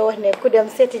yi dañ dee wax ne ku dem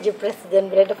seeti ji président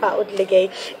bi rek dafa ut liggéey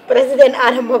président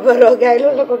Adama Barrow gars yi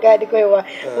loolu la ko gars di koy wax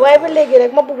waaye ba léegi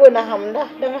rek ma bëggoon a xam ndax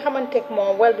da nga xamanteeg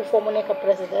moom well before mu nekk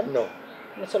président non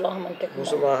mosuloo xamanteeg moom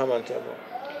mosuma xamante moom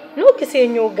noo gisee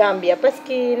ñëw Gambia parce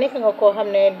que nekk nga koo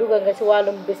xam ne dugg nga si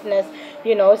wàllum business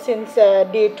you know since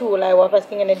day 2 lay wax parce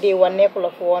que nga ne day 1 nekkuloo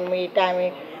fa woon muy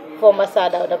time former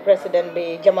Sadawda président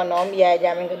bi jamonoom Yaya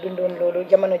Jammeh nga dundoon loolu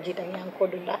jamono jiitam yaa ngi ko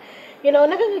dunda you know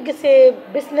naka nga gisee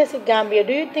business yi Gambia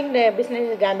do you think ne business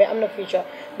yi Gambia am na future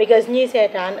because ñii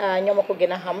seetaan ñoo ma ko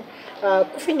gën a xam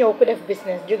ku fi ñëw ku def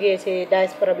business jógee si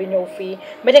diaspora bi ñëw fii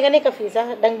ba nga nekk fii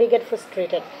sax da nga di get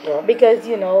frustrated because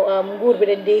you know nguur bi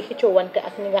dañ di xëccoo wante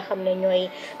ak ñi nga xam ne ñooy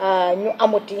ñu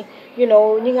amuti you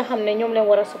know ñi nga xam ne ñoom leen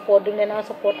war a support duñ leen a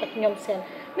support ak ñoom seen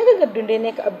naka nga dundee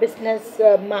nekk a business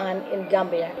man in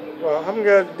Gambia waaw xam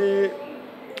nga di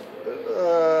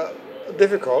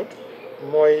difficult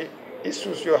mooy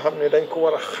issues yoo xam ne dañ ko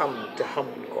war a xam te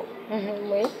xamuñ ko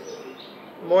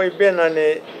mooy benn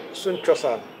ne suñ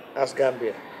cosaan as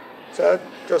Gambia sa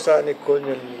cosaani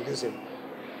colonialism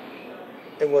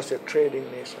it was a trading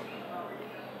nation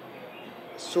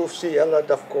suuf si yàlla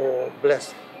daf ko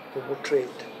bless pour bu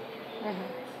trade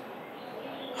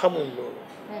xamuñ loolu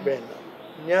benn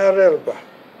ñaareel ba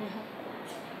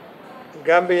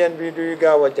Gambian bi duy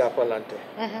gaaw a jàppalante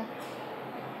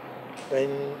dañ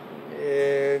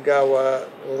gaaw a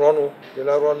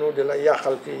ronu di la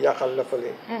yàqal fii yàqal la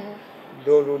fële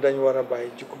loolu dañ war a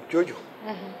bàyyi jikko jooju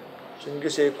suñ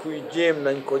gisee kuy jéem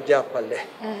nañ ko jàppale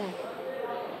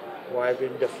waaye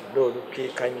biñ def loolu kii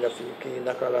kañ la fii kii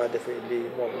naka laa defee lii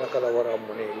moom naka la war a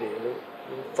mu ne lii lu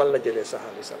fan la jëlee sa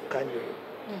xaalis ak kañ yooyu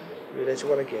lii dañ si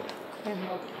war a génn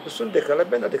suñ dëkk la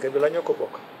benn dëkk bi la ñoo ko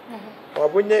bokk waaw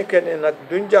buñ nekkee ne nag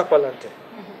duñ jàppalante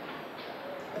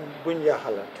buñ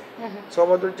yaaxalante soo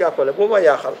ma dul jàppale boo ma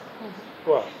yaaxal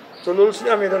waaw so loolu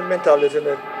suñu amee doon mentalité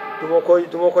ne du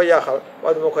ma ko yaaxal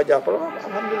waaye du ma ko jàppale waaw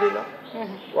alhamdulilah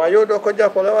waaye yow doo ko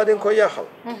jàppale waaye di nga ko yaaxal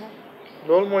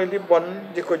loolu mooy li bon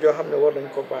jikko joo xam ne war nañ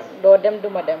ko bàyyi doo dem du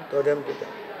ma dem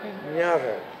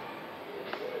ñaareel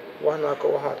wax naa ko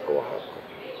waxaat ko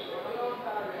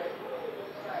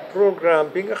programme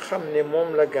bi nga xam ne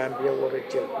moom la Gambia war a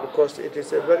jël because it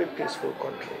is a very peaceful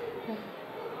country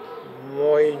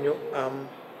mooy ñu am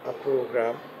a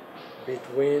program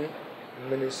between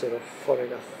Minister of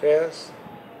Foreign Affairs,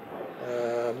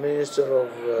 Minister of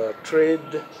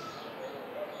Trade,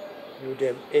 ñu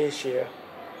dem Asia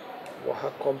wax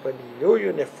ak company yooyu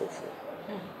ne foofu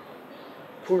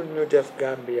pour ñu def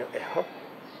Gambia a hub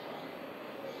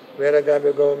where the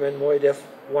Gambia government mooy def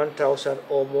 1,000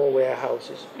 or more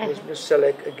warehouses. You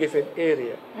select a given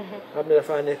area. xam ne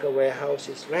dafa nekk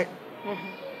warehouses rek.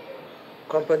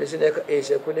 Companies in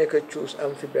Asia ku nekk choose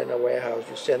am fi benn warehouse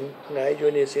yu seen ngay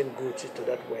yónnee seen goods to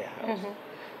that warehouse.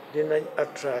 Dinañ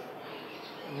attract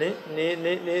ni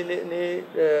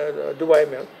Dubai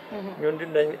mel. ñun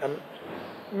dinañ am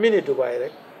mini Dubai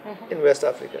rek. in West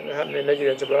Africa nga xam ne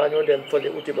Nigerian si balaa ñoo dem fële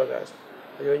uti bagage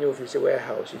dañoo ñëw fii si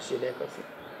warehouse yi si nekk fi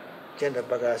jënd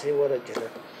bagage yi war a jënd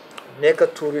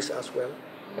nekk tourist as well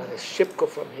wala ship ko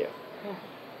from here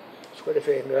su ko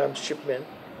defee nga am shipment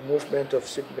movement of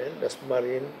shipment that's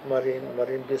marine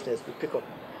business bi pick up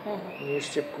ñuy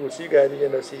ship goods yi gars yi di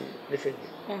jënd si lifin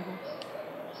bi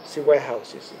si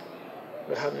warehouses yi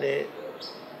nga xam ne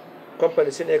compagnie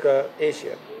si nekk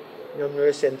Asia ñoom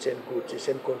ñooy seen goods yi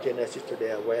seen containers yi to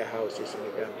their warehouses in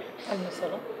the Gambia. am na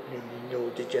solo. nit ñi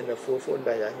ñëw di jënd foofu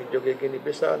ndax yaa ngi jógee Guinée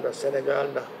Bissau ndax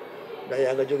Sénégal ndax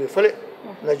yaa nga jógee fële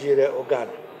Nigeria o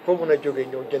Ghana foo mun a jógee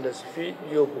ñëw jënd si fii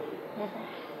yóbbu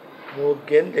moo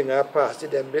gën di nga paas di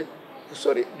dem ba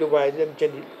sori Dubai di dem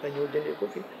jëndi nga ñëw jëndee ko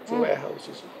fii si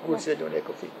warehouses yi goods yi dañoo nekk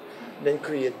fii nañ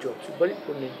create jobs yu bëri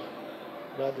pour nit ñi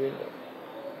not doing that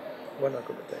war naa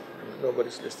ko ba tey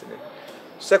nobody's listening.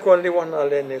 Secondly, wax naa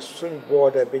leen ne suñ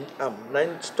border biñ am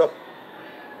nañ stop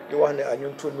di wax ne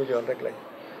ñun 2 million rek lañ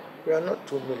we are not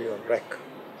 2 million rek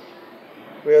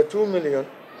we are 2 million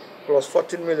plus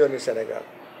 14 million in Senegal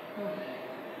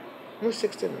no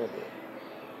 16 million.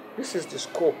 This is the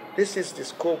scope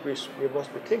we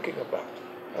must be thinking about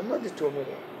and not the 2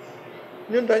 million.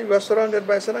 ñun dañ we are surrounded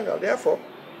by Senegal, therefore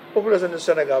population in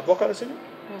Senegal bokk na si ñu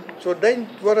so dañ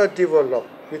war a develop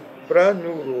with brand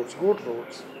new roads, good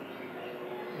roads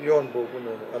yoon boobu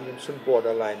noonu am nañ suñ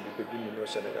borderline bi bi ñu ñëw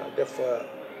Sénégal def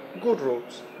good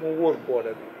roads mu wóor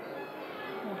border bi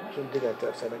suñ diggante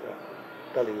ak Sénégal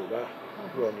tali yu baax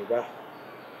yoon yu baax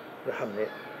nga xam ne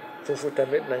foofu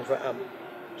tamit nañ fa am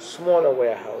smaller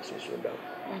warehouses yu ndaw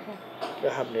nga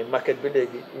xam ne market bi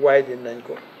léegi widen nañ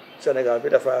ko Sénégal bi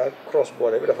dafa cross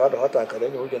border bi dafa doxa tànk rek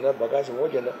ñëw jënd bagage yi moo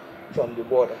jënd from the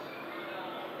border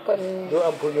kon doo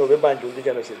am pour ñëw ba Banjul di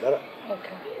jënd si dara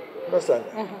understand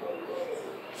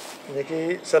ni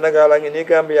ki Sénégal a ngi nii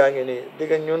Gambia a ngi nii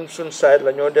digga ñun suñ side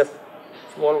la ñoo def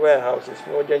small warehouses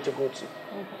ñoo denc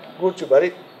goods yu bari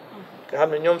nga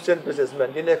xam ne ñoom seen businessmen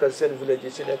di nekk seen village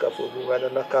yi si nekk foofu waaye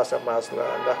ndax Casamance la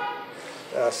ndax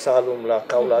Saloum la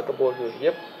Kaolack bool yooyu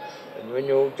yëpp ñoo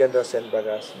ñëw jënd seen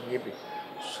bagage ñibbi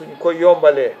suñ ko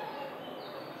yombalee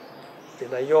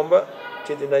dina yomba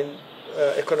ci dinañ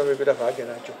économie bi dafa gën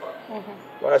a jóg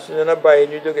waaye su ñu na bàyyi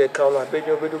ñu jógee Kaolack ba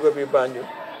ñëw ba dugg bi Banjul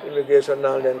immigration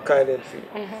naan leen kaay leen fii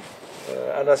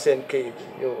ana seen kayit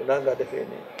yow nan nga defee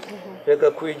nii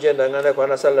fekk kuy jënd nga ne ko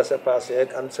ana sa laissez-passer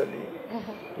ak an sa lii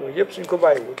yooyu yëpp suñ ko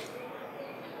bàyyiwul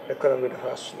economy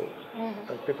dafa slow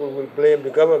and people will blame the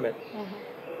government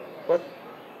but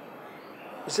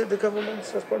is it the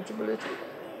government's responsibility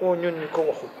o ñun ñu ko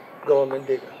waxul government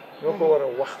dégg ñoo ko war a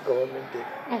wax government dégg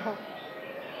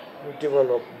ñu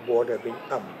développe border biñ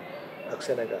am ak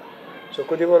Sénégal soo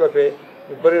ko développé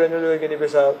ñu bëri la ñu looy gën a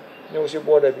Bissau ñëw si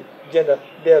border bi jënd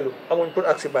dellu amuñ pour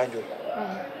agsi Banjul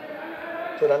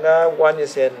so da nga wàññi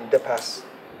seen dépasse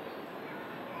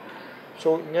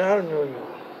so ñaar ñooñu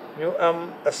ñu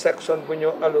am a section bu ñu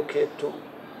allocate to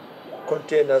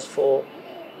containers for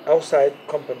outside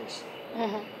companies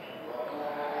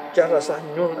jara sax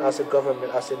ñun as a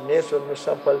government as a nation ñu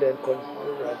sampal leen kon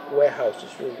warehouses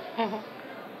yooyu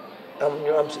am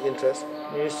ñu am si interest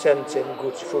ñuy seen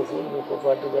goods foofu ñu ko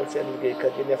fa dugal seen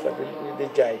liggéeykat yi ne fa di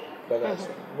jaay bagage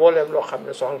mboolem loo xam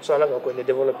ne soxla nga ko ne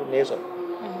développé nation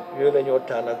yooyu la ñoo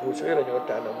tànn goods yooyu la ñoo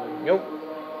tànn mu ñëw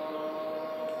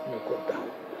ñu ko taxaw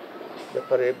ba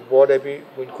pare border bi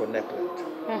buñ ko neglect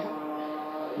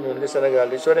ñun li Sénégal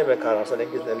li soo demee Kaaràn sax dañ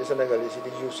gis ne li Sénégal yi si di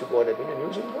use si border bi ñun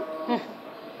usuñ ko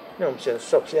ñoom seen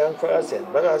sob si yaa ngi fa seen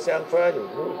bagage yaa ngi fa ñu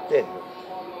seen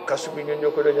kasu bi ñun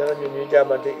ñoo ko doon jënd ñun ñuy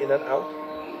jaabante in and out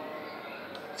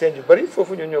seen yu bëri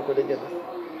foofu ñun ñoo ko doon jënd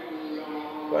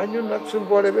waaye ñun nag suñ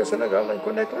boole bi Sénégal nañ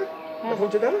ko nekk rek defuñ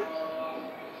ci dara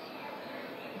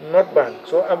North Bank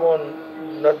soo amoon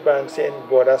North Bank seen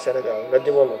border Sénégal nga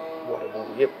développe border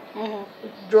boobu yëpp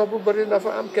job bu bëri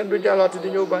dafa am kenn du jàllaati di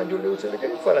ñëw Banjul liw si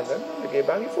liggéey fara nga liggéey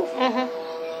baa ngi foofu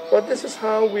but this is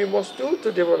how we must do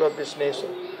to develop this nation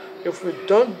if we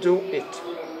don't do it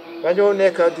dañoo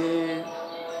nekk di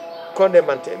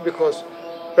condemnante because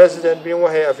président bi mu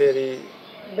waxee affaire yi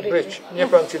bridge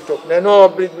ñëpp a ngi si toog ne non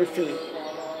bridge bi fii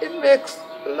it makes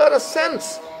a lot of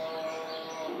sense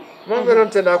man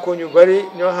werante naa ko ñu bari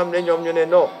ñoo xam ne ñoom ñu ne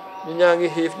non ñu ñaa ngi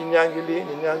xiif ñu ñaa ngi lii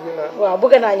ñu ñaa ngi laa waaw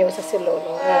bëgg naa ñëw sa si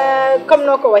loolu comme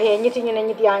noo ko waxee ñiti ñu ne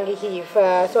ñit yaa ngi xiif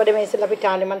soo demee si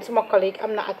lopitaan bi man suma collègue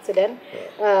am na accident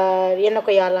yéen na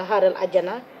ko yàlla xaaral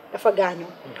àjjana dafa gaañu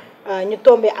ñu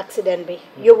tombé accident bi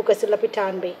yóbbu ko si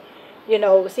lopitaan bi you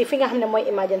know si fi nga xam ne mooy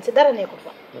emergency dara nekkul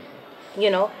fa you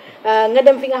know nga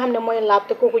dem fi nga xam ne mooy laab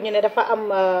te kooku ñu ne dafa am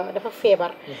dafa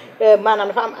feebar maanaam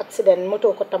dafa am accident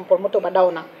moto ko tampol moto ba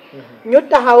daw na ñu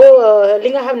taxaw li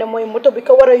nga xam ne mooy moto bi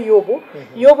ko war a yóbbu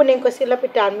nañ ko si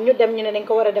lopitaan ñu dem ñu ne dañ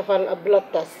ko war a defal blood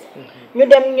test ñu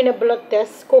dem ñu ne blood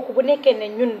test kooku bu nekkee ne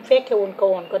ñun fekke wuñ ko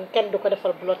woon kon kenn du ko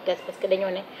defal blood test parce que dañoo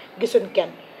ne gisuñ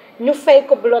kenn ñu fay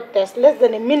ko blood test less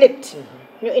than a minute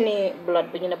ñu indi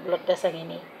blood bi ñu ne blood test a ngi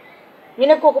nii ñu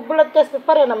ne kooku blood test bi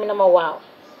pare na mi ne ma waaw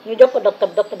ñu jox ko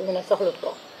docteur bi ñu ne soxlut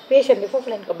ko patient bi foofu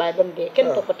leen ko bàyyi ba mu dee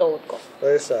kenn toppatoowut ko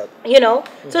very sad you know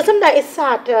so sometimes it's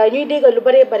sad ñuy déggal lu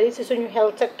bëree bëri si suñu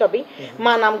health sector bi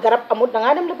maanaam garab amut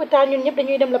dangaa dem lopitaan ñun ñëpp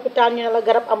dañuy dem lopitaan ñu ne la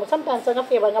garab amut sometimes sa nga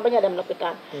feebar nga bañ a dem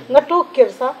lopitaan nga toog kër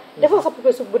sax defal sa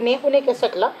pepe soup bu neex bu nekkee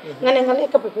soj la nga ne nga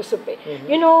lekk pepe soup bi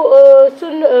you know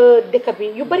suñ dëkk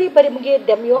bi yu bëri bëri mu ngi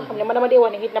dem yoo xam ne man dama dee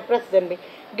wax ne it na président bi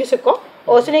gisu ko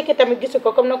o su nekkee tamit gisu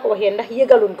ko comme na ko waxee ndax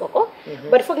yëgaluñ ko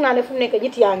bari foog naa ne fu mu nekk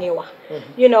nit yaa ngi wax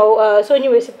you know soo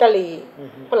ñëwee si tali yi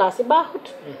place yi baaxut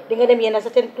di nga dem yenn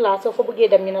certain place soo fa bëggee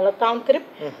dem ñu ne la town trip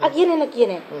ak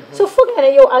yeneen so foog nga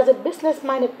ne yow as a business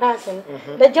minded person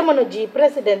da jamono ji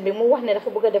président bi mu wax ne dafa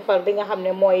bëgg a defal bi nga xam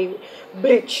ne mooy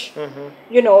bridge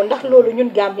you know ndax loolu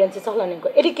ñun Gambian si soxla nañ ko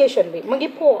education bi mu ngi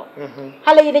poor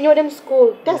xale yi dañoo dem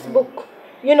school textbook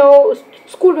you know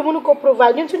school bi mënu ko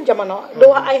provide ñun suñ jamono doo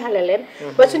wax ay xale leen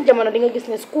ba suñ jamono di nga gis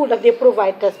ne school daf dee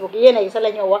provide textbook yéen yi sax la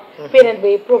ñoo wax parent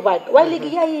bi provide waaye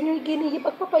léegi yaay yi ñuy génne yëpp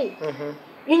ak papa yi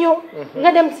yu ñëw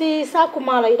nga dem si saaku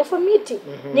maalo yi dafa métti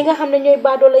ñi nga xam ne ñooy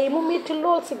baadoola yi mu métti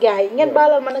lool si gars yi ngeen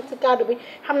baalal ma nag si kaddu bi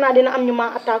xam naa dina am ñu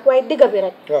ma attaque waaye dëgg bi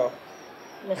rek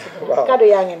waaw kaddu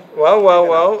yaa ngeen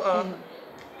waaw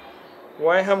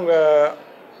waaye xam nga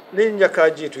li njëkkaa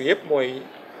jiitu yëpp mooy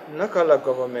naka la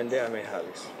government di amee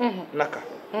xaalis naka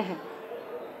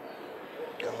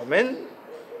government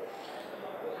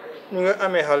ñu nga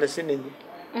amee xaalis si nit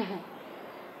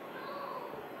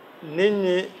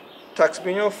ñi tax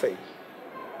bi ñoo fay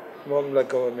moom la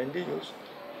government di use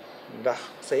ndax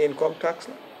sa income tax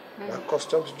la ndax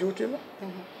customs duty la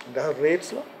ndax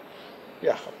rates la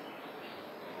yaa xam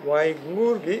waaye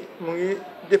nguur gi mu ngi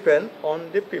depend on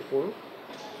the people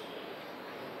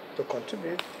to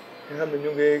contribute nga xam ne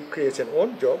ñu ngi create seen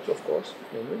own jobs of course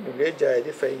ñu ngi jaay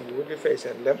di fay nguur di fay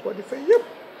seen lempo di fay yëpp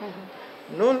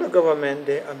noonu la government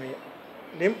de amee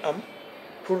lim am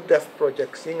pour def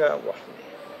projects yi nga wax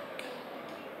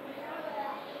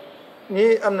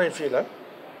ñii am nañ fii la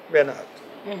benn at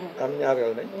am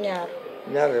ñaareel nañ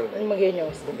mu ngi ñëw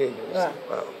si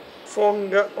waaw foog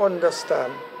nga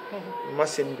understand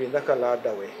machine bi naka laa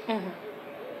dawee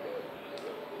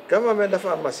government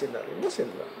dafa am machine la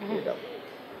ñuy daw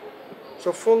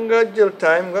so foog nga jël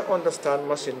time nga understand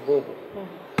machine boobu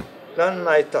lan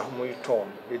naay tax muy toon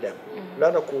di dem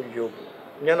lan a koo yóbbu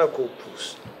ñana koo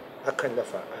puus ak kañ la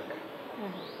fa àgg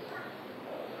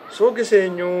soo gisee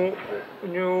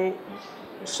ñu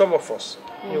some of us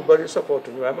ñu bari support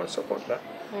ñu waaye man support la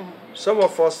some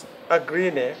of us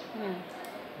agree ne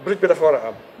bridge bi dafa war a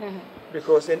am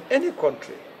because in any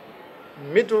country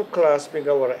middle class bi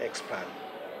nga war a expand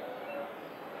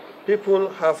people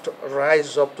have to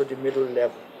rise up to the middle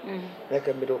level like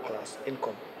a middle class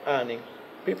income earning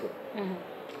people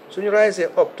so you rise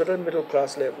up to the middle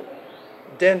class level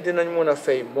then dinañ mën a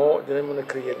fay more dinañ mën a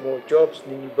create more jobs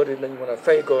nit ñu bëri dinañ mën a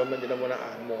fay government dina mën a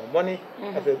earn more money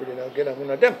affaire bi dina gën a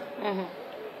mën a dem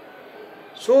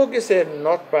soo gisee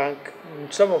North Bank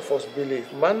some of us believe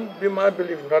man bi ma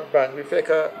believe North Bank bi fekk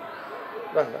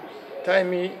lan la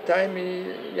time yi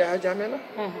Yahya Jammeh la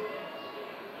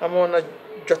amoon na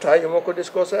jotaay yu ma ko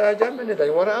discuss Yahya Jammeh ne dañ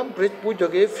war a am bridge bu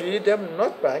jógee fii dem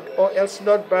North Bank or else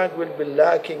North Bank will be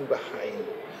lagging behind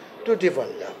to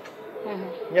develop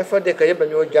ña fa dëkk yëpp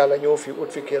dañoo jàll ñëw fi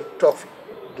ut fi kër toog fi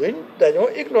dañoo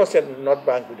ignore seen North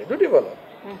Bank bi de du develop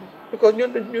because ñun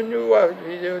ñu waa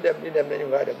ñu dem nañu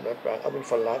ngaa dem North Bank amuñ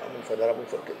fa laan amuñ fa dara amuñ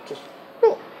fa kër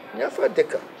non ña fa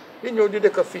dëkk li ñëw di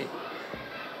dëkk fii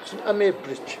suñu amee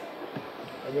bridge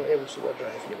dañoo able suba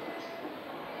drive ñëw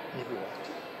ñibbi waat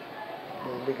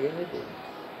ñoo liggéey ñibbi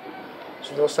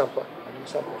suñoo sampa dañoo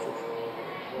sampa foofu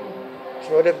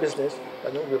suñoo def business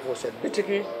dañoo ubbi foofu seen bitik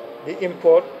yi di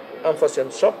import am fa seen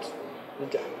shops di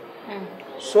jaay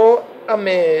So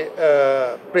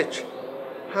bridge,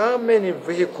 how many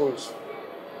vehicles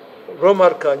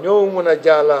Romarka ñoo mëna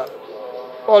jala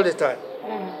all the time.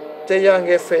 Te yaa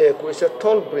ngi fayeeku, it's a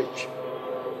toll bridge.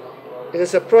 It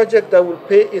is a project that will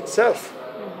pay itself.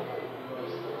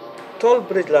 Toll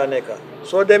bridge la nekka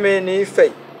soo demee nii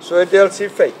fay soo del si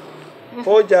fay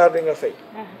foo jaar di nga fay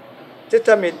te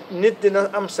tamit nit dina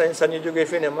am sañ-sañu jógee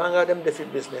fii ne maa ngaa dem defi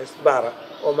business baara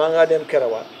o maa ngaa dem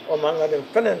Kerewan o maa ngaa dem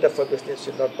feneen def fa business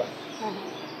si North Bank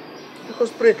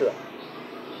because bridge la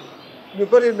ñu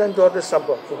bëri nañ door di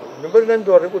sampa foofu ñu bëri nañ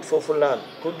door di ut foofu laan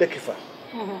pour dëkki fa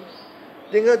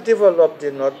di nga develop the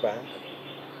North Bank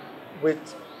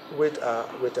with a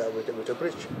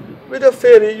bridge. With a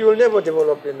ferry, you will never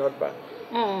develop the North Bank.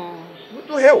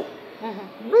 Du xew.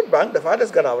 North Bank dafa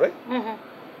des gannaaw rek.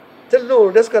 Te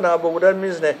loolu des gannaaw boobu that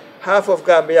means ne half of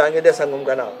Gambia ngi des angum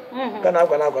gannaaw. Gannaaw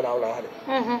la wax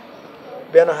de.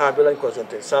 Benn half bi lañ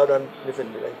concentré southern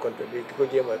living bi lañ concentré di ko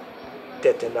jéem a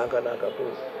tette ndànka pour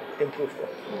improve ko.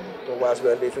 So whilst we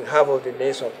are leaving half of the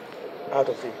nation out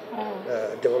of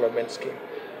the development scheme.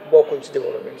 Bokkuñ ci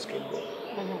development scheme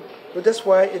boobu. So that's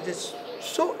why it is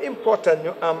so important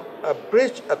you a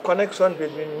bridge, a connection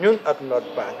between Ñun and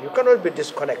North Bank. You cannot be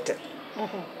disconnected.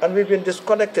 And we've been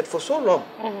disconnected for so long.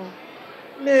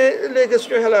 Ne léegi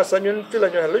suñu xalaat sax ñun fii la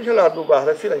ñu xalaat lu ñu xalaat bu baax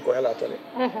rek fii lañ ko xalaatale.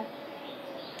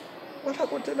 What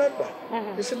happened to North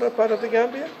Bank? Is it not part of the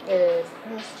Gambia? Yes.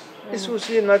 Issues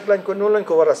yi nag lañ ko noonu lañ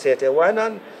ko war a seetee waaye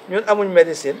naan ñun amuñ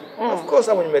medicine. Of course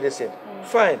amuñ medicine.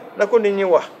 Fine na ko nit ñi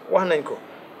wax nañ ko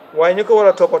waaye ñu ko war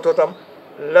a toppatoo tam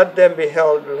let them be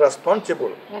held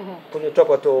responsible pour ñu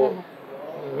toppatoo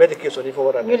medication yi fa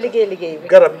war a ñu liggéey bi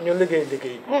garab ñu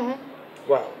liggéey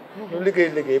waaw ñu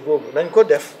liggéey boobu nañ ko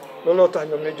def looloo tax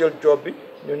ñoom ñu jël job bi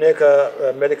ñu nekk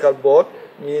medical board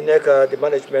ñi nekk the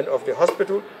management of the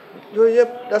hospital yooyu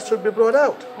yëpp that should be brought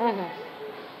out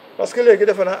parce que léegi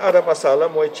defe naa Adama Sallah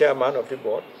mooy chairman of the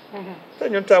board te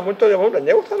ñun tam buñ toogee moom dañ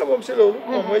ñëw waxtaan moom si loolu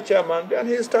moom mooy chairman bi and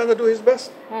he is trying to do his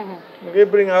best mu ngi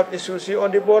bring out issues yi on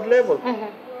the board level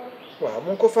waaw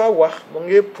mu ngi ko faa wax mu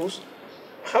ngi pousse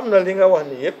xam na li nga wax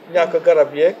ni yëpp ñàkk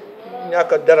garab yeeg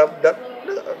ñàkk darab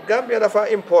Gambia dafa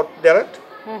import deret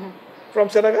from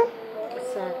Sénégal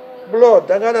blood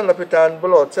da ngaa daan lopitaan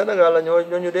blood Sénégal la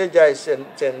ñooñu dee jaay seen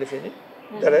li fi ni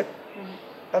deret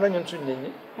ana ñun suñ nit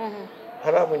ñi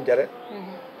xanaa muñ deret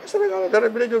Sénégal deret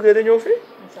bi la jógee da ñëw fii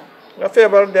nga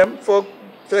feebar dem foog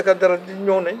fekk deret di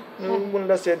ñëw nañ ñu mun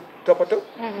la seen toppatoo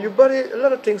yu bari a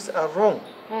lot of things are wrong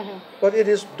but it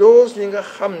is those yi nga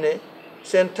xam ne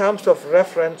seen terms of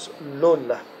reference loolu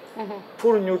la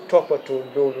pour ñu toppatoo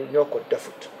loolu ñoo ko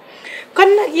defut kon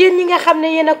nag yéen ñi nga xam ne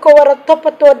yéen a ko war a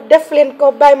toppatoo def leen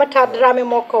ko Baye Matar Drammeh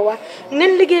moo ko wax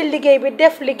nen liggéey bi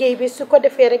def liggéey bi su ko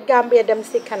defee rek Gambia dem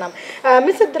si kanam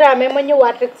monsieur Drammeh ma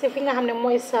ñëwaat rek si fi nga xam ne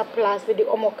mooy sa place bi di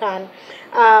Omokaan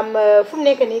fu mu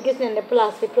nekk nii gis nañ ne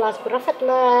place bu rafet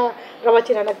la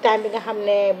rawatina nag time bi nga xam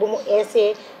ne bu mu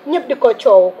eesee ñëpp di ko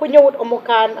coow ku ñëwut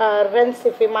Omokaan ren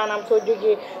si fi maanaam soo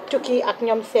jógee tukki ak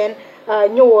ñoom seen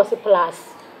ñëwoo si place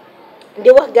di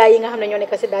wax gars yi nga xam ne ñoo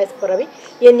nekk si diaspora bi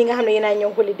yéen ñi nga xam ne yéen a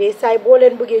ñëw holiday saay boo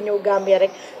leen bëggee ñëw Gambia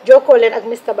rek jokkoo leen ak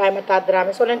Mr Baye Matar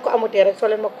Drammeh soo leen ko amutee rek soo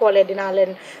leen ma koolee dinaa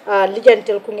leen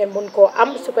lijjantil ku ngeen mun koo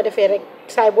am su ko defee rek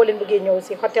saay boo leen bëggee ñëw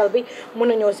si hôtel bi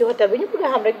mun a ñëw si hôtel bi ñu bëgg a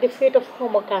xam rek the fate of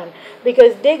Omokaan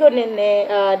because déggoon nañ ne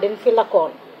dañ fi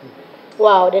lakkoon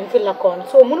waaw dañ fi lakkoon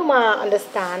so mënuma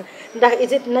understand ndax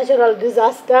is it natural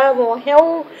disaster moo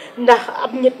xew ndax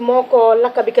ab nit moo ko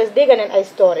lakka because dégg nañ ay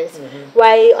stories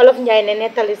waaye olof Njaay ne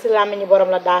nettali si làmmiñu borom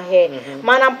la daaxee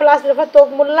maanaam place bi dafa toog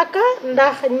mu lakka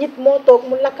ndax nit moo toog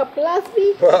mu lakka place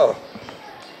bi waaw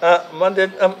man de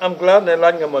am glad ne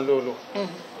laaj nga ma loolu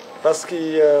parce que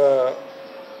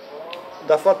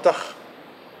dafa tax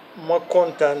ma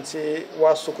kontaan si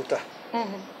waa Sukuta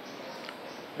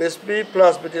bés bi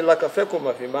place bi di lakka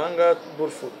fekkuma fi maa nga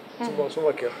Burfoot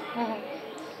suma kër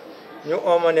ñu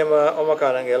ooma ne ma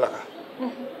Omokaan a ngi lakka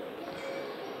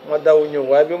ma daw ñëw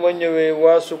waaye bi ma ñëwee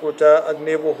waa Sukuta ak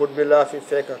neighborhood bi laa fi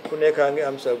fekka ku nekkaa ngi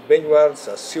am sa beñwaar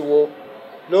sa siwo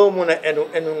loo mun a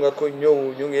enu nga ko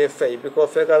ñëw ñu ngi fay bi ko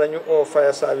fekka la ñu oo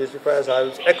fire service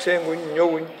excès nguñ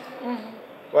ñëwuñ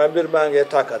waaye mbir maa ngi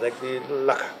tàkka rek di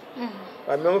lakka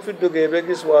waaye ma fi duggee ba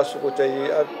gis waa Sukuta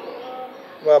yi ak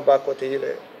waa Bakote yi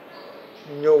la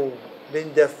ñëw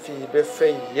liñ def fii ba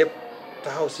fay yëpp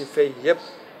taxaw si fay yëpp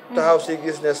taxaw si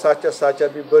gis ne sàcca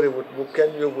bi bëriwut bu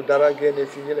kenn yóbbu dara génne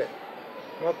fii ñu le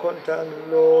ma kontaan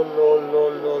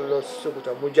lool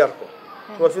Sukuta mu jar ko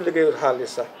su ma fi liggéeyul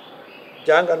xaalis sax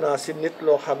jàng naa si nit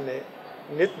loo xam ne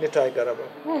nitaay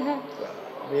garabam waaw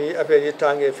mi affaire yi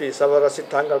tàngee fii sawara si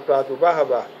tàngal place bu baax a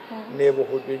baax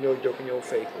neighborhood bi ñoo jóg ñëw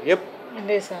fay ko yëpp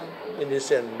ndeysaan indi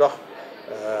seen ndox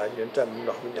ñun tam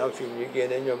ndox bi ñu am fii ñuy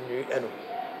génne ñoom ñuy enu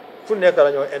fu nekk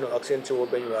la ñoo enu ak seen siwo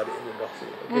bañ waa di indi ndox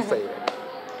fii di fay rek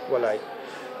walaay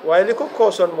waaye li ko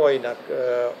koosoon mooy nag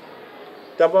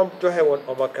dama joxe woon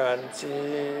omakaan si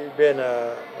benn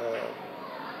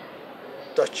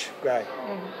touch gaay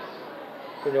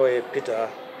ku ñëwee Peter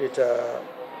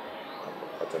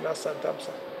atana santam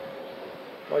sax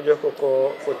ma jox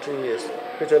ko for 3 years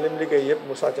Peter lim liggéey yëpp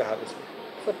mu sàcc xaalis bi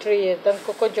for 3 years danga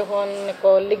ko joxoon ne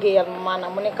ko liggéeyal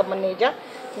maanaam mu nekk manager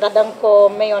ndax danga ko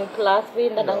mayoon place bi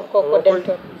ndax danga ko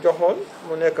dentoon joxoon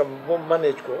mu nekk mu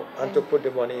manage ko and to put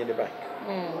the money in the bank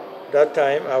that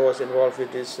time I was involved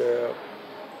with this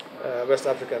West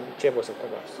African Chambers of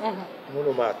Commerce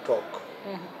mënuma toog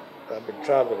I've been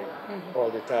traveling all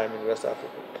the time in West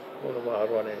Africa mënuma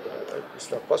running it's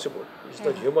not possible it's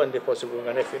not humanly possible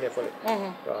nga ne fii ne fële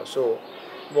waaw so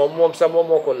moom sax moom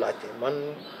moo ko laajte man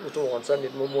utuma woon sax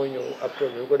nit moom moo ñëw après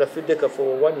ñu ko daf fi dëkk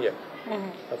for 1 year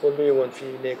dafa luye woon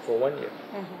fii nekk for 1 year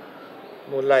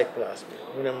mu laaj place bi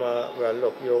mu ne ma well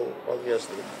look yow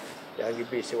obviously yaa ngi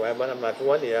bii si waaye man am naa fi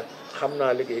 1 year xam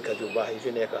naa liggéeykat yu baax yi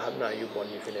fi nekk xam naa yu bon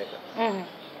yi fi nekk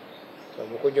so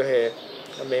mu ko joxee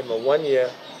amee ma 1 year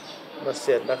ma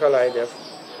seet naka laay def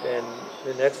then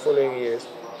the next following years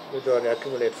we don't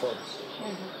accumulate funds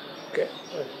okay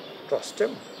trust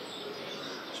him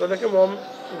so nag moom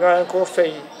nga ko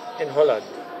fay in Holland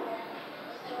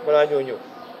balaa ñoo ñëw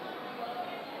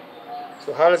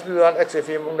so xaalis bi daan agsi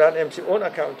fii mu ngi daan am si own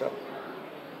account am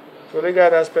so li gaa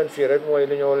daan spend fii rek mooy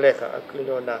li ñoo lekk ak li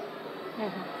ñoo naan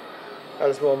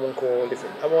xaalis moom mu ngi ko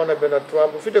lifin amoon na benn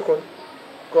tubaab bu fi dëkkoon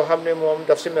koo xam ne moom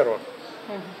daf si meroon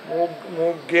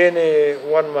mu génne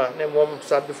wan ma ne moom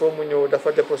sax before mu ñëw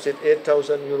dafa deposit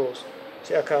 8,000 euros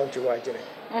si account yi waa ji ne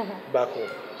back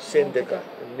home seen dëkk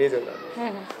Netherlands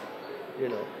you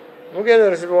know mu génne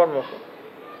receipt wan ma ko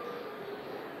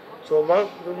so ma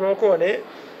ko wane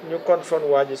ñu confront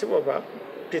waa ji si boppam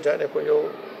Peter ne ko yow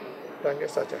daa ngi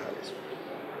sàcc xaalis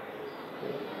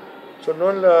so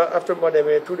noonu la after ma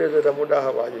demee 2 days later mu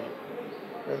daaxa waa ji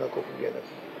nee na ko ku génne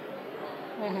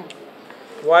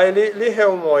waaye li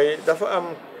xew mooy dafa am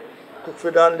ku fi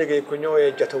daan liggéey ku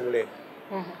ñëwee jatawuleen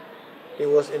he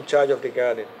was in charge of the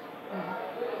garden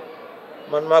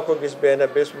man maa ko gis benn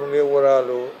bés mu ngi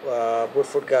waraalu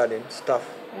Woodford Garden staff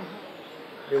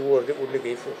di wóor di ut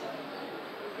liggéey foofu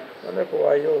ma ne ko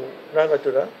waaye yow naa nga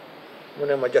tudda mu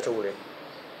ne ma jatawuleen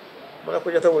ma ne ko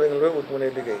jatawuleen looy ut mu ne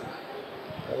liggéey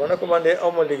ma ne ko man de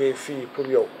awma liggéey fii pour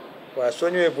yow waaye soo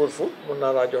ñëwee Woodford mun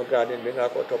naa laa jox garden bi nga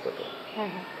ko toppatoo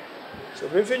so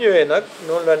bi mu fi ñëwee nag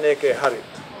noonu la nekkee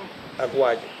xarit ak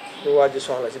waaji lu waaji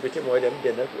soxla si biti mooy dem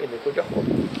jënd indi ko jox ko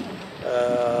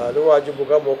lu waaji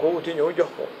bugga moo ko uti ñëw jox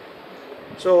ko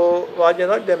so waaji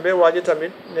nag dem be waaji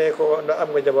tamit ne ko ndax am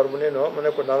nga jabar mu ne non mu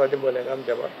ne ko naa la dimbale nga am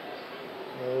jabar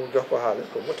mu jox ko xaalis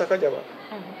ko mu takka jabar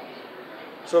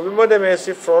so bi ma demee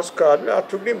si fraud squad bi I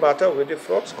took the matter with the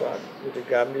fraud squad with the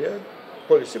Gambia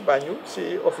police Banjul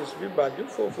si office bi Banjul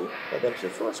foofu ma dem si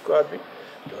fraud squad bi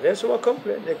doo leen suma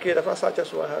complain ne kii dafa sàcca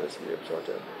suma xaalis bi yëpp soo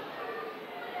teel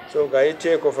so gars yi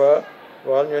téye ko fa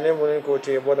waaw ñu ne mënuñ koo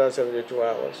téye more than 72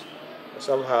 hours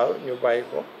somehow ñu bàyyi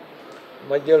ko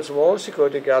ma jël suma woon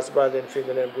security guards ba leen fii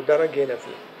ne leen bu dara génn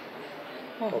fii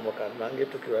xaw ma kan maa ngi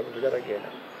tukki waaye bu dara génn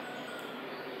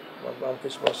ma am fi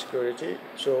suma security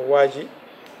so waa ji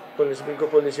police bi ko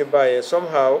police yi bàyyee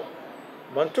somehow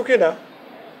man tukki na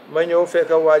ma ñëw fekk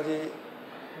waa ji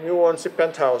ñu woon si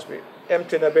penthouse bi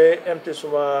empty na ba empty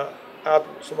suma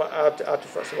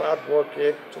artwork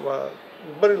yeeg suma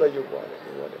lu bëri la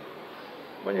yóbbuwaale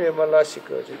ma ñëwee ma laaj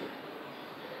sécurité bi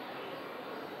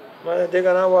ma ne dégg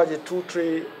naa waa ji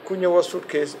 2-3 ku ñëw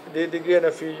suitcase di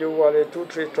génn fii yóbbuwaale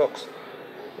 2-3 trucks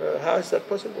how is that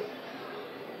possible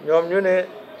ñoom ñu ne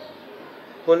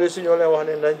police yi ñoo leen wax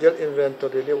ne nañ jël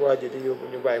inventory li waa ji di yóbbu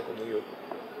ñu bàyyi ko mu yóbbu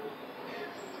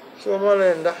so ma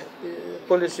leen ndax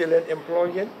police yi leen employ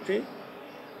yéen fii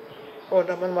oh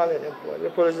ndax man maa leen employ le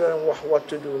police leen wax what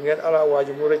to do ngeen ala waa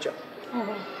ji mu rëcca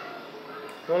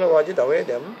noonu la waa ji dawee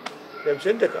dem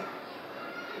seen dëkka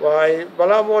waaye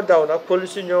balaa moo daw nag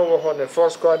police yi ñoo waxoon ne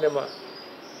force ko ne ma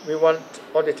we want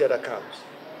audited accounts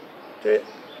te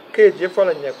kayit yëpp fa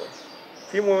lañ nekkoon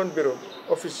fii moo woon bureau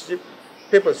office yëpp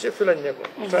papers yëpp fi lañ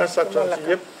nekkoon transactions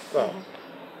yi yëpp waaw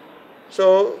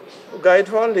so gars yi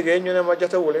dafa liggéey ñu ne ma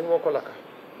jatawuleen moo ko lakka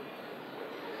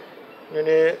ñu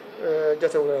ne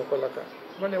jatawuleen ko lakka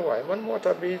ma ne waaye man moo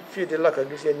tax bi fii di lakka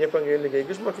gis yéen ñëpp a ngi liggéey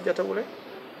gisuma fi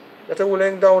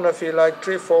jatawuleen daw na fii like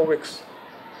 3-4 weeks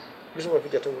gisuma fi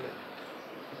jatawuleen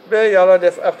ba yàlla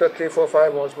def after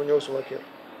 3-4-5 months mu ñëw suma kër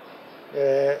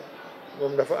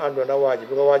moom dafa àndoon a waa ji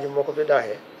bi ko waa ji moo ko fi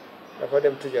daaxee dafa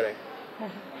dem Tujereng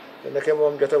te nekkee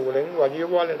moom jotagu leen waa ji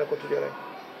yóbbuwaale na ko Tujereng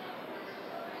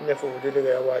ne foofu di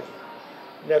liggéey ak waa ji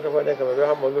nekk fa ba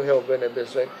xam nga lu xew benn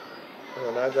bés rek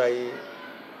xam naa gars yi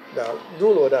daal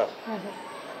duuloo daal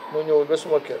mu ñëwul ba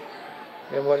suma kër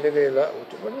mais ma liggéey la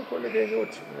uti ma ne ko liggéey nga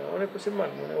uti ma ne ko si man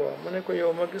mu ne waaw ma ne ko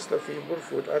yow ma gis la fii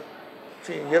Brufut ak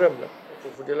fii yërëm la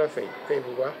foofu di la fay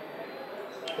bu baax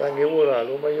yaa ngi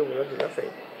wóoraalu ma yóbbu la di la fay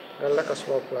nga lakka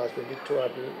suma place bi di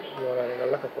tubaab bi wóoraale nga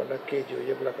lakka ko nag kéej yooyu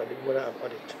yëpp lakka di mën a am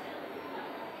audit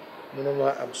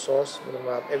mënuma am source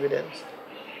mënuma am evidence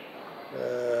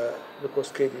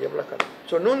because kéej yi yëpp lakka na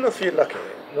so noonu la fii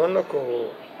lakkee noonu la ko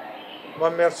ma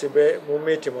merci ba mu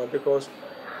métti ma because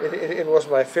it was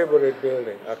my favorite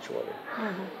building actually.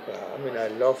 I mean I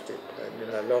loved it.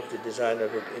 I loved the design of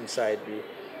it inside bi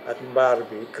ak mbaar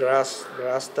bi grass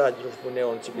taj roof bu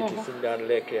newoon ci biti fi ñu daan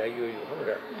lekkee ak yooyu xam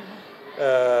nga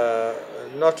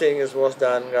nothing is worse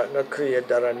than nga create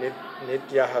dara nit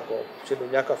yaaxa ko ci lu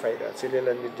ñàkk a fayda ci li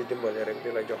la nit di dimbale rek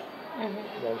di la jox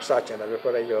moom sàcc na ba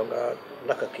pare yow nga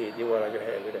lakka kii di war a joxe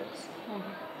evidence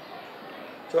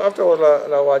so afterwards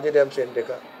la waa ji dem seen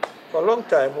dëkka for a long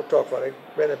time mu toog fa rek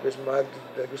benn bés ma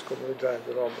gis ko muy drive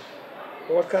bi romb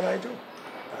what can I do?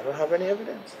 I don't have any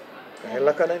evidence. Kaya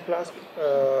lakka nañ place bi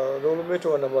loolu métti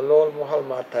woon na ma lool mu xal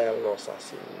maa tayal loo sax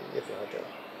si yëfi hotel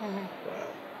waaw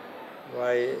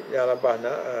waaye yàlla baax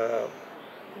na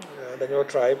dañoo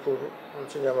try pour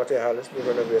suñu amatee xaalis ñu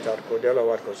rénover ko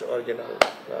delloowaat ko si original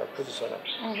position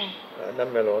na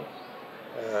meloon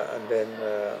and then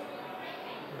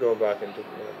go back into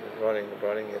running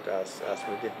it as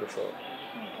we did before.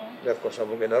 Def ko sax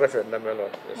mu gën a rafet na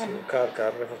meloon. Kaar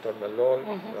rafetoon na lool.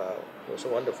 Wow, it was a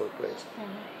wonderful place.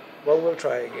 But we'll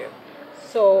try again.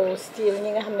 So still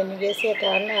ñi nga xam ne ñu ngi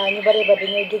seetaan ñu bari ba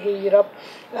dañoo jógee Europe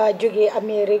jógee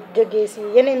Amérique jógee si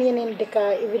yeneen dëkka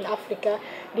even Africa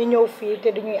di ñëw fii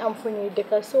te duñuy am fu ñuy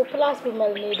dëkka so place bi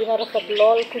mel nii dina rafet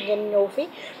lool ku ngeen ñëw fi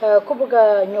ku bëgg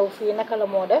a ñëw fii naka la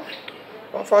moo def.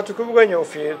 waaw Fatou ku bëgg a ñëw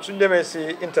fii suñ demee si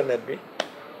internet bi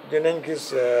dinañ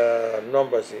gis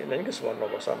numbers yi nañ gis moom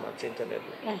number sax man si internet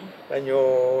bi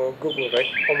dañoo google rek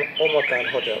Omakan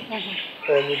Hotel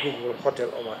or ñu google Hotel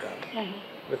Omakan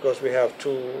because we have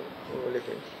two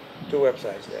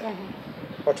websites there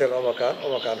Hotel Omakan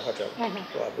Hotel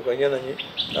waaw because ñenn ñi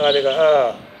da nga dégg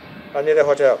I need a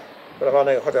hotel dafa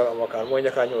nekk Hotel Omakan mooy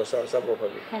njëkk a ñëw sa bopp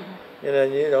bi ñeneen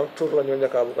ñi donc tur la ñu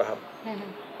njëkk a bëgg a xam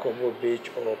Kombo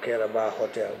Beach or Keraba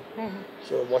Hotel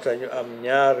so moo tax ñu am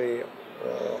ñaari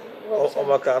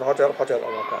Omakan Hotel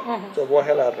Omakan so boo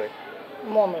xelaat rek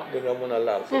moom la di nga mun a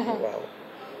laal foofu waaw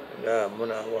nga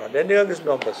mun a wax den di nga gis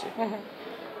numbers yi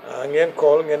ngeen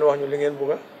call ngeen wax ñu li ngeen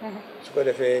bugga su ko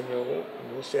defee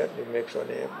ñu seet di make sure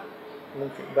ne mu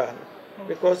ngi fi baax na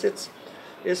because it's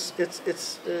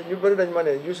ñu bëri dañ ma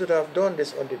ne you should have done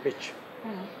this on the beach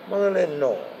ma ne leen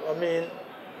no I mean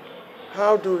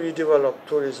how do we develop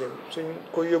tourism suñ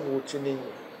ko yóbbu ci nit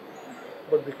ñi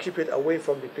but we keep it away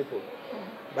from the people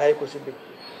bàyyi ko si bij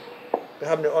bi nga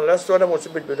xam ne unless soo demoon si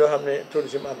bij bi doo xam ne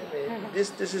tourism am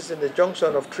this is in the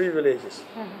junction of 3 villages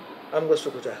am nga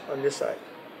Sukuta on this side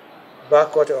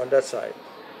Bakote on that side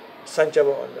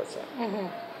Sanchaba on that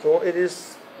side so it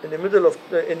is in the middle of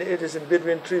it is in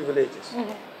between 3 villages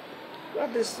that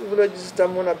these villages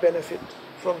tam mun a benefit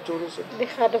from tourism the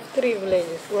heart of 3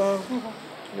 villages waaw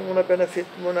ñu mun a benefit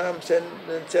mun a am seen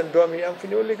doom yi am fu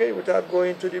ñëw liggéey without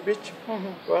going to the beach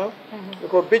waaw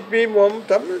because beach bi moom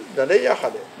tam da lay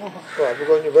yàqale waaw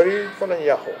because ñu bëri fa lañ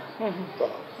yàqoo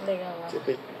waaw ci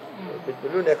beach bi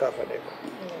lu nekk fa nekk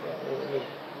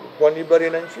bon yi bëri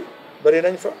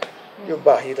nañ fa yu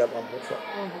baax yi tam am fa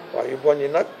waaw yu bon yi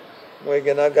nag mooy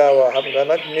gën a gaaw a xam nga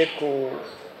nag nit koo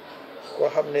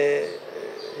xam ne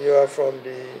you are from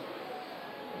the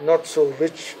not so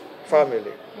rich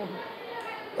family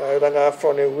waaye da ngaa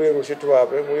foog ne wéeru si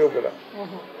tubaab rek mu yóbbu la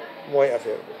mooy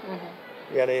affaire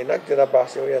bi yenn yi nag dina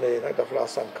baax si yow yenn yi nag daf laa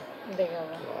sànq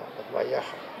waaw daf laa yàq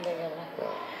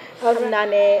waaw xam naa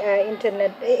ne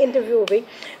interview bi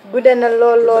gudda na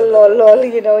lool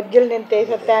you know jël nañ tey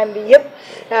sa time bi yëpp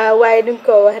waaye duñ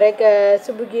ko wax rek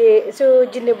su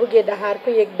jinne buggee daxaar ku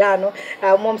yëg daanu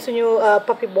moom suñu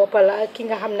papi boppa la ki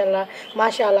nga xam ne la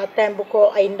macha allah time bu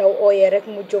ko ay ndaw ooyee rek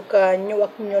mu jóg ñëw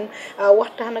ak ñun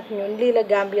waxtaan ak ñun lii la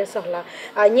Gambia soxla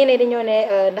ñeneen dañoo ne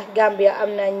ndax Gambia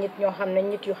am na nit ñoo xam ne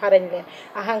nit yu xarañ leen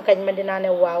xankañ ma dinaa ne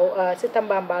waaw si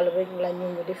Tamba Mbalu bi la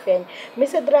ñu di feeñ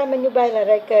monsieur Drammeh ñu bàyyi la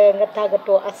rek nga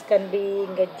tàggatoo askan bi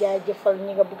nga jaajëfal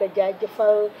ñi nga bëgg a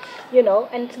jaajëfal you know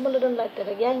and su ma la doon laajte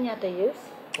rek yaa ñaata yées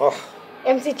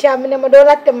MC Thiam ne ma doon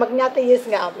laajte mag ñaata yées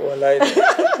nga am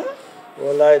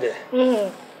wallaay de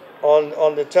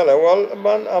on the tele. Well,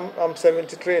 man, I'm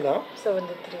 73 now.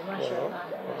 73 macha allah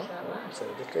macha allah.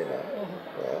 73 now.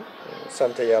 waaw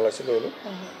sant yàlla si loolu.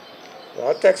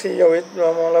 waaw taxi yow it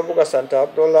ma la bëgg a sant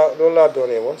ab loolu laa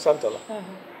dooree woon sant la.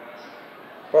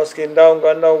 parce que ndaw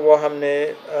nga ndaw boo xam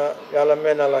ne yàlla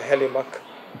mel na la xeli mag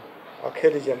ak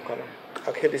xeli jëm kanam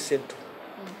ak xeli séntu.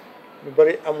 ñu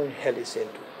bëri amuñ xeli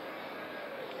séntu.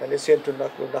 xeli séntu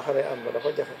nag lu naxaree am ba dafa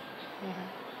jafe.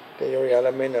 te yow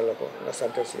yàlla may na la ko nga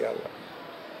sant si yàlla.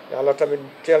 yàlla tamit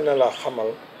teel na la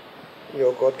xamal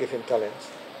yow God given talent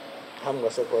xam nga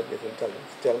sa God given talent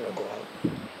teel nga ko xam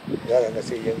yàlla nga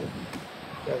si yëngu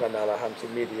yàlla naa la xam si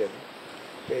media bi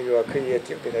te yow a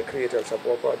creative di nga creatal sa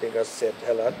boppa di nga seet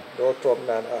xelaat doo toog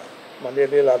naan man de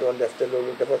lii laa doon def te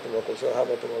loolu defatuma ko soo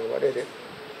xamatuma lu ma déedéet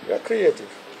nga creative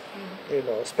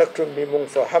spectrum bi mu ngi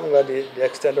fa xam nga the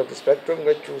extent of the spectrum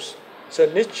nga choose sa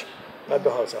niche nga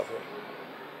doxal sa affaire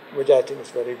which I think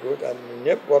is very good and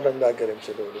ñëpp war nañ laa gërëm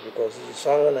si loolu because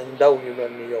soxla nañ ndaw yu mel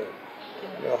ni yow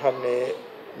ñoo xam ne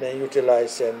nañ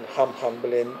utilize seen xam-xam bi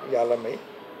leen yàlla may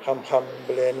xam-xam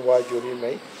bi leen waajur yi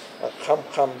may ak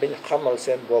xam-xam biñ xamal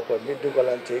seen boppam bi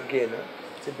dugalante génn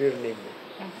si biir nit ñi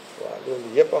waaw loolu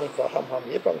yëpp a nga fa xam-xam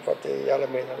yëpp a nga fa te yàlla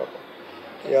may na la ko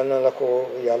yàlla na la ko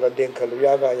yàlla dénkalu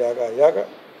yaaga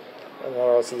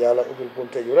nga si yàlla ubbil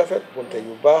bunte yu rafet bunte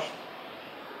yu baax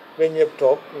ba ñëpp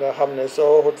toog nga xam ne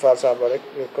soo xut Fatou Samba rek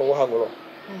ko waxanguloo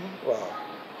waaw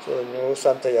soo ñu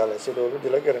sant yàlla si loolu di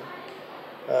la gërëm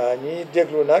ñi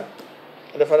déglu nag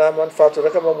dafa naa man Fatou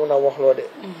rek ma mun a waxloo de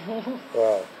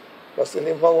waaw parce que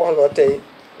li ma waxloo tey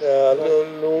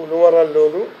lu waral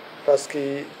loolu parce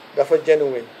que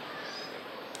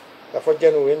dafa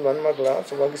genuine man mag la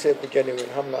su ma gisee ku genuine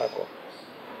xam naa ko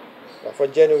dafa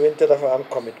genuine te dafa am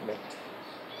commitment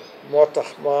moo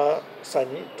tax ma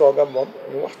sañi tooga moom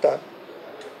ñu waxtaan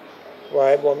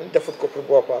waaye moom defut ko pour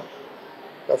boppam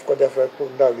daf ko def rek pour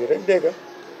ndaw yi rek dégg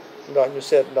ndax ñu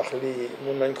seet ndax lii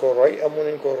mun nañ ko roy mun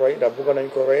nañ ko roy ndax bugg nañ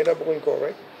ko roy ndax bugguñ ko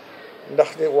roy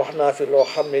ndax de wax naa fi loo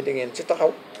xam ne di ngeen ci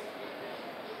taxaw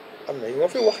am na yu ma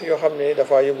fi wax yoo xam ne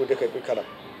dafa yóbbu dëkk bi kanam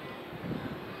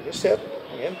ñu seet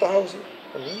ngeen taxaw si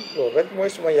loolu rek mooy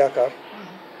suma yaakaar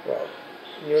waaw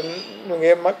ñun ñu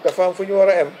ngee mag dafa am fu ñu war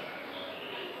a em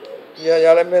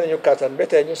yàlla mel nañu kàttan ba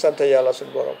tey ñu sant yàlla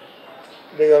suñu borom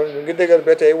dëggal ñu ngi dëggal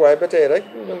ba tey waaye ba tey rek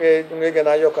ñu ngi gën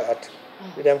a yokk at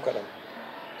di dem kanam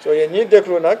soo yéen ñiy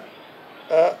déglu nag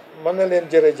mën na leen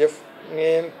jërëjëf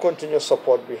ngeen continue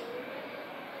support bi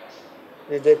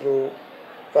di déglu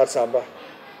Fatou Samba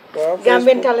waaw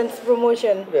Gambian Talents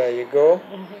Promotion there you go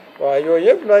waaw yooyu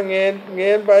yëpp nag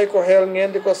ngeen bàyyi ko xel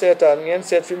ngeen di ko seetaan ngeen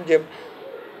seet fi mu jëm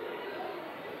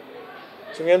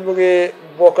su ngeen bëggee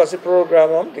bokka si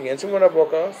programme am di ngeen si mën a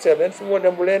bokka seet leen fi mu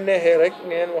dem bu leen neexee rek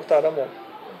ngeen waxtaan ak moom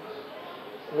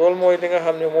loolu mooy li nga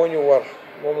xam ne moo ñu war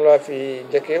moom laa fi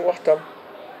njëkkee waxtam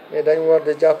mais dañ war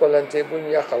di jàppalante buñ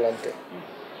yàqalante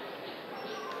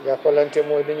jàppalante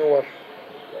mooy li ñu war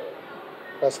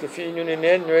parce que fii ñu ni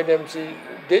neen ñooy dem si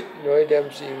dëj ñooy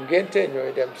dem si ngénte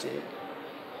ñooy dem si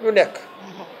lu nekk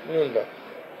ñun la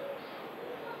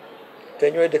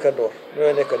te ñooy dëkkandoor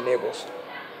ñooy nekk neighbors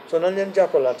so nañ leen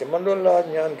jàppalante man loolu laa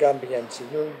ñaan Gambian si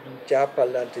ñu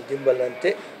jàppalante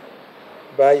dimbalante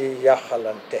bàyyi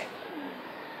yàqalante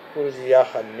pour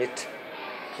yàqal nit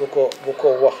bu ko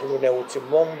wax lu newut si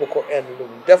moom bu ko en lu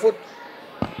mu defut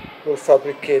pour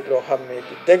fabriquer loo xam ne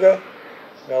di dëgga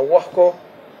nga wax ko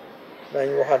nañ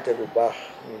waxante lu baax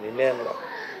ñu ni neen la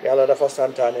yàlla dafa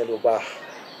santaane lu baax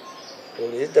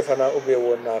loolu it defe naa ubbee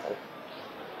woon naa ko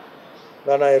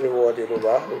danaay reward yi lu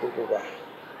baax lu dul lu baax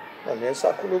man neen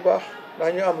sàkku lu baax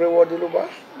ndax ñu am reward yi lu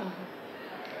baax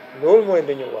loolu mooy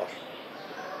li ñu war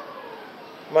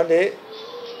man de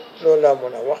loolu laa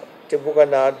mën a wax te bugga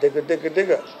naa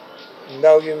dëgg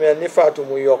ndaw yu mel ni Fatou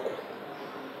mu yokku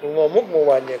bu ma mukk mu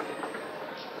wàññeeku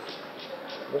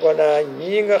bugga naa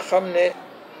ñii nga xam ne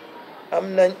am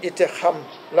nañ ite xam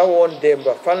la woon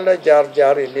démba fan la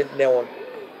jaar yi nit newoon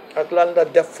ak lan la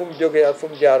def fu mu jógee ak fu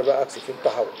mu jaar ba agsi fi mu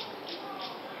taxaw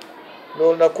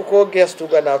loolu nag ku ko gestu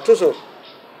gannaaw toujours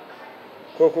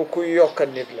kooku kuy yokka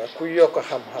nit la kuy yokka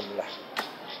xam-xam la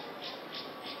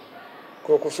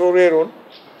kooku soo réeroon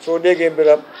soo déggee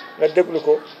mbiram nga déglu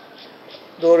ko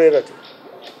doo réerati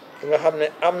nga xam ne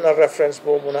am na référence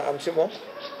boo mun a am si moom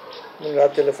mun ngaa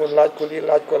téléphone laaj ko lii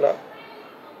laaj ko la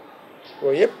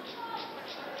yooyu yëpp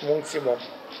mu ngi si moom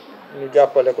ñu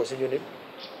jàppale ko si ñu nit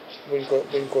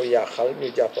buñ ko yàqal ñu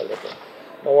jàppale ko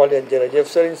ma wax leen jërëjëf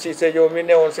Serigne Cissé yow mi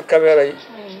newoon si caméra yi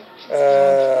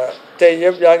tey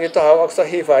yëpp yaa ngi taxaw ak sa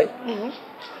xiifaay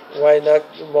waaye nag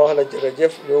ma wax la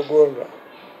jërëjëf yow góor nga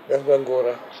def nga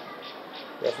ngóora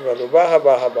def nga lu baax a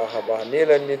baax a baax a baax nii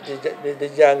la nit di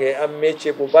jàngee am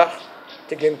métier bu baax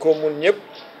te gën koo mun ñëpp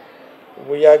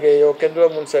bu yàggee yow kenn du la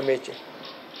mun sa métier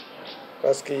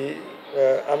parce que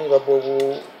am nga boobu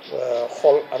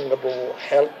xol am nga boobu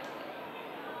xel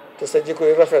te sa jikko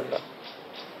yi rafet na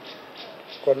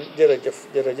kon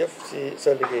jërëjëf si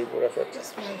sa liggéey bu rafet.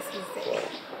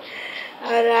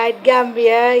 alright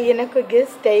Gambia yéen a ko gis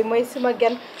tey mooy suma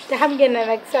gan te xam ngeen ne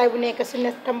nag saa bu nekk su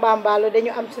ne Tamba Mbalu dañu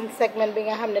am suñu segment bi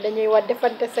nga xam ne dañuy wax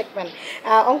defante segment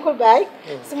oncle Baye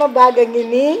suma baaga ngi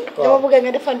nii dama bëgg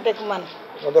nga defante ak man.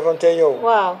 ma defante yow.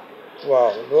 waaw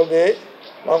loolu de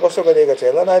maa ngi ko soog a dégg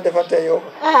tey lan laay defante yow.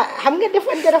 xam nga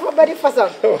defante dafa bari façon.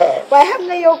 waaye xam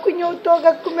nga yow ku ñëw toog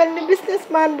ak ku mel ni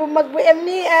businessman bu mag bu em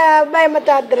ni Baye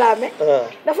Matar Drammeh.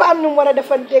 dafa am nu mu war a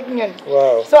defanteeg ñun.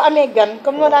 waaw soo amee gan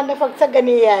comme noo daan def ak sa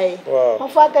gani yaay. waaw ma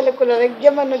fàttaliku la rek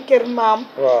jamono kër maam.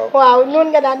 waaw noonu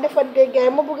nga daan defanteeg yaay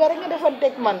ma bëgg rek nga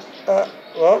defanteeg man.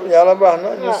 waaw yàlla baax na.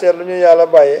 ñu seet lu ñu yàlla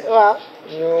bàyyee. waaw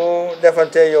ñu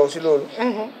defante yow si loolu.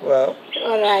 waaw.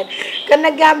 alright kon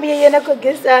nag Gambie yéen a ko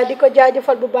gis di ko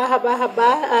jaajëfal bu baax a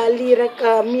baax lii rek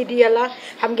media la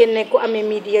xam ngeen ne ku amee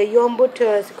media yombut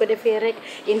su ko defee rek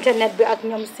internet bi ak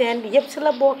ñoom seen yëpp si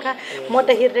la bokka moo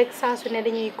taxit rek saa su ne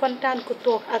dañuy kontaan ku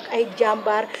toog ak ay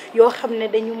jàmbaar yoo xam ne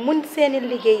dañu mun seeni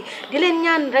liggéey di leen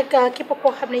ñaan rek képp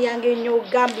koo xam ne yaa ngi ñëw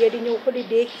Gambie di ñëw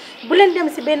holiday bu leen dem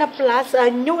si benn place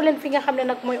ñëw leen fi nga xam ne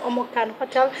nag mooy Omokan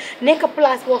Hotel nekk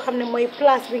place boo xam ne mooy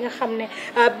place bi nga xam ne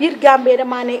biir Gambie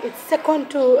damaa ne second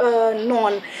to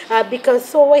none because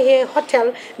soo waxee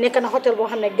hotel nekk na hotel boo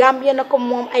xam ne Gambien na ko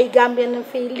moom ay Gambien na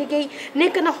fi liggéey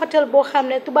nekk na hotel boo xam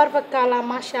ne tubaar fakkaala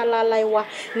macha allah lay wax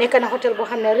nekk na hotel boo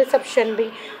xam ne réception bi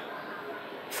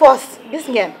force gis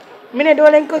ngeen mi ne doo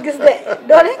leen ko gis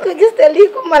de lii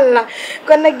ko man la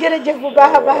kon nag jërëjëf bu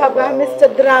baax a baax Mr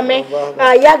Drammeh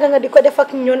yàgg nga di ko def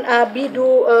ak ñun bii du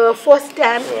first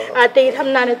time te it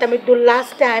xam naa ne tamit du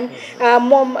last time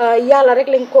moom yàlla rek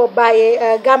lañ koo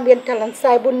bàyyee Gambian Talents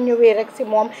saay bu ñëwee rek si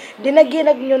moom dina génn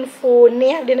ak ñun fu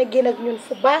neex dina génn ak ñun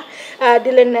fu baax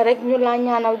di leen ne rek ñu laa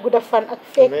ñaanal gudda fan ak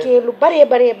fekkee lu baree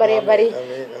bari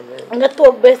nga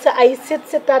toog ba sa ay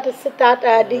setaat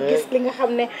di gis li nga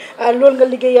xam ne loolu nga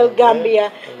liggéeyal Gambia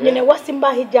ñu ne wax si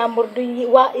mbaaxi jàmbur du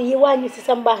yi wàññi si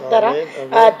sa mbaax dara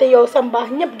te yow sa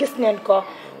mbaax ñëpp gis neen ko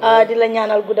di la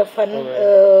ñaanal gudda fan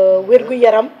wérgu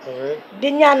yaram di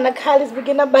ñaan nag xaalis bi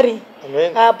gën a bari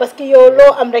parce que yow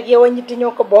loo am rek yow a ñitti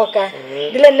ñoo ko bokka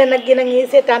di leen ne nag gën a ngi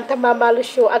seetaan Tamba Mbalu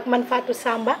show ak man Fatou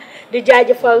Samba di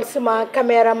jaajëfal suma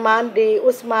caméraman di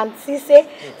Ousmane Cissé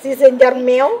njar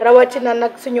meew rawatina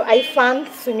nag suñu ay fans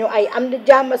suñu ay am di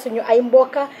jàmm suñu ay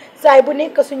mbokka saay bu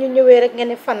nekk suñu ñëwee rek nga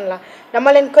ne fan la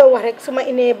dama leen koy wax rek su ma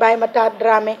inee Baye Matar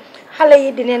Drammeh xale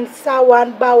yi dineen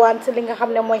saawaan baawaan si li nga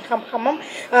xam ne mooy xam-xamam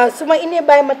su ma inee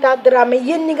Baye Matar Drammeh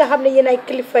yéen ñi nga xam ne yéen ay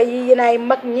kilifa yi yéen ay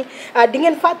mag ñi di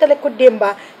ngeen fàttale ko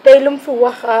démba tey lu mu fi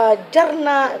wax jar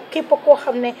na képp koo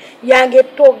xam ne yaa ngi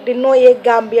toog di nooyee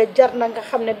Gambia jar na nga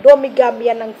xam ne doomi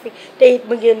Gambia nang fi te it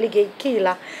mu ngi liggéey kii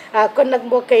la kon nag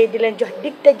mbokk yi di leen jox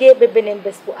dig tëjee ba beneen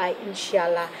bés bu ay incha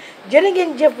allah jërë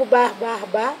ngeen jëf bu baax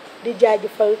di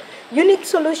jaajëfal unique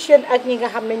solution ak ñi nga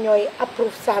xam ne ñooy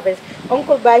approve service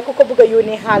oncle Baye ku ko bëgg a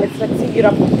yónnee xaalis rek si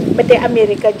Europe ba tey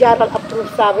Amérique jaaral approve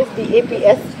service di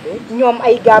APS ñoom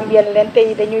ay Gambien leen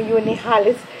tey dañuy yónnee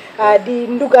xaalis di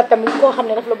nduga tamit koo xam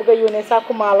ne daf la bëgg a yónnee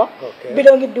saaku maalo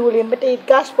bidon ngi diwlin ba tey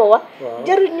gas power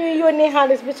jarul ñuy yónnee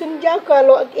xaalis bi suñu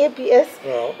jàkkaarloo ak APS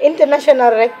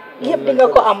international rek yëpp di nga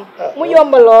ko am mu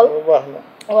yomba lool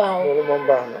waaw loolu moom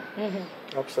baax na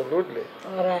absolutely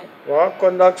alright waaw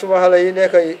kon nag suma xale yi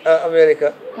nekk Amérique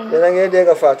dina ngeen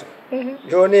dégg Fatou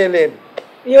yónnee leen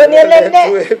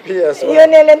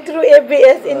through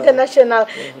APS international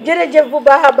jërëjëf bu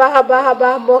baax a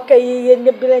baax mbokk yi yéen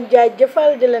ñëpp di leen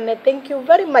jaajëfal di leen ne thank you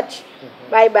very much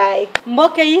bye bye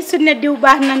mbokk yi su ne diw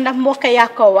baax na ndax mbokk yaa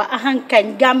ko wax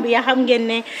ahankañ Gambia xam ngeen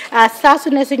ne saa su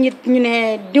ne su ñu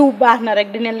ne diw baax na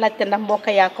rek dinañ laajte ndax mbokk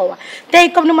yaa ko wax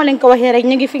tey comme ni ma leen ko waxee rek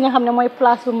ñu ngi fi nga xam ne mooy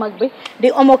place bu mag bi di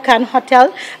Omokan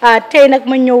Hotel tey nag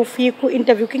ma ñëw fii ku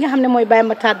interview ki nga xam ne mooy Baye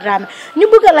Matar Drammeh ñu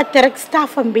bëgg a laajte rek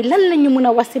staffam bi lan la ñu mën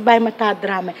a wax si Baye Matar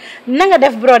Drammeh na nga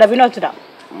def broda bi noo tudd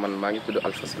man maa ngi tudd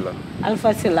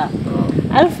Alpha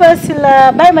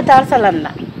Silla Baye Matar sa lan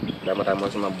la Baye Matar mooy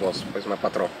suma boss mooy suma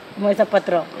patron mooy sa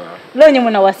patron loo ñu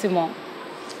mën a wax si moom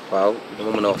waaw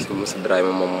dama mën a wax si monsieur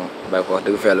Drammeh moom Baye ko wax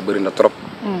dëgg fa yàlla bëri na trop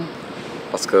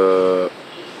parce que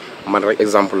man rek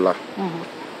exemple la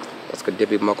parce que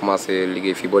depuis bi ma commencé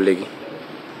liggéey fii ba léegi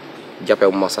jàppee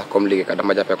bu ma sax comme liggéey kat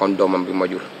dama jàppee comme doomam bi ma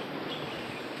jur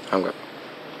xam nga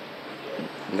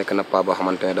nekk na pas boo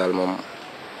xamante ne daal moom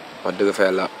wax dëgg fa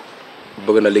yàlla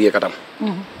bëgg na liggéey katam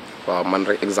waaw man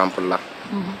rek exemple la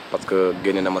parce que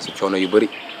génne na ma si coono yu bëri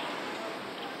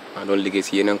maa doon liggéey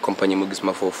si yeneen compagnie mu gis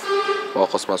ma foofu moo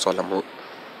xos ma soxla mu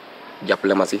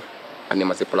jàppale ma si andi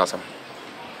ma si place am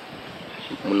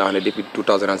mun naa wax ne depuis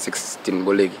 2016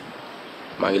 ba léegi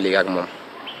maa ngi liggéey ak moom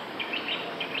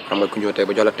xam nga ku ñëw tey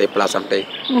ba jox la tey place am tey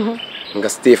nga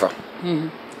stiifa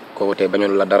kooku tey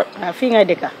bañoon la dara. waaw fii ngay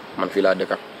dëkka. man fii laa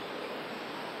dëkka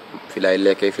fii laay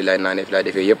lekkee fii laay naanee fii laay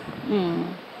defee yëpp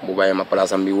bu bàyyi ma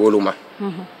place am bi wóolu ma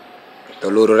te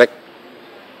loolu rek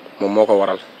moom moo ko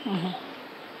waral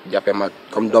jàppee ma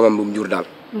comme doomam bu mu jur daal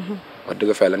wax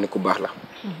dëgg fa la nit ku baax la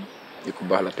nit ku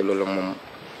baax la te loolu moom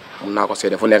mun naa ko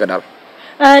seede fu nekk daal.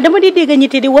 dama di dégg ñi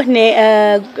di wax ne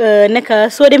naka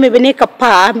soo demee ba nekk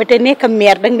paa ba te nekk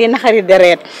mère danga di naxari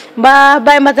deret mbaa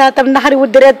Baye Matar tam naxari wu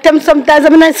deret tam sometimes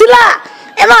am na si la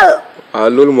emal. waaw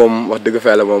loolu moom wax dëgg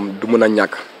fa la moom du mun a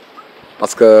ñàkk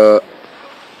parce que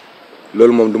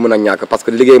loolu moom du mun a ñàkk parce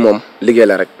que liggéey moom liggéey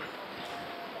la rek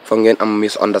foog ngeen am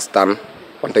misunderstand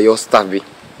wante yow staff bi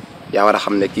yaa war a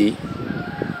xam ne kii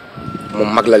moom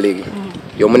mag la léegi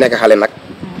yow mu nekk xale nag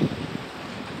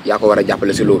yaa ko war a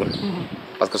jàppale si loolu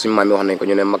parce que suñu maam yi wax nañ ko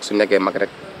ñu ne mag su nekkee mag rek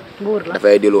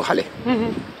dafay dellu xale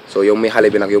soo yow muy xale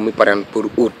bi nag yow muy parent pour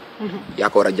ut yaa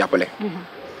ko war a jàppale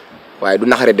waaye du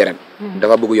naxari deret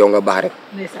dafa bëgg yow nga baax rek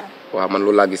waaw man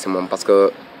loolu laa gis si moom parce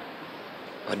que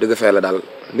wax dëgg fee la daal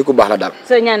ni ku baax la daal.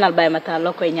 soo ñaanal Baye Matar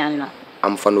loo koy ñaanal.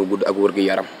 am fan wu gudd ak wër gi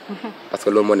yaram parce que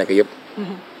loolu moo nekk yëpp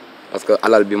parce que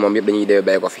alal bi moom yëpp dañuy dee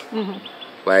bay ko fi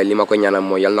waaye li ma ko ñaanal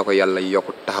mooy yal na ko yàlla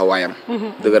yokk taxawaayam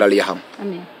dëgëral yaxam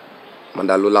amiin man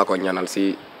daal loolu laa ko ñaanal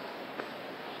si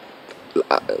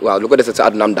waaw lu ko dese si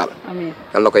àddunaam daal amiin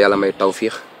yal na ko yàlla may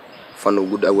tawfiix fan wu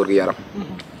gudd ak wër gi yaram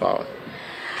waaw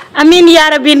amin yaa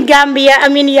rabin Gambia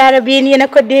amin yaa rabin yéen a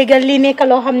ko déggal li nekk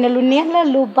loo xam ne lu neex la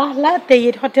lu baax la te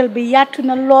it hôtel bi yaatu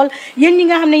na lool yéen ñi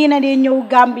nga xam ne yéen a dee ñëw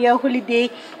Gambia holiday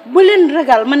bu leen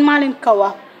ragal man maa leen ko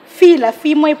wax fii la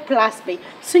fii mooy place bi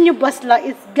suñu bos la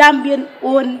is Gambian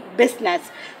own business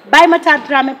Baye Matar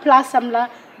Drammeh place am la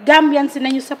Gambian si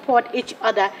nañu support each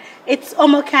other it's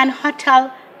Omokan Hotel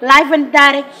live and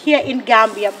direct here in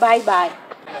Gambia bye bye.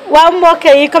 waaw mbokk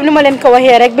yi comme ni ma leen ko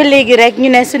waxee rek ba léegi rek ñu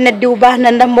ne su ne diw baax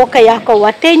na ndax mbokk yaa ko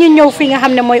wax tey ñu ñëw fi nga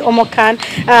xam ne mooy Omokan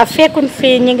fekkun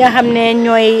fii ñi nga xam ne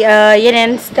ñooy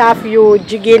yeneen staff yu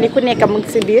jigéen yi ku nekk mu ngi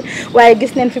si biir waaye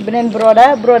gis nañ fi beneen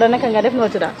broda naka nga def noo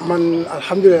tudd man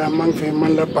alhamdulilah maa ngi fi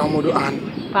man la Pa Modou Anne.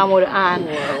 Pa Modou Anne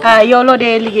yow loo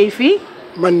dee liggéey fii.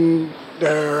 man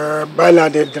bàyyi laa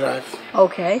dee drive.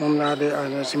 ok moom laa dee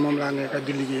si moom laa nekk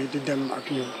di liggéey di dem ak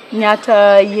ñoom.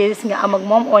 ñaata years nga am ak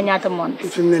moom o ñaata month.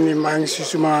 fi mu ne nii maa ngi si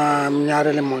suma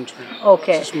ñaareelu month. ok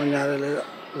si suma ñaareelu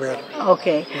weer. ok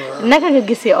naka nga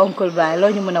gisee oncle Baye loo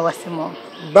ñu mën a wax si moom.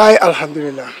 Baye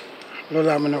alhamdulilah loolu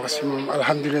laa mën a wax si moom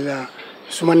alhamdulilah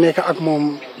su ma nekk ak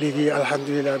moom léegi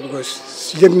alhamdulilah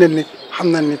because yëg na nit xam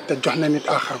na nit te jox na nit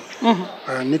a xam.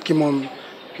 waaw nit ki moom.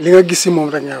 li nga gis si moom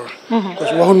rek nga wax.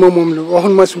 parce que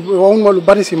waxun ma lu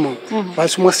bari si moom. waaye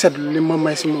su ma seetlu li ma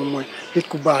may si moom mooy nit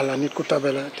ku baax la nit ku tabe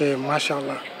la te macha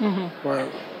allah. waaw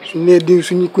suñu nee diw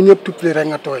suñu ku ñëpp tuppli rek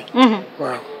nga tooy.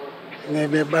 waaw mais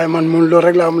Baye man moom loolu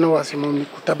rek laa mën a wax si moom nit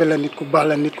ku tabe la nit ku baax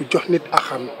la nit ku jox nit ak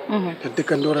xam. te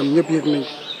dëkkandooram ñëpp yëg nañ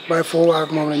Baye foo waa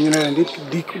ak moom la ñu ne leen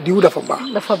diw dafa baax.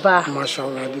 dafa baax macha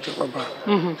allah di dafa baax.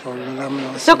 loolu laa mën a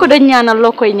wax soo ko doon ñaanal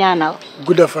loo koy ñaanal.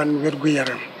 gudda fan wér gu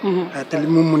yaram. te li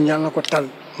mu mun yàlla na ko tal.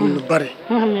 mun lu bari.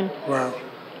 waaw.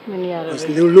 parce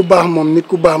que lu baax moom nit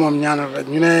ku baax moom ñaanal rek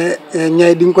ñu ne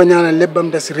ñay di nga ko ñaanal lépp ba mu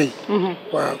des rëy.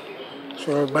 waaw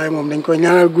soo Baye moom dañ koy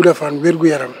ñaanal gudda fan wér gu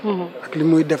yaram. ak li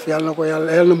muy def yàlla na ko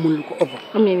yàlla na mun lu ko ëpp.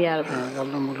 amiin yaa rabbi. waaw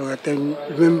yàlla na mun lu ko te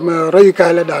même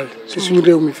royukaay la daal si suñu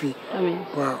réew mi fii. amiin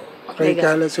waaw.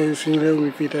 royukaay la si suñu réew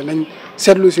mi fii te nañ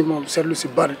seetlu si moom seetlu si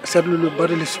bari seetlu lu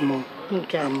bari li si moom.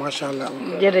 ok macha allah.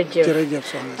 jërëjëf jërëjëf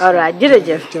soxna si. all right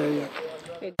jërëjëf. jërëjëf.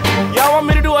 Y'all want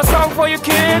me to do a song for your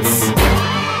kids?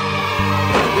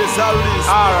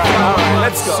 All right,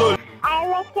 let's go. I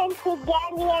listen to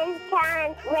Gambian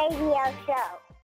Times radio show.